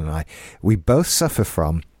 Alison and I, we both suffer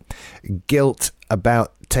from guilt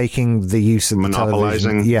about taking the use of the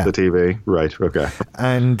television. Monopolizing the TV. Right, okay.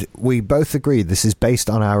 And we both agree this is based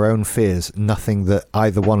on our own fears, nothing that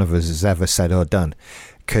either one of us has ever said or done,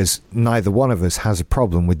 because neither one of us has a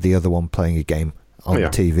problem with the other one playing a game on the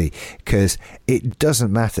TV, because it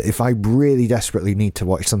doesn't matter. If I really desperately need to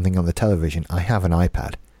watch something on the television, I have an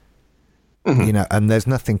iPad. Mm-hmm. And there's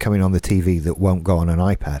nothing coming on the TV that won't go on an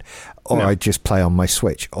iPad, or I just play on my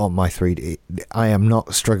Switch or my 3D. I am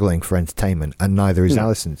not struggling for entertainment, and neither is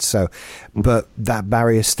Alison. So, but that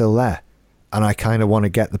barrier's still there, and I kind of want to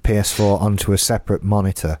get the PS4 onto a separate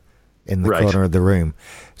monitor in the corner of the room,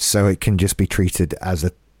 so it can just be treated as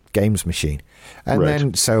a games machine. And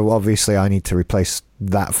then, so obviously, I need to replace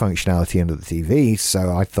that functionality under the TV.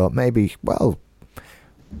 So I thought maybe, well,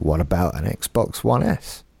 what about an Xbox One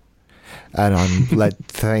S? And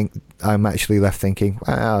I'm actually left thinking,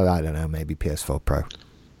 well, I don't know, maybe PS4 Pro,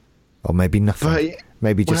 or maybe nothing,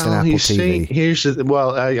 maybe just an Apple TV.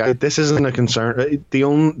 This isn't a concern.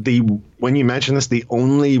 When you mention this, the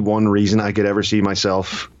only one reason I could ever see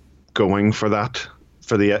myself going for that,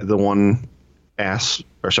 for the One S,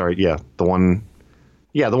 the One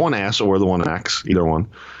S or the One X, either one,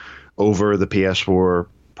 over the PS4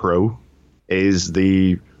 Pro, is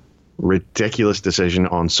the ridiculous decision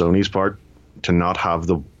on Sony's part to not have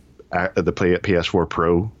the PS4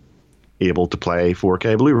 Pro able to play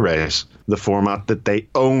 4K Blu-rays, the format that they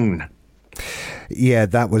own. Yeah,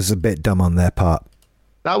 that was a bit dumb on their part.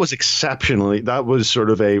 That was sort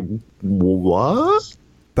of a what?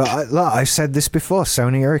 But I've said this before,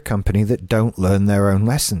 Sony are a company that don't learn their own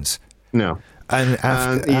lessons. No.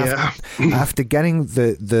 And after getting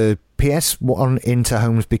the PS1 into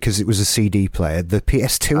homes because it was a CD player, the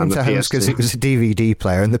PS2 into homes because it was a DVD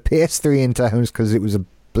player, and the PS3 into homes because it was a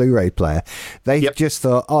Blu-ray player, they just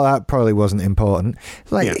thought, oh, that probably wasn't important.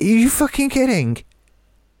 Like, are you fucking kidding?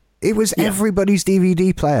 It was everybody's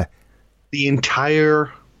DVD player. The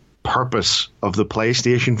entire purpose of the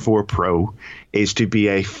PlayStation 4 Pro is to be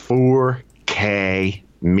a 4K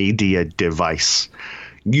media device.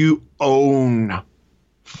 You own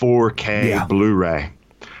 4K Blu-ray,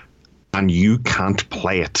 and you can't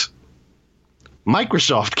play it.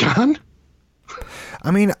 Microsoft can.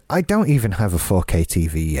 I mean, I don't even have a 4K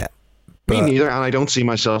TV yet. Me neither, and I don't see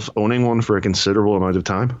myself owning one for a considerable amount of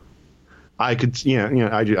time. I could,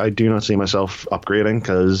 I do not see myself upgrading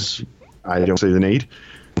because I don't see the need.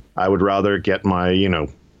 I would rather get my,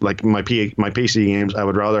 like my PC games, I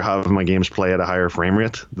would rather have my games play at a higher frame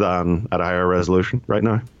rate than at a higher resolution right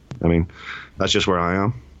now. I mean, that's just where I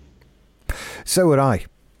am. So would I.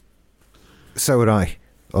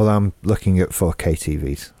 Although I'm looking at 4K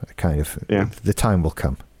TVs. The time will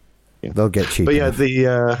come. Yeah. They'll get cheap. But enough.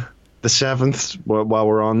 The seventh, while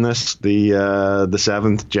we're on this, the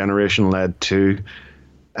seventh generation led to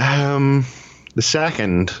the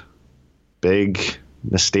second big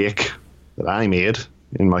mistake that I made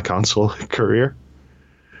in my console career.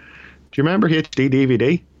 Do you remember HD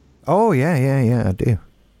DVD? Oh yeah, I do.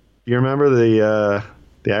 You remember the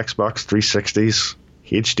Xbox 360's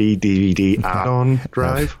HD DVD add-on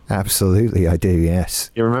drive? Absolutely, I do. Yes.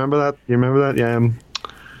 You remember that? Yeah.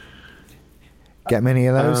 Get many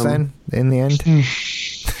of those then in the end?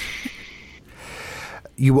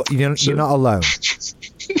 You're not alone.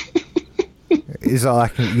 Is all I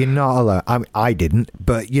can. You're not alone. I didn't,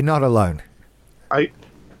 but you're not alone.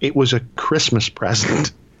 It was a Christmas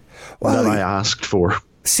present that I asked for.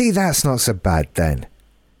 See, that's not so bad then.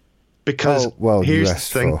 Because here's the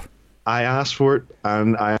thing. I asked for it,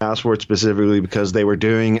 and I asked for it specifically because they were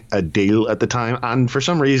doing a deal at the time, and for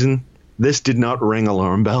some reason, this did not ring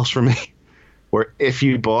alarm bells for me. Where if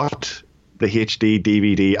you bought the HD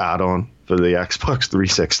DVD add-on for the Xbox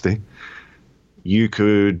 360, you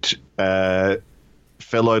could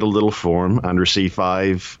fill out a little form and receive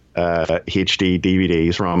 5 HD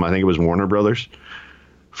DVDs from, I think it was Warner Brothers,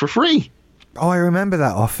 for free. Oh, I remember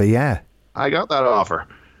that offer, yeah. I got that offer.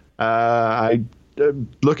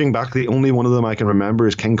 Looking back, the only one of them I can remember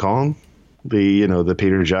is King Kong, the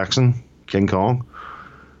Peter Jackson King Kong.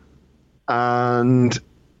 And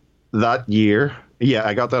that year,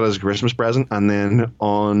 I got that as a Christmas present, and then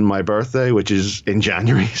on my birthday, which is in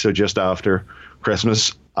January, so just after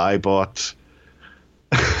Christmas, I bought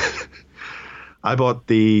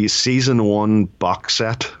the season 1 box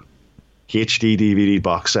set, HD DVD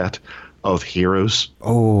box set of Heroes.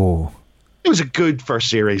 Oh, it was a good first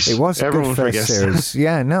series. It was Everyone a good first series.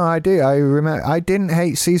 Yeah, no, I do. I remember. I didn't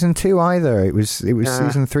hate season 2 either. It was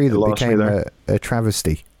season 3 that became a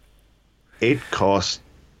travesty. It cost.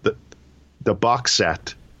 The box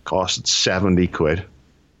set cost 70 quid.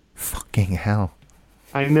 Fucking hell.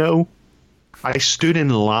 I know. I stood in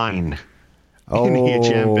line in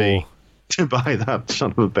HMV to buy that son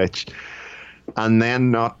of a bitch. And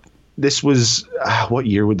then this was, what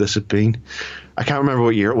year would this have been? I can't remember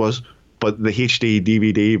what year it was, but the HD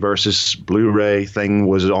DVD versus Blu-ray thing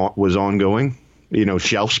was ongoing.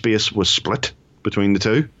 Shelf space was split between the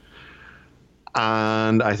two.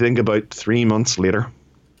 And I think about 3 months later,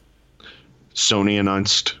 Sony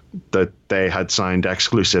announced that they had signed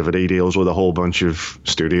exclusivity deals with a whole bunch of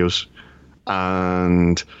studios.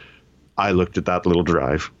 And I looked at that little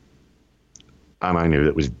drive and I knew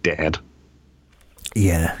it was dead.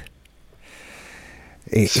 Yeah.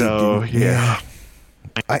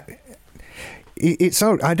 I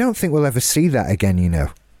don't think we'll ever see that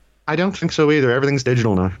again, I don't think so either. Everything's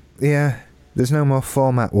digital now. Yeah. There's no more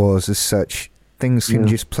format wars as such. Things can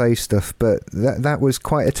just play stuff, but that was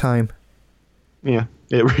quite a time. Yeah,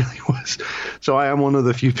 it really was. So I am one of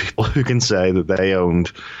the few people who can say that they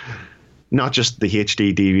owned not just the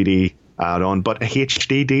HD DVD add-on, but a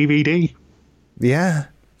HD DVD. Yeah.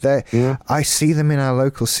 I see them in our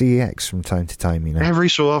local CEX from time to time, Every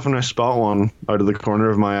so often I spot one out of the corner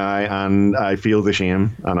of my eye and I feel the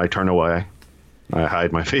shame and I turn away. I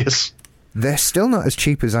hide my face. They're still not as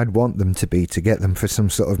cheap as I'd want them to be to get them for some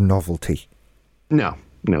sort of novelty. No,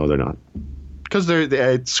 they're not. Because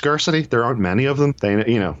they're scarcity. There aren't many of them.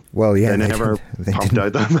 Well, yeah, they never pumped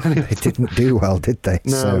out that many. They didn't do well, did they?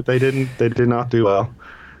 No, they didn't. They did not do well.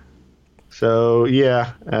 So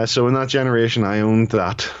yeah, so in that generation, I owned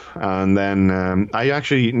that, and then I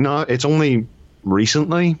actually it's only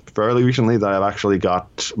fairly recently, that I've actually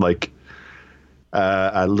got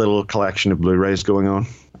a little collection of Blu-rays going on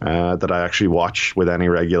that I actually watch with any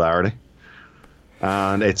regularity,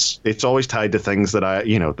 and it's always tied to things that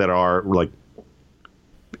that are like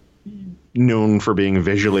known for being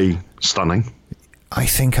visually stunning. I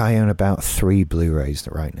think I own about 3 Blu-rays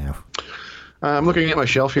right now. I'm looking at my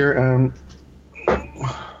shelf here.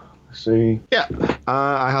 Let's see. Yeah,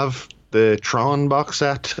 I have the Tron box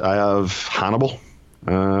set. I have Hannibal.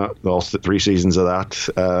 Also 3 seasons of that.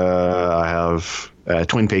 I have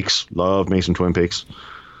Twin Peaks. Love me some Twin Peaks.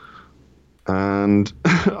 And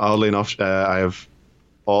oddly enough, I have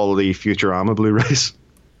all the Futurama Blu-rays.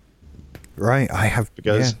 Right, I have...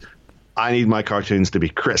 Because I need my cartoons to be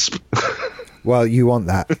crisp. Well, you want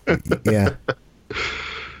that. Yeah.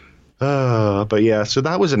 But yeah, so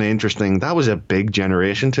that was that was a big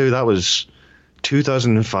generation too. That was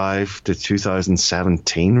 2005 to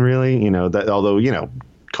 2017, really. Although,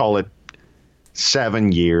 call it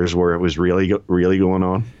 7 years where it was really going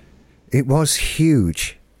on. It was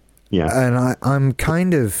huge. Yeah. And I'm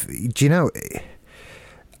kind of,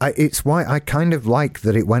 it's why I kind of like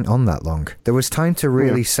that it went on that long. There was time to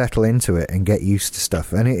really settle into it and get used to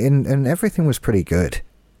stuff. And everything was pretty good.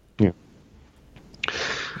 Yeah.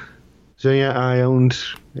 So yeah,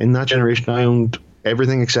 in that generation, I owned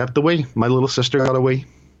everything except the Wii. My little sister got a Wii,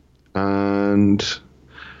 and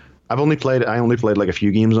I only played like a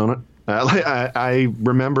few games on it. I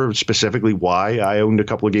remember specifically why I owned a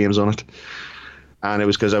couple of games on it, and it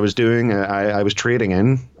was because I was I was trading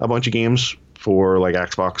in a bunch of games for like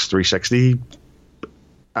Xbox 360,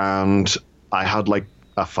 and I had like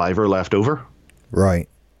a $5 left over. Right.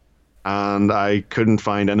 And I couldn't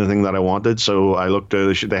find anything that I wanted, so I looked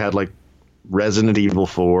at they had like Resident Evil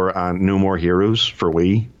 4 and No More Heroes for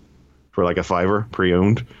Wii for like a $5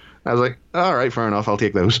 pre-owned. I was like, all right, fair enough, I'll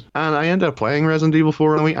take those. And I ended up playing Resident Evil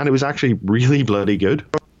 4 on Wii, and it was actually really bloody good.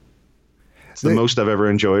 It's the most I've ever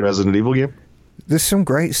enjoyed Resident Evil game. There's some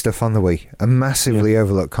great stuff on the Wii. A massively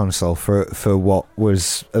overlooked console for what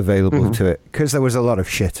was available to it, because there was a lot of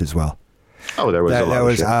shit as well. Oh, there was a lot There of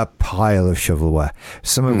was shit. a pile of shovelware,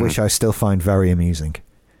 some of which I still find very amusing.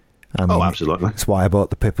 I mean, absolutely. That's why I bought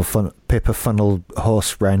the Pippa Funnel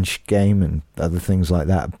horse wrench game and other things like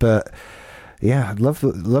that. But yeah,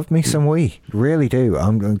 love me some Wii. Really do.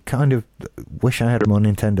 I'm kind of wish I had more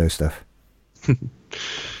Nintendo stuff.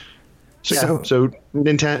 So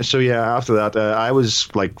Nintendo. So yeah, after that, I was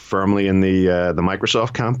like firmly in the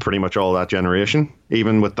Microsoft camp pretty much all that generation.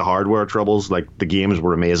 Even with the hardware troubles, like the games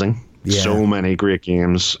were amazing. Yeah. So many great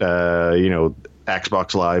games.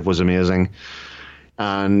 Xbox Live was amazing,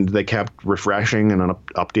 and they kept refreshing and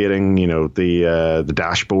updating. The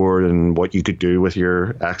dashboard and what you could do with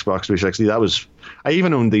your Xbox 360. I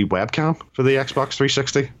even owned the webcam for the Xbox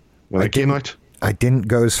 360 when it came out. I didn't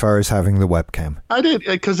go as far as having the webcam. I did,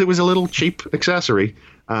 because it was a little cheap accessory,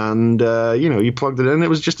 and you plugged it in. It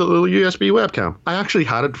was just a little USB webcam. I actually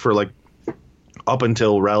had it for like up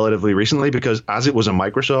until relatively recently, because as it was a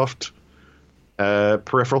Microsoft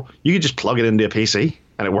peripheral, you could just plug it into a PC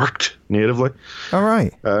and it worked natively. All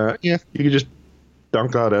right. You could just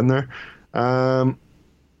dunk that in there.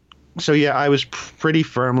 So yeah, I was pretty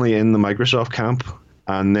firmly in the Microsoft camp,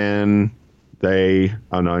 and then they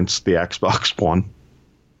announced the Xbox One,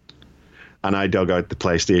 and I dug out the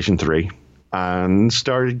PlayStation 3 and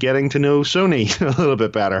started getting to know Sony a little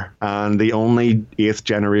bit better. And the only 8th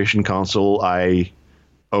generation console I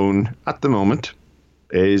own at the moment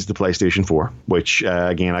is the PlayStation 4, which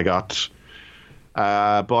again I got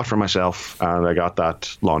bought for myself, and I got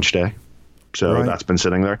that launch day. So that's been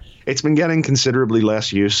sitting there. It's been getting considerably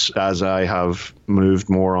less use as I have moved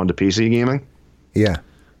more onto PC gaming. Yeah.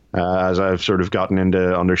 As I've sort of gotten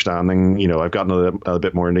into understanding, I've gotten a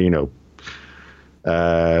bit more into,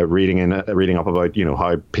 reading up about,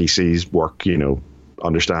 how PCs work,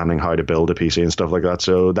 understanding how to build a PC and stuff like that.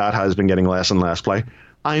 So that has been getting less and less play.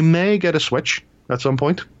 I may get a Switch at some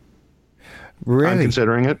point. Really? I'm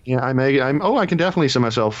considering it. Yeah, I may. I can definitely see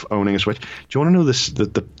myself owning a Switch. Do you want to know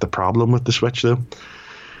the problem with the Switch though?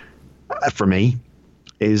 For me,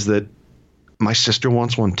 is that my sister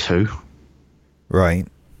wants one too. Right.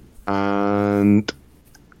 And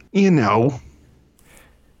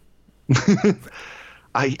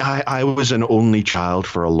I was an only child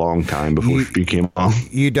for a long time before she came on.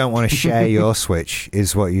 You don't want to share your Switch,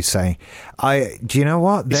 is what you say. Do you know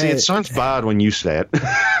what? See, it sounds bad when you say it.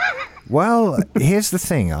 Well, here's the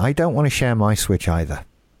thing. I don't want to share my Switch either,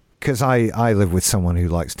 because I live with someone who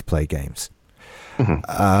likes to play games.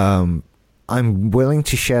 Mm-hmm. I'm willing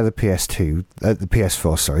to share the the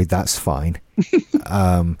PS4, sorry, that's fine.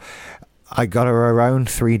 I got her own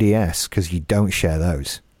 3DS, because you don't share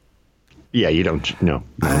those. Yeah, you don't. No.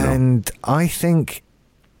 And I think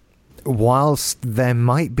whilst there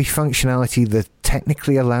might be functionality that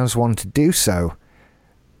technically allows one to do so,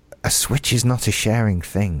 a Switch is not a sharing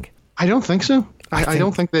thing. I don't think so. I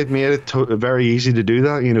don't think they've made it very easy to do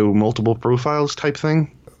that, multiple profiles type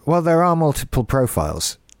thing. Well, there are multiple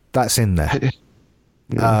profiles. That's in there.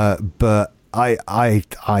 Yeah. But I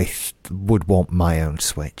would want my own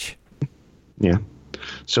Switch. Yeah.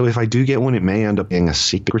 So if I do get one, it may end up being a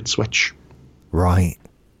secret Switch. Right.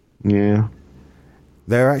 Yeah.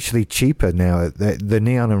 They're actually cheaper now. The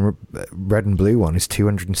neon and red and blue one is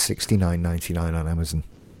 $269.99 on Amazon.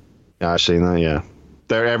 Yeah, I've seen that, yeah.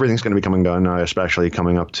 Everything's going to be coming down now, especially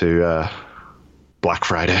coming up to Black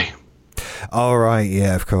Friday. Oh, right,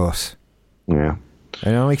 yeah, of course. Yeah.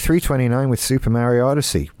 And only $329 with Super Mario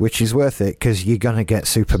Odyssey, which is worth it because you're going to get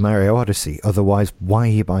Super Mario Odyssey. Otherwise, why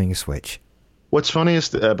are you buying a Switch? What's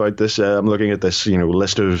funniest about this, I'm looking at this,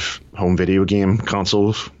 list of home video game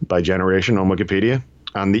consoles by generation on Wikipedia,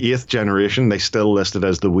 and the 8th generation, they still listed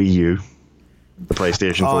as the Wii U, the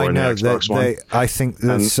PlayStation 4, and the Xbox One. I think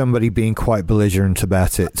there's somebody being quite belligerent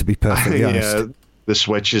about it, to be perfectly honest. Yeah, the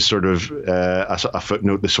Switch is sort of a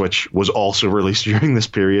footnote. The Switch was also released during this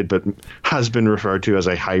period, but has been referred to as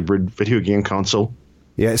a hybrid video game console.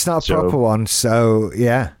 Yeah, it's not a proper one, so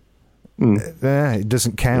yeah. It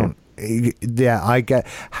doesn't count. Yeah, I get,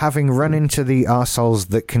 having run into the arseholes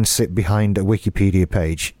that can sit behind a Wikipedia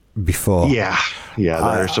page before. Yeah, there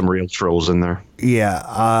are some real trolls in there. Yeah,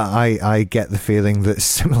 I get the feeling that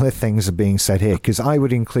similar things are being said here, because I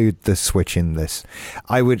would include the Switch in this.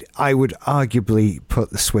 I would arguably put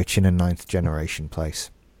the Switch in a 9th generation place.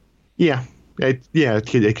 Yeah.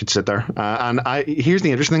 It could sit there. And here's the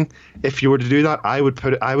interesting thing. If you were to do that, I would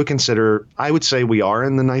say we are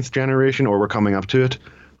in the 9th generation, or we're coming up to it.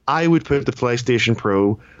 I would put the PlayStation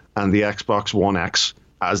Pro and the Xbox One X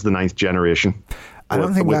as the 9th generation. I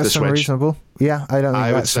don't think that's unreasonable. Yeah, I don't think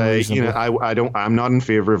I would say, I'm not in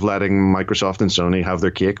favor of letting Microsoft and Sony have their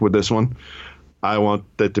cake with this one. I want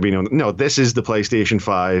it to be known. No, this is the PlayStation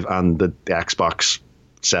 5 and the Xbox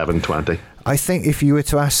 720. I think if you were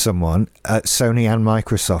to ask someone at Sony and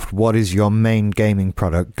Microsoft, what is your main gaming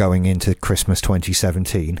product going into Christmas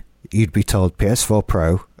 2017, you'd be told PS4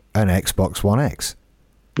 Pro and Xbox One X.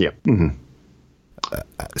 Yeah. Mm-hmm.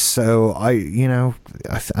 So I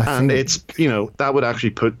think it's, that would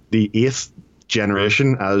actually put the 8th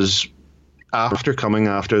generation as after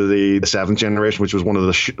the 7th generation, which was one of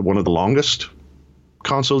the longest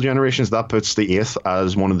console generations. That puts the 8th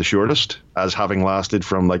as one of the shortest, as having lasted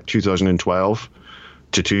from like 2012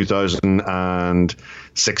 to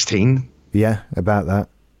 2016. Yeah, about that.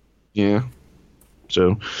 Yeah.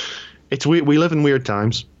 So we live in weird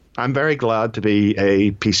times. I'm very glad to be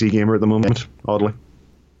a PC gamer at the moment, oddly.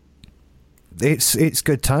 It's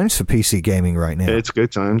good times for PC gaming right now. It's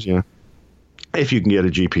good times, yeah. If you can get a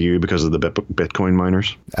GPU because of the Bitcoin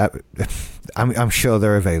miners. I'm sure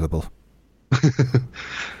they're available.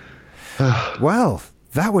 Well,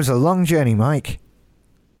 that was a long journey, Mike.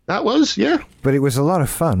 That was, yeah. But it was a lot of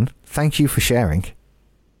fun. Thank you for sharing.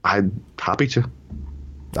 I'm happy to.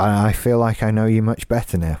 I feel like I know you much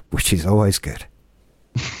better now, which is always good.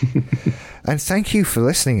 And thank you for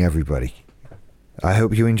listening, everybody. I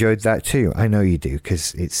hope you enjoyed that too. I know you do,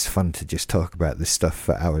 because it's fun to just talk about this stuff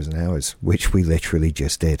for hours and hours, which we literally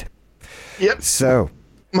just did. Yep. So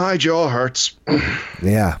my jaw hurts.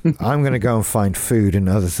 Yeah, I'm going to go and find food and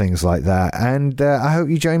other things like that. And I hope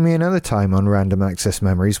you join me another time on Random Access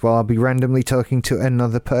Memories, while I'll be randomly talking to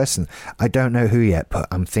another person. I don't know who yet, but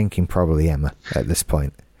I'm thinking probably Emma at this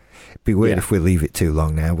point. It'd be weird if we leave it too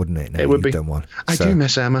long now, wouldn't it? Now it would be. Done one. I do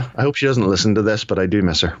miss Emma. I hope she doesn't listen to this, but I do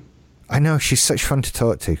miss her. I know, she's such fun to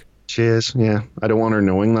talk to. She is, yeah. I don't want her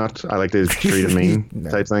knowing that. I like to treat her mean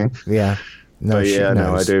type thing. Yeah. No, but yeah,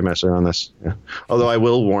 no, I do miss her on this. Yeah. Although I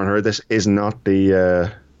will warn her, this is not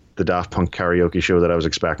the Daft Punk karaoke show that I was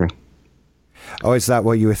expecting. Oh, is that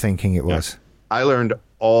what you were thinking it was? Yeah. I learned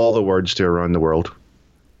all the words to Around the World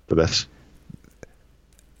for this.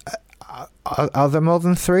 Are there more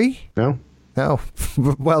than 3? No. No.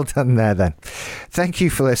 Well done there, then. Thank you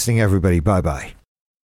for listening, everybody. Bye-bye.